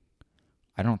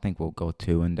I don't think we'll go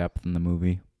too in depth in the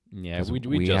movie. Yeah, 'Cause we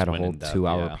we just had a went whole in depth,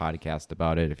 2-hour yeah. podcast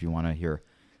about it. If you want to hear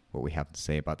what we have to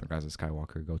say about the Rise of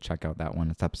Skywalker, go check out that one.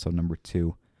 It's episode number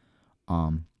 2.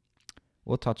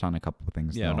 We'll touch on a couple of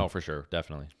things. Yeah, though. no, for sure,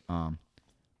 definitely.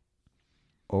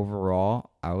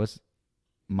 Overall,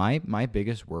 my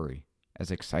biggest worry,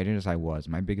 as excited as I was,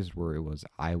 my biggest worry was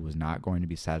I was not going to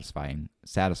be satisfied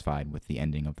with the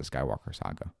ending of the Skywalker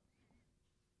saga.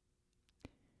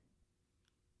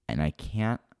 And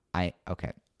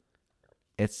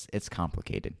it's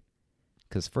complicated.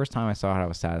 Because first time I saw it, I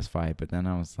was satisfied, but then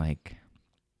I was like,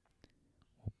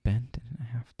 well, Ben didn't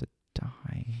have to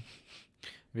die.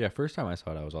 Yeah, first time I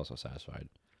saw it, I was also satisfied.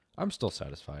 I'm still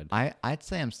satisfied. I'd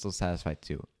say I'm still satisfied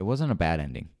too. It wasn't a bad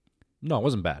ending, No, it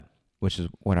wasn't bad. which is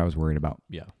what I was worried about.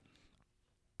 Yeah.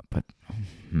 But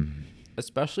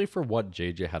Especially for what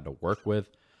JJ had to work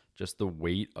with, just the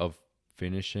weight of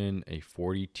finishing a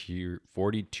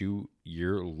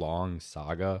 42-year-long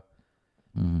saga.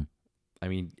 mhm. I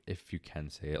mean, if you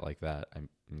can say it like that, I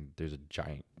mean, there's a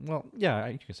giant. Well, yeah,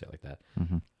 you can say it like that.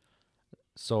 Mhm.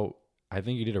 So I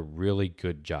think you did a really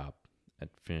good job at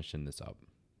finishing this up,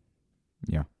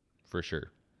 Yeah. for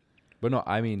sure. But no,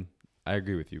 I mean, I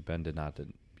agree with you. Ben did not.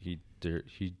 He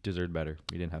deserved better.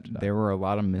 He didn't have to die. There were a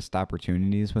lot of missed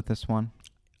opportunities with this one.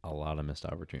 A lot of missed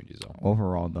opportunities, though.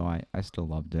 Overall, though, I still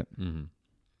loved it. Mm-hmm.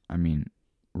 I mean,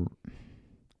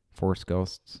 Force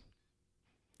Ghosts,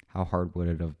 how hard would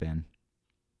it have been?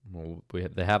 Well,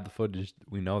 they have the footage.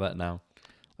 We know that now.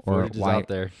 Or Footage is out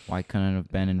there. Why couldn't it have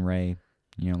Ben and Rey,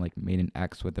 like made an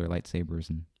X with their lightsabers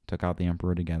and took out the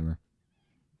Emperor together?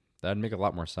 That'd make a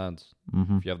lot more sense.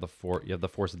 Mm-hmm. If you have the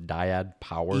Force dyad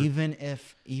power. Even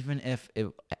if it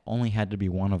only had to be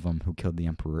one of them who killed the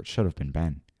Emperor, it should have been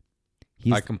Ben.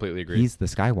 I completely agree. He's the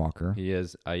Skywalker. He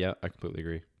is. Yeah, I completely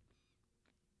agree.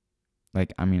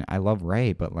 Like, I mean, I love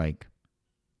Rey, but like,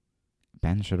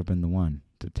 Ben should have been the one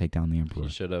to take down the Emperor. He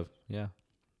should have. Yeah.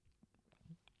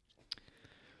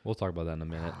 We'll talk about that in a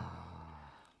minute.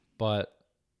 But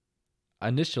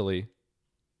initially,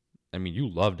 I mean, you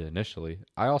loved it initially.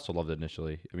 I also loved it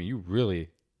initially. I mean, you really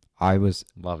I was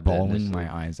loved bawling it.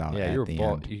 my eyes out. Yeah, you were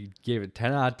end. You gave it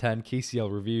 10 out of 10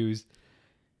 KCL reviews.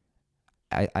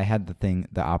 I had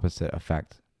the opposite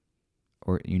effect.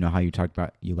 Or you know how you talked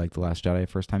about you liked The Last Jedi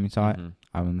first time you saw it?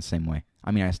 I'm in the same way.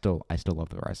 I mean, I still love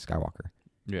The Rise of Skywalker.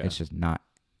 Yeah. It's just not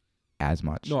as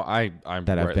much. No, I'm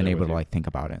that right I've been there able with to you. like think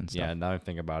about it and stuff. Yeah, now I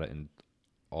think about it and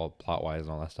all plot wise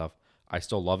and all that stuff. I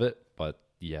still love it, but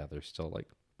yeah, there's still like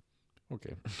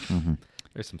okay. Mm-hmm.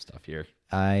 There's some stuff here.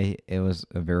 It was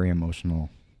a very emotional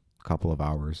couple of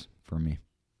hours for me.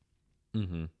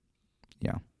 Mm-hmm.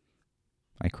 Yeah.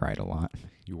 I cried a lot.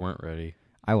 You weren't ready.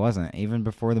 I wasn't. Even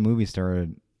before the movie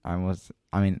started, there was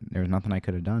nothing I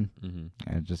could have done.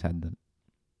 Mm-hmm. I just had to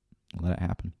let it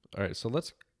happen. All right, so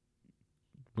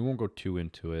we won't go too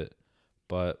into it,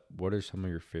 but what are some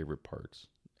of your favorite parts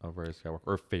of Rise of Skywalker,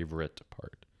 or favorite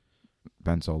part?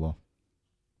 Ben Solo.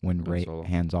 When Ben Rey Solo.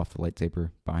 hands off the lightsaber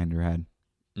behind her head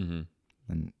Mm-hmm.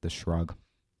 and the shrug.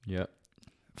 Yeah.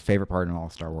 Favorite part in all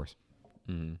of Star Wars.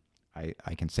 Mm-hmm.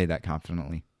 I can say that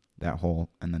confidently. That whole,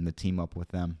 and then the team up with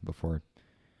them before,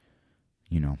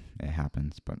 it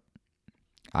happens. But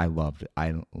I loved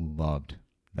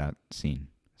that scene.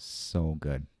 So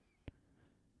good.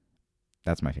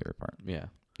 That's my favorite part. Yeah.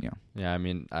 Yeah. Yeah, I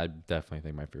mean, I definitely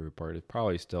think my favorite part is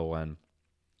probably still when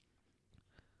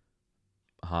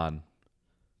Han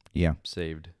Yeah.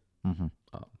 saved Mm-hmm.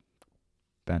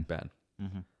 Ben.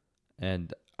 Mm-hmm.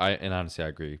 And honestly, I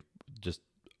agree. Just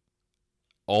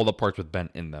all the parts with Ben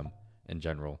in them in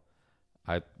general,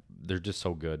 they're just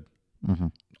so good. Mm-hmm.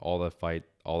 All the fight,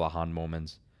 all the Han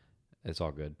moments, it's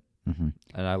all good. Mm-hmm.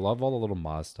 And I love all the little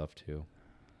Maz stuff too,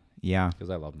 Yeah. because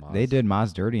I love Maz. They did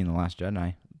Maz dirty in The Last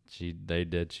Jedi. They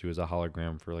did. She was a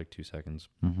hologram for like 2 seconds.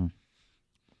 Mm-hmm.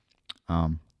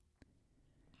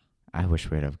 I wish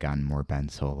we'd have gotten more Ben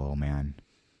Solo, man.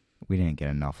 We didn't get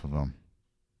enough of him.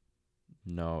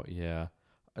 No, yeah.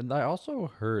 And I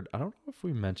also heard, I don't know if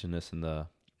we mentioned this in the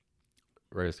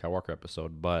Rise of Skywalker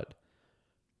episode, but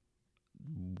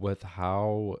with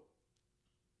how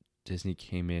Disney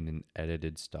came in and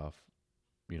edited stuff,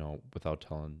 without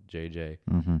telling JJ.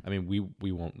 Mm-hmm. I mean,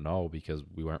 we won't know because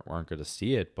we weren't going to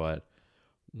see it, but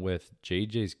with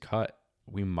JJ's cut,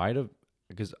 we might have,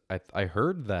 because I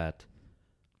heard that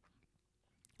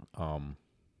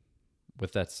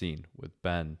with that scene with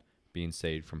Ben being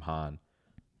saved from Han,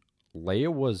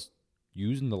 Leia was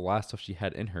using the last stuff she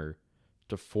had in her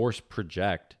to force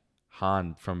project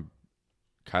Han from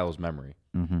Kylo's memory.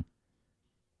 Mm-hmm.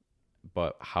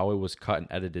 But how it was cut and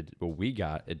edited, what we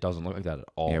got, it doesn't look like that at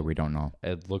all. Yeah, we don't know.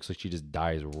 It looks like she just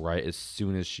dies right as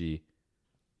soon as she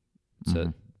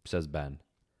says Ben.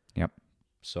 Yep.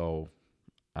 So,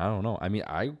 I don't know. I mean,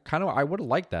 I would have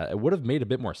liked that. It would have made a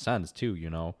bit more sense too,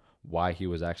 why he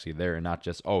was actually there and not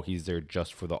just, oh, he's there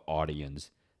just for the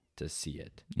audience to see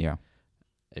it. Yeah.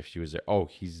 If she was there, oh,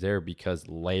 he's there because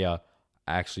Leia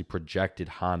actually projected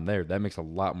Han there. That makes a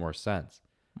lot more sense.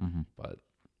 Mm-hmm. But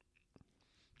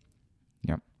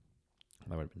yep.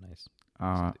 That would have been nice.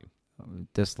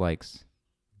 Dislikes.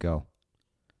 Go.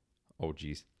 Oh,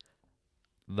 geez.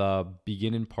 The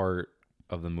beginning part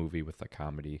of the movie with the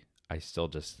comedy, I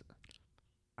just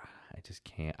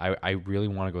can't. I really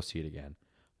want to go see it again,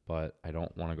 but I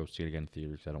don't want to go see it again in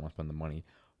theaters because I don't want to spend the money.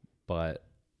 But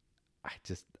I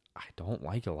don't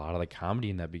like a lot of the comedy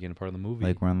in that beginning part of the movie.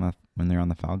 Like when they're on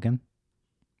the Falcon?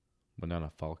 When they're on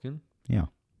a Falcon? Yeah,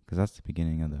 because that's the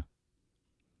beginning of the...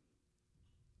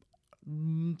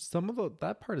 Some of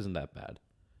that part isn't that bad.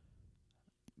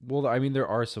 Well, I mean, there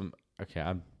are some...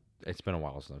 Okay, it's been a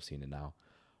while since I've seen it now.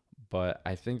 But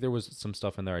I think there was some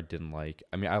stuff in there I didn't like.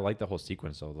 I mean, I like the whole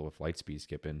sequence, though, with light speed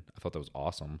skipping. I thought that was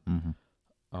awesome.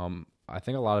 Mm-hmm. I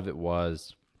think a lot of it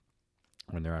was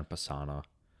when they're on Pasana.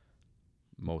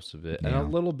 Most of it. Yeah. And a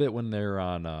little bit when they're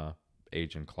on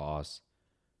Agent Kloss,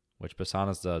 which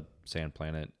Pasana's the sand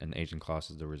planet, and Agent Kloss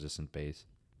is the resistant base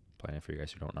planet, for you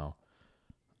guys who don't know.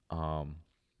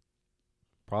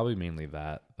 Probably mainly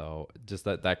that, though. Just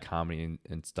that comedy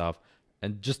and stuff.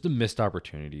 And just the missed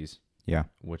opportunities. Yeah.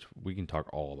 Which we can talk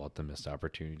all about the missed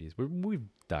opportunities. We've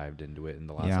dived into it in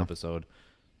the last episode.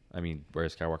 I mean,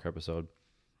 Rise of Skywalker episode.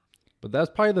 But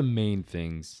that's probably the main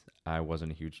things I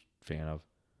wasn't a huge fan of.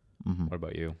 Mhm. What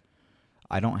about you?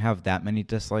 I don't have that many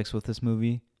dislikes with this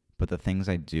movie, but the things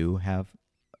I do have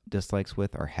dislikes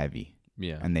with are heavy,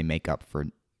 Yeah. and they make up for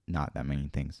not that many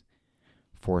things.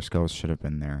 Force Ghost should have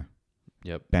been there.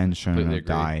 Yep. Ben shouldn't Completely have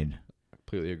agree. died.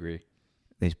 Completely agree.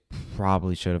 They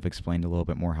probably should have explained a little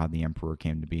bit more how the Emperor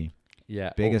came to be.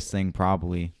 Yeah. Biggest thing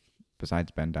probably,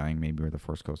 besides Ben dying maybe, or the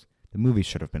Force Ghost, the movie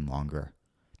should have been longer.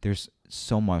 There's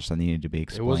so much that needed to be It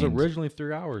explained. was originally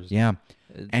 3 hours. Yeah.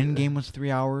 It- Endgame was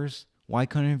 3 hours. Why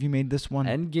couldn't have you made this one?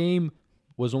 Endgame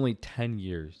was only 10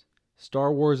 years.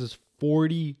 Star Wars is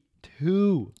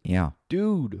 42. Yeah.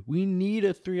 Dude, we need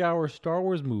a 3-hour Star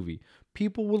Wars movie.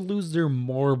 People would lose their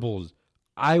marbles.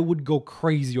 I would go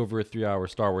crazy over a 3-hour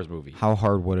Star Wars movie. How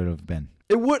hard would it have been?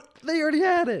 It would. They already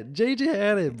had it. JJ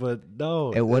had it, but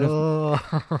no. It would have.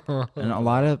 Ugh. And a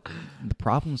lot of the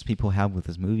problems people have with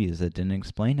this movie is it didn't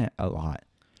explain it a lot.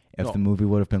 If No. the movie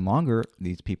would have been longer,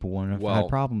 these people wouldn't have had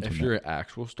problems if with you're it. an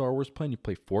actual Star Wars fan, you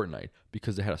play Fortnite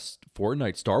because they had a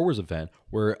Fortnite Star Wars event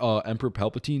where Emperor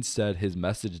Palpatine said his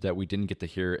message that we didn't get to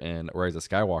hear in Rise of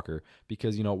Skywalker.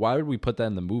 Because, why would we put that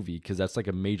in the movie? Because that's like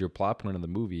a major plot point of the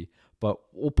movie. But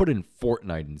we'll put it in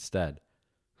Fortnite instead.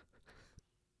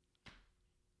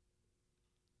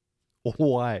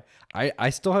 Why? I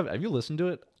still have you listened to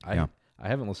it? Yeah. I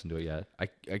haven't listened to it yet.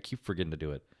 I keep forgetting to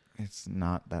do it. It's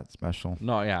not that special.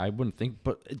 No, yeah, I wouldn't think,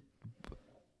 but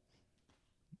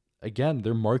again,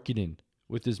 they're marketing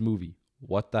with this movie.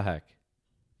 What the heck?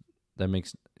 That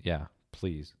makes, yeah,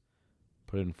 please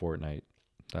put it in Fortnite.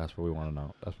 That's what we want to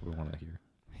know. That's what we want to hear.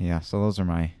 Yeah, so those are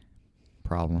my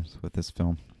problems with this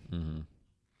film. Mm-hmm.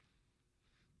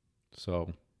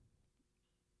 So,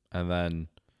 and then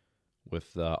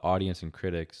with the audience and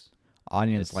critics,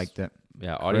 Audience It's- liked it.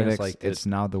 yeah, audience Critics, liked it's it.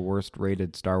 now the worst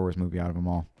rated Star Wars movie out of them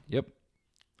all. Yep,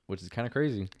 which is kind of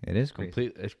crazy. It is crazy.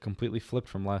 It completely flipped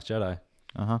from Last Jedi.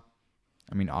 Uh-huh.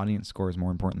 I mean, audience score is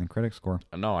more important than critic score.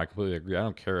 No, I completely agree. I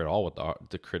don't care at all what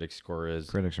the critic score is.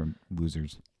 Critics are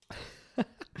losers.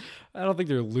 I don't think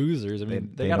they're losers. I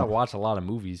mean, they they gotta don't- watch a lot of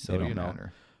movies, so they don't you know.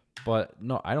 matter. But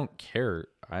no, I don't care.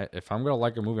 If I'm gonna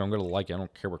like a movie, I'm gonna like it. I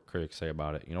don't care what critics say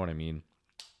about it. You know what I mean?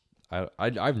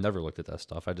 I've never looked at that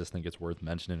stuff. I just think it's worth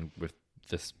mentioning with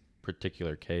this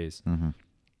particular case. Mm-hmm.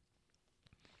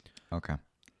 Okay.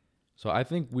 So I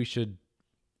think we should,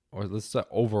 or let's say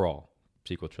overall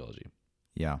sequel trilogy.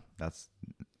 Yeah, that's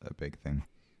a big thing.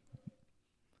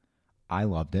 I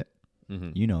loved it.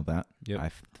 Mm-hmm. You know that. Yep. I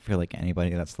feel like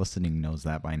anybody that's listening knows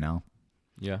that by now.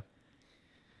 Yeah.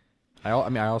 I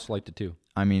mean, I also liked it too.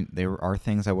 I mean, there are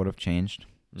things I would have changed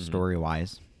Mhm.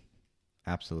 story-wise.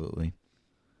 Absolutely.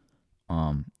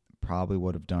 Probably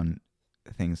would have done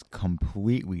things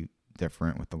completely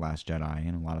different with The Last Jedi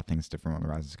and a lot of things different with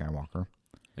The Rise of Skywalker.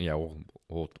 Yeah,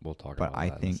 we'll talk But about I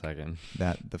that think- in a second.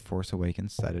 That The Force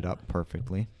Awakens set it up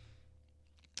perfectly.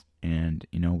 And,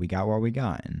 we got what we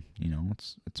got. And,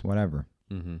 it's whatever.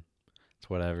 Mm-hmm. It's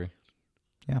whatever.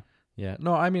 Yeah. Yeah.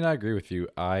 No, I mean, I agree with you.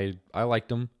 I liked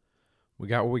them. We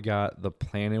got what we got. The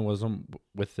planning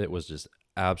with it was just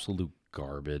absolute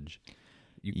garbage.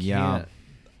 You Yeah. can't.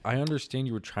 I understand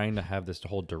you were trying to have this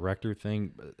whole director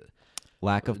thing. But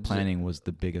Lack of planning was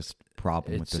the biggest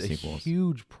problem with it's the a sequels.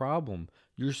 huge problem.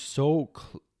 You're so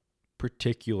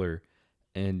particular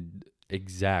and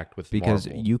exact with Because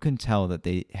Marvel. you can tell that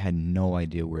they had no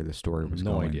idea where the story was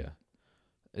no going. idea.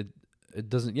 It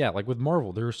doesn't. Yeah, like with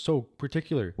Marvel, they're so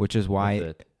particular. Which is with why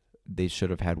it. they should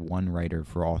have had one writer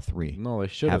for all three. No, they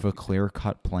should Have a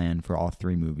clear-cut plan for all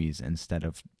three movies instead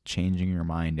of changing your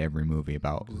mind every movie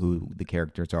about who the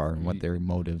characters are and what their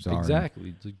motives are.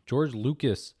 Exactly. It's like George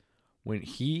Lucas, when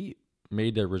he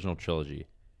made the original trilogy,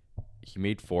 he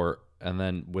made 4, and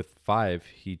then with 5,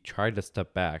 he tried to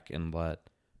step back and let,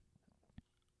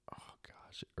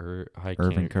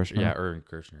 Irvin Kershner? Yeah, Irvin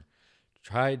Kershner.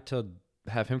 Tried to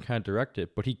have him kind of direct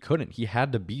it, but he couldn't. He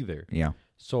had to be there. Yeah.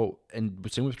 So, and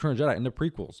same with Return of the Jedi and the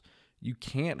prequels. You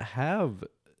can't have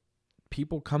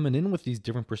people coming in with these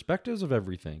different perspectives of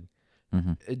everything.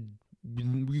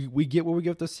 Mm-hmm. We get what we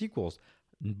get with the sequels.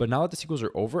 But now that the sequels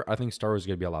are over, I think Star Wars is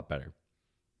going to be a lot better.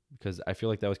 Because I feel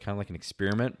like that was kind of like an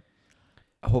experiment.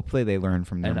 Hopefully they learn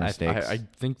from their And mistakes. I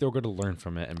think they're going to learn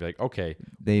from it and be like, okay.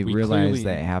 they we realize clearly-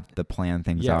 they have to plan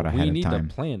things Yeah, out ahead we of need time.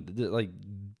 to plan. Like,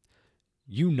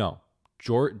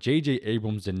 J.J.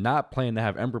 Abrams did not plan to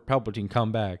have Emperor Palpatine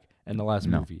come back in the last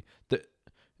No. movie.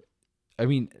 I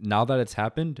mean, now that it's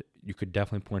happened, you could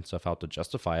definitely point stuff out to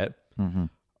justify it. Mm-hmm.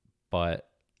 But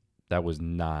that was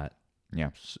not Yeah,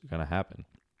 going to happen.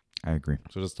 I agree.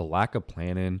 So just the lack of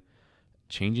planning,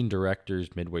 changing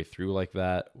directors midway through like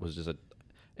that was just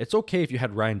it's okay if you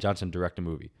had Ryan Johnson direct a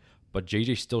movie, but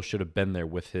JJ still should have been there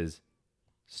with his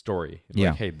story. Yeah.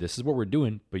 Like, hey, this is what we're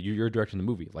doing, but you're directing the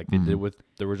movie, like they did with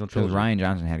the original Because trilogy. Ryan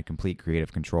Johnson had complete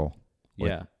creative control. with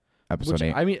Yeah. Episode Which,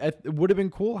 8. I mean, it would have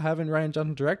been cool having Ryan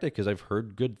Johnson direct it because I've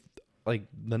heard good, like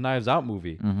the Knives Out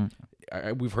movie.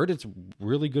 We've heard it's a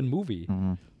really good movie.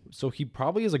 So he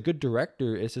probably is a good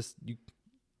director. It's just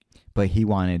But he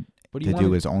wanted But to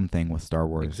do his own thing with Star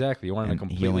Wars. exactly. You wanted a And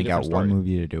completely he only got different one story.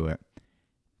 movie to do it.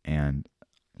 And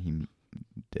he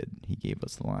did. He gave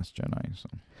us The Last Jedi. So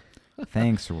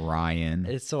thanks, Ryan.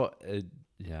 It's so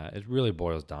yeah, it really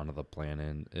boils down to the plan,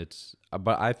 and it's.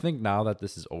 But I think now that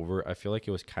this is over, I feel like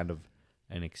it was kind of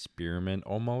an experiment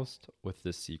almost with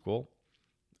this sequel.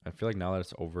 I feel like now that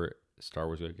it's over, Star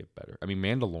Wars is gonna get better. I mean,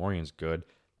 Mandalorian's good,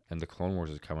 and the Clone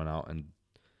Wars is coming out, and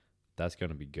that's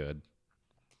gonna be good.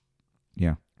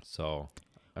 Yeah. So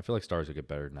I feel like Star Wars will get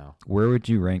better now. Where would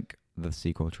you rank the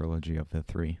sequel trilogy of the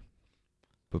 3?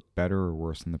 But better or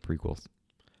worse than the prequels?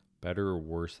 Better or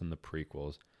worse than the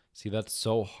prequels? See, that's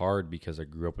so hard because I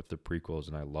grew up with the prequels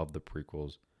and I love the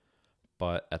prequels.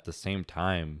 But at the same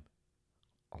time,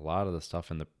 a lot of the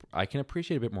stuff I can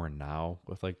appreciate a bit more now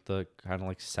with like the kind of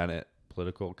like Senate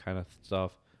political kind of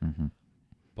stuff.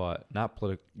 But not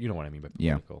political. You know what I mean by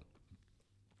political.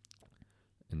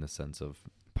 In the sense of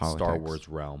Star Politics. Wars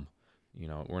realm. You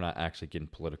know, we're not actually getting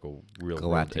political real world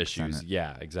Galactic issues. Senate.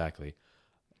 Yeah, exactly.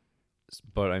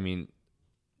 But I mean,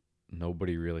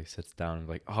 nobody really sits down and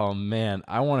like, oh man,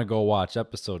 I want to go watch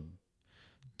episode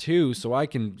 2 so I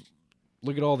can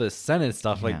look at all this Senate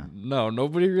stuff. Yeah. Like, no,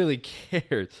 nobody really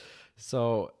cares.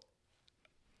 So,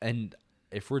 and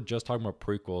if we're just talking about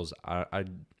prequels, I'd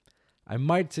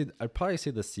probably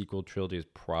say the sequel trilogy is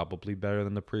probably better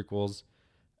than the prequels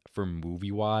for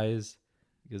movie wise,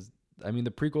 because I mean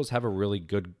the prequels have a really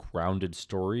good grounded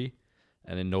story,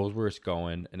 and it knows where it's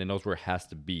going, and it knows where it has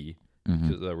to be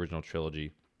to the original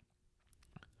trilogy.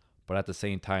 But at the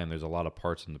same time, there's a lot of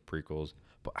parts in the prequels.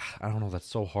 But I don't know. That's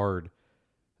so hard.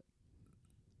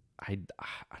 I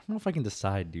don't know if I can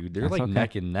decide, dude. They're That's like okay.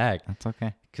 neck and neck. That's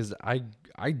okay. Because I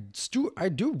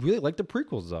do really like the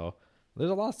prequels though.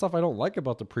 There's a lot of stuff I don't like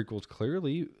about the prequels.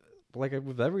 Clearly, like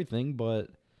with everything, but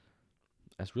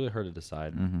it's really hard to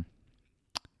decide.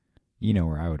 You know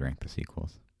where I would rank the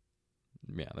sequels.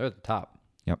 Yeah, they're at the top.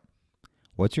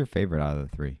 What's your favorite out of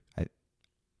the 3?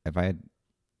 If I had,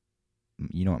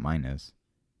 you know what mine is.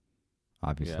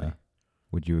 Obviously, Yeah.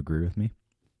 Would you agree with me?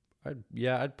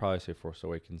 I'd probably say Force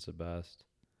Awakens the best.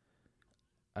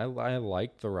 I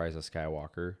like the Rise of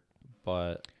Skywalker,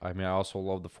 but I mean I also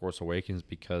love the Force Awakens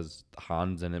because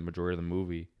Han's in it majority of the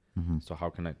movie. So how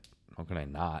can I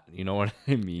not? You know what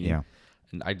I mean? Yeah.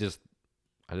 And I just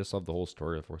love the whole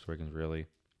story of Force Awakens really.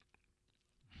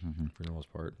 For the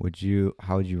most part.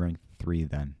 How would you rank 3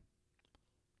 then?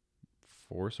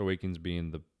 Force Awakens being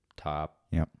the top.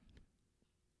 Yep.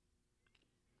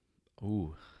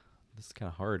 Ooh, this is kind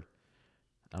of hard.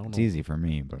 I don't It's know. easy for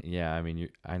me, but Yeah, I mean,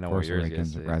 I know Force what yours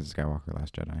Awakens, is. Rise of Skywalker,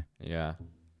 Last Jedi. Yeah.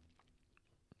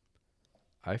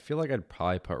 I feel like I'd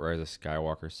probably put Rise of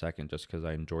Skywalker second just because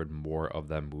I enjoyed more of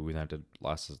that movie than I did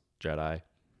Last Jedi.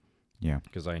 Yeah.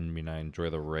 Because I enjoy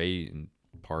the Rey and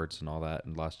parts and all that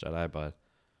in Last Jedi, but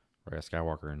Rise of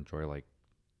Skywalker, enjoy like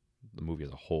the movie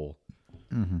as a whole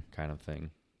kind of thing.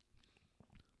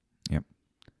 Yep.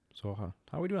 So how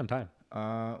are we doing on time?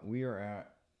 We are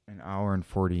at an hour and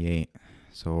 48,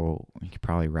 so we could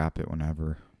probably wrap it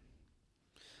whenever.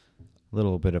 A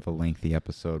little bit of a lengthy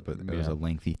episode, but it was a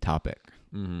lengthy topic.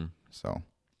 So.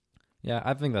 Yeah,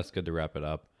 I think that's good to wrap it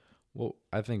up. Well,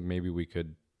 I think maybe we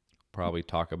could probably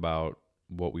talk about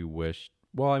what we wished.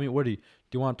 Well, I mean, do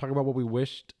you want to talk about what we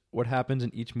wished, what happens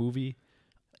in each movie,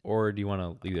 or do you want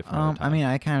to leave it for another time? I mean,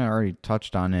 I kind of already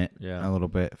touched on it Yeah. a little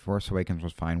bit. Force Awakens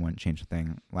was fine, wouldn't change a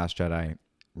thing. Last Jedi,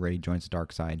 Rey joins the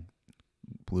dark side.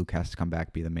 Luke has to come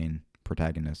back, be the main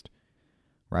protagonist.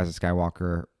 Rise of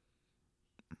Skywalker,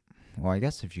 well, I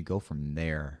guess if you go from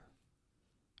there,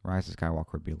 Rise of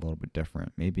Skywalker would be a little bit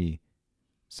different. Maybe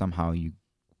somehow you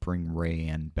bring Rey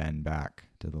and Ben back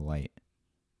to the light.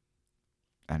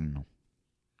 I don't know.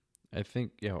 I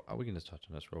think, we can just touch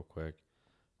on this real quick.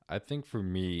 I think for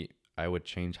me, I would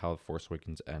change how Force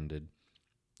Awakens ended.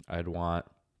 I'd want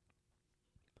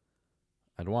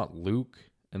Luke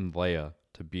and Leia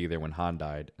to be there when Han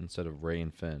died instead of Rey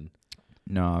and Finn.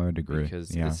 No, I would agree. Because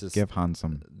this is, give Han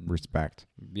some respect.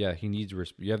 Yeah, he needs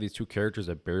respect. You have these two characters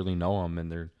that barely know him,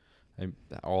 and they're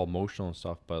all emotional and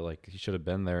stuff, but like he should have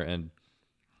been there. And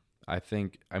I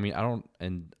think, I don't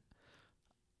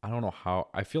know how.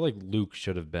 I feel like Luke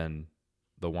should have been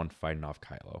the one fighting off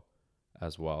Kylo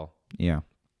as well. Yeah.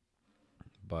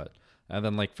 But, and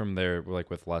then like from there, like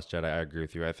with Last Jedi, I agree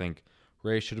with you. I think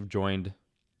Rey should have joined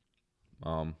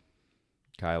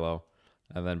Kylo,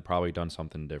 and then probably done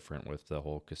something different with the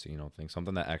whole casino thing.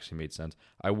 Something that actually made sense.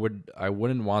 I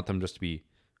wouldn't want them just to be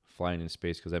flying in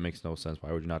space because that makes no sense.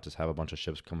 Why would you not just have a bunch of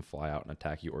ships come fly out and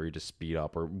attack you, or you just speed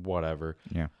up or whatever?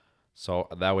 Yeah. So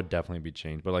that would definitely be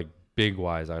changed. But like big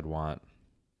wise, I'd want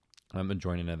them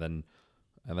joining, and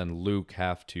then Luke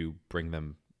have to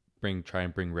try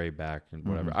and bring Rey back and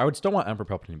whatever. Mhm. I would still want Emperor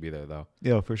Palpatine to be there though.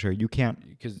 Yeah, for sure. You can't.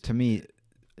 Because To me,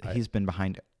 he's been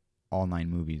behind all 9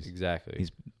 movies. exactly.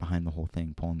 He's behind the whole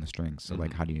thing, pulling the strings. So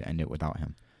like, Mhm. how do you end it without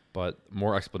him? But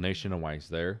more explanation on why he's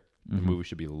there. The Mhm. movie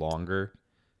should be longer.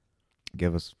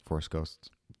 Give us Force Ghosts.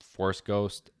 Force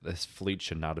Ghost. This fleet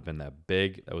should not have been that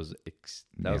big. That was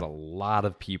that was Yeah. a lot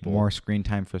of people. More screen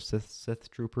time for Sith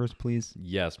troopers, please.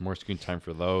 Yes, more screen time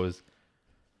for those.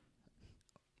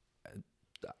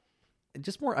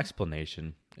 Just more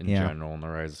explanation in Yeah. general in the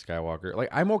Rise of Skywalker. Like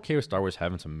I'm okay with Star Wars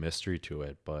having some mystery to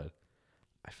it, but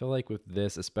I feel like with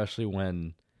this, especially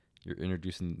when you're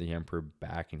introducing the Emperor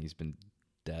back and he's been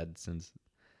dead since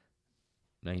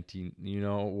 19,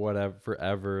 whatever,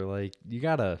 forever. Like you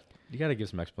gotta give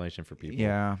some explanation for people.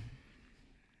 Yeah.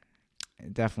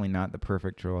 Definitely not the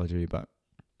perfect trilogy, but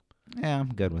yeah,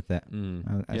 I'm good with it.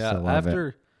 I Yeah, still love it.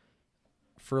 after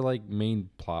for like main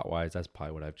plot wise, that's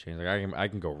probably what I've changed. Like I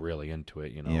can go really into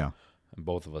it, Yeah. and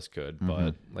both of us could, Mhm.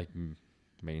 but like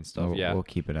main stuff, We'll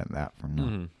keep it at that for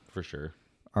now. for sure.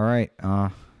 All right.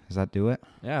 Does that do it?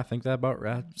 Yeah, I think that about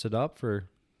wraps it up for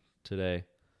today.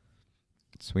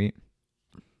 Sweet.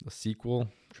 The sequel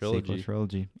trilogy. Sequel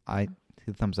trilogy.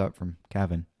 2 thumbs up from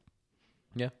Kevin.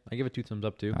 Yeah, I give it 2 thumbs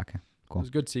up too. Okay. It was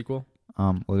a good sequel.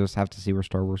 We'll just have to see where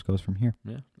Star Wars goes from here.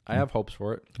 Yeah, I Yeah. have hopes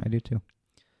for it. I do too.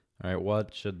 All right,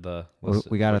 what should the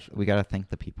We gotta thank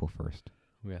the people first.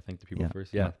 we gotta thank the people Yeah.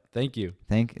 first? Yeah, thank you.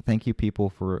 Thank you people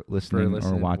for listening,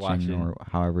 or watching or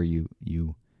however you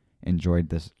enjoyed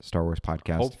this Star Wars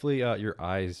podcast. Hopefully, your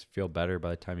eyes feel better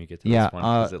by the time you get to Yeah, this one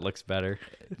because it looks better.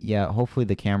 Yeah, hopefully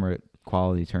the camera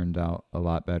quality turned out a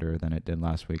lot better than it did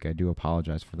last week. I do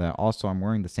apologize for that. Also, I'm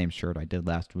wearing the same shirt I did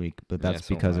last week, but that's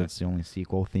so because am I. it's the only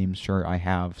sequel themed shirt I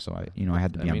have. So I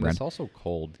had to be on brand. It's also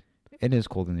cold. It is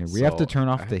cold in here. We have to So, turn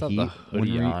off I the have heat the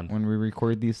hoodie on. when we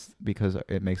record these because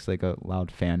it makes like a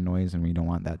loud fan noise, and we don't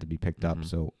want that to be picked up. Mhm.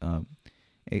 So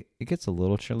it gets a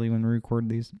little chilly when we record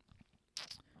these.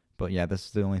 But yeah, this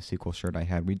is the only sequel shirt I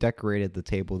had. We decorated the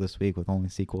table this week with only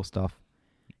sequel stuff.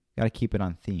 Got to keep it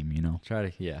on theme, Try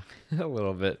to, a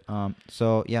little bit.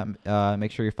 So yeah,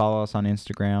 make sure you follow us on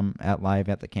Instagram at Live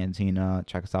at the Cantina.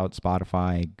 Check us out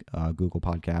Spotify, Google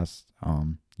Podcasts,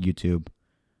 YouTube.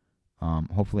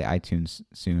 Hopefully iTunes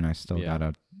soon. I still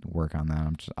gotta work on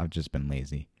that. I've just been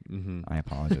lazy. Mm-hmm. I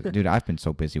apologize, dude. I've been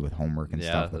so busy with homework and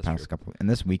stuff the that's past true. couple. And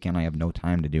this weekend I have no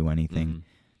time to do anything Mhm.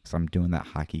 because I'm doing that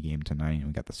hockey game tonight, and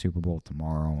we got the Super Bowl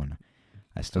tomorrow, and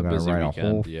I still gotta busy write weekend,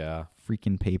 a whole yeah.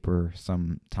 freaking paper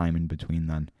some time in between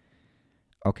then.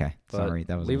 Okay, But sorry.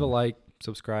 That was leave a like,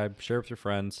 subscribe, share with your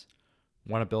friends.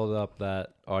 Want to build up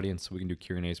that audience so we can do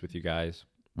Q&As with you guys.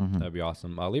 Mhm. That'd be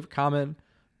awesome. Leave a comment.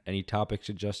 Any topic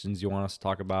suggestions you want us to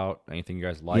talk about? Anything you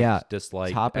guys like,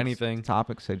 dislike, anything?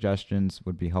 Topic suggestions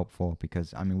would be helpful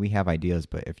because we have ideas,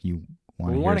 but if you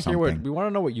want We to want hear to hear something, we want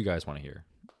to know what you guys want to hear.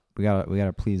 we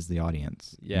gotta please the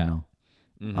audience. Yeah.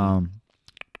 Mhm.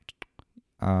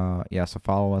 So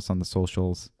follow us on the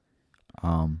socials.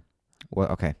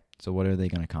 Okay. So what are they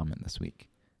gonna comment this week?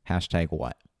 Hashtag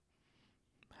what?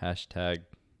 Hashtag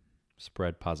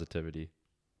spread positivity.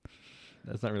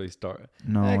 That's not really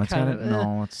No,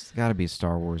 kinda, it's gotta be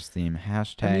Star Wars theme.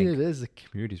 Hashtag. I mean, it is. The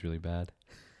community's really bad.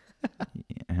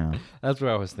 Yeah. That's what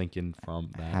I was thinking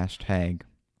from that. Hashtag.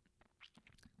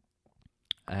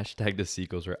 Hashtag the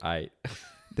sequels were aight.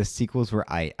 The sequels were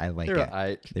I like They were it.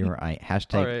 aight. They were I.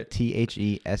 Hashtag Alright.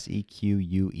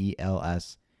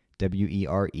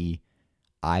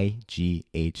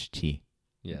 THESEQUELSWERIGHT.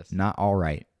 Yes. Not all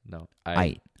right. No.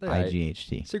 I. They're aight.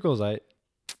 IGHT. Sequels aight.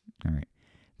 All right.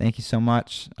 Thank you so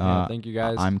much. Thank you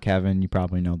guys. I'm Kevin. You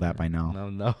probably know that by now.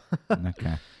 No.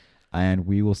 Okay. And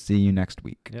we will see you next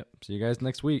week. Yep. See you guys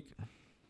next week.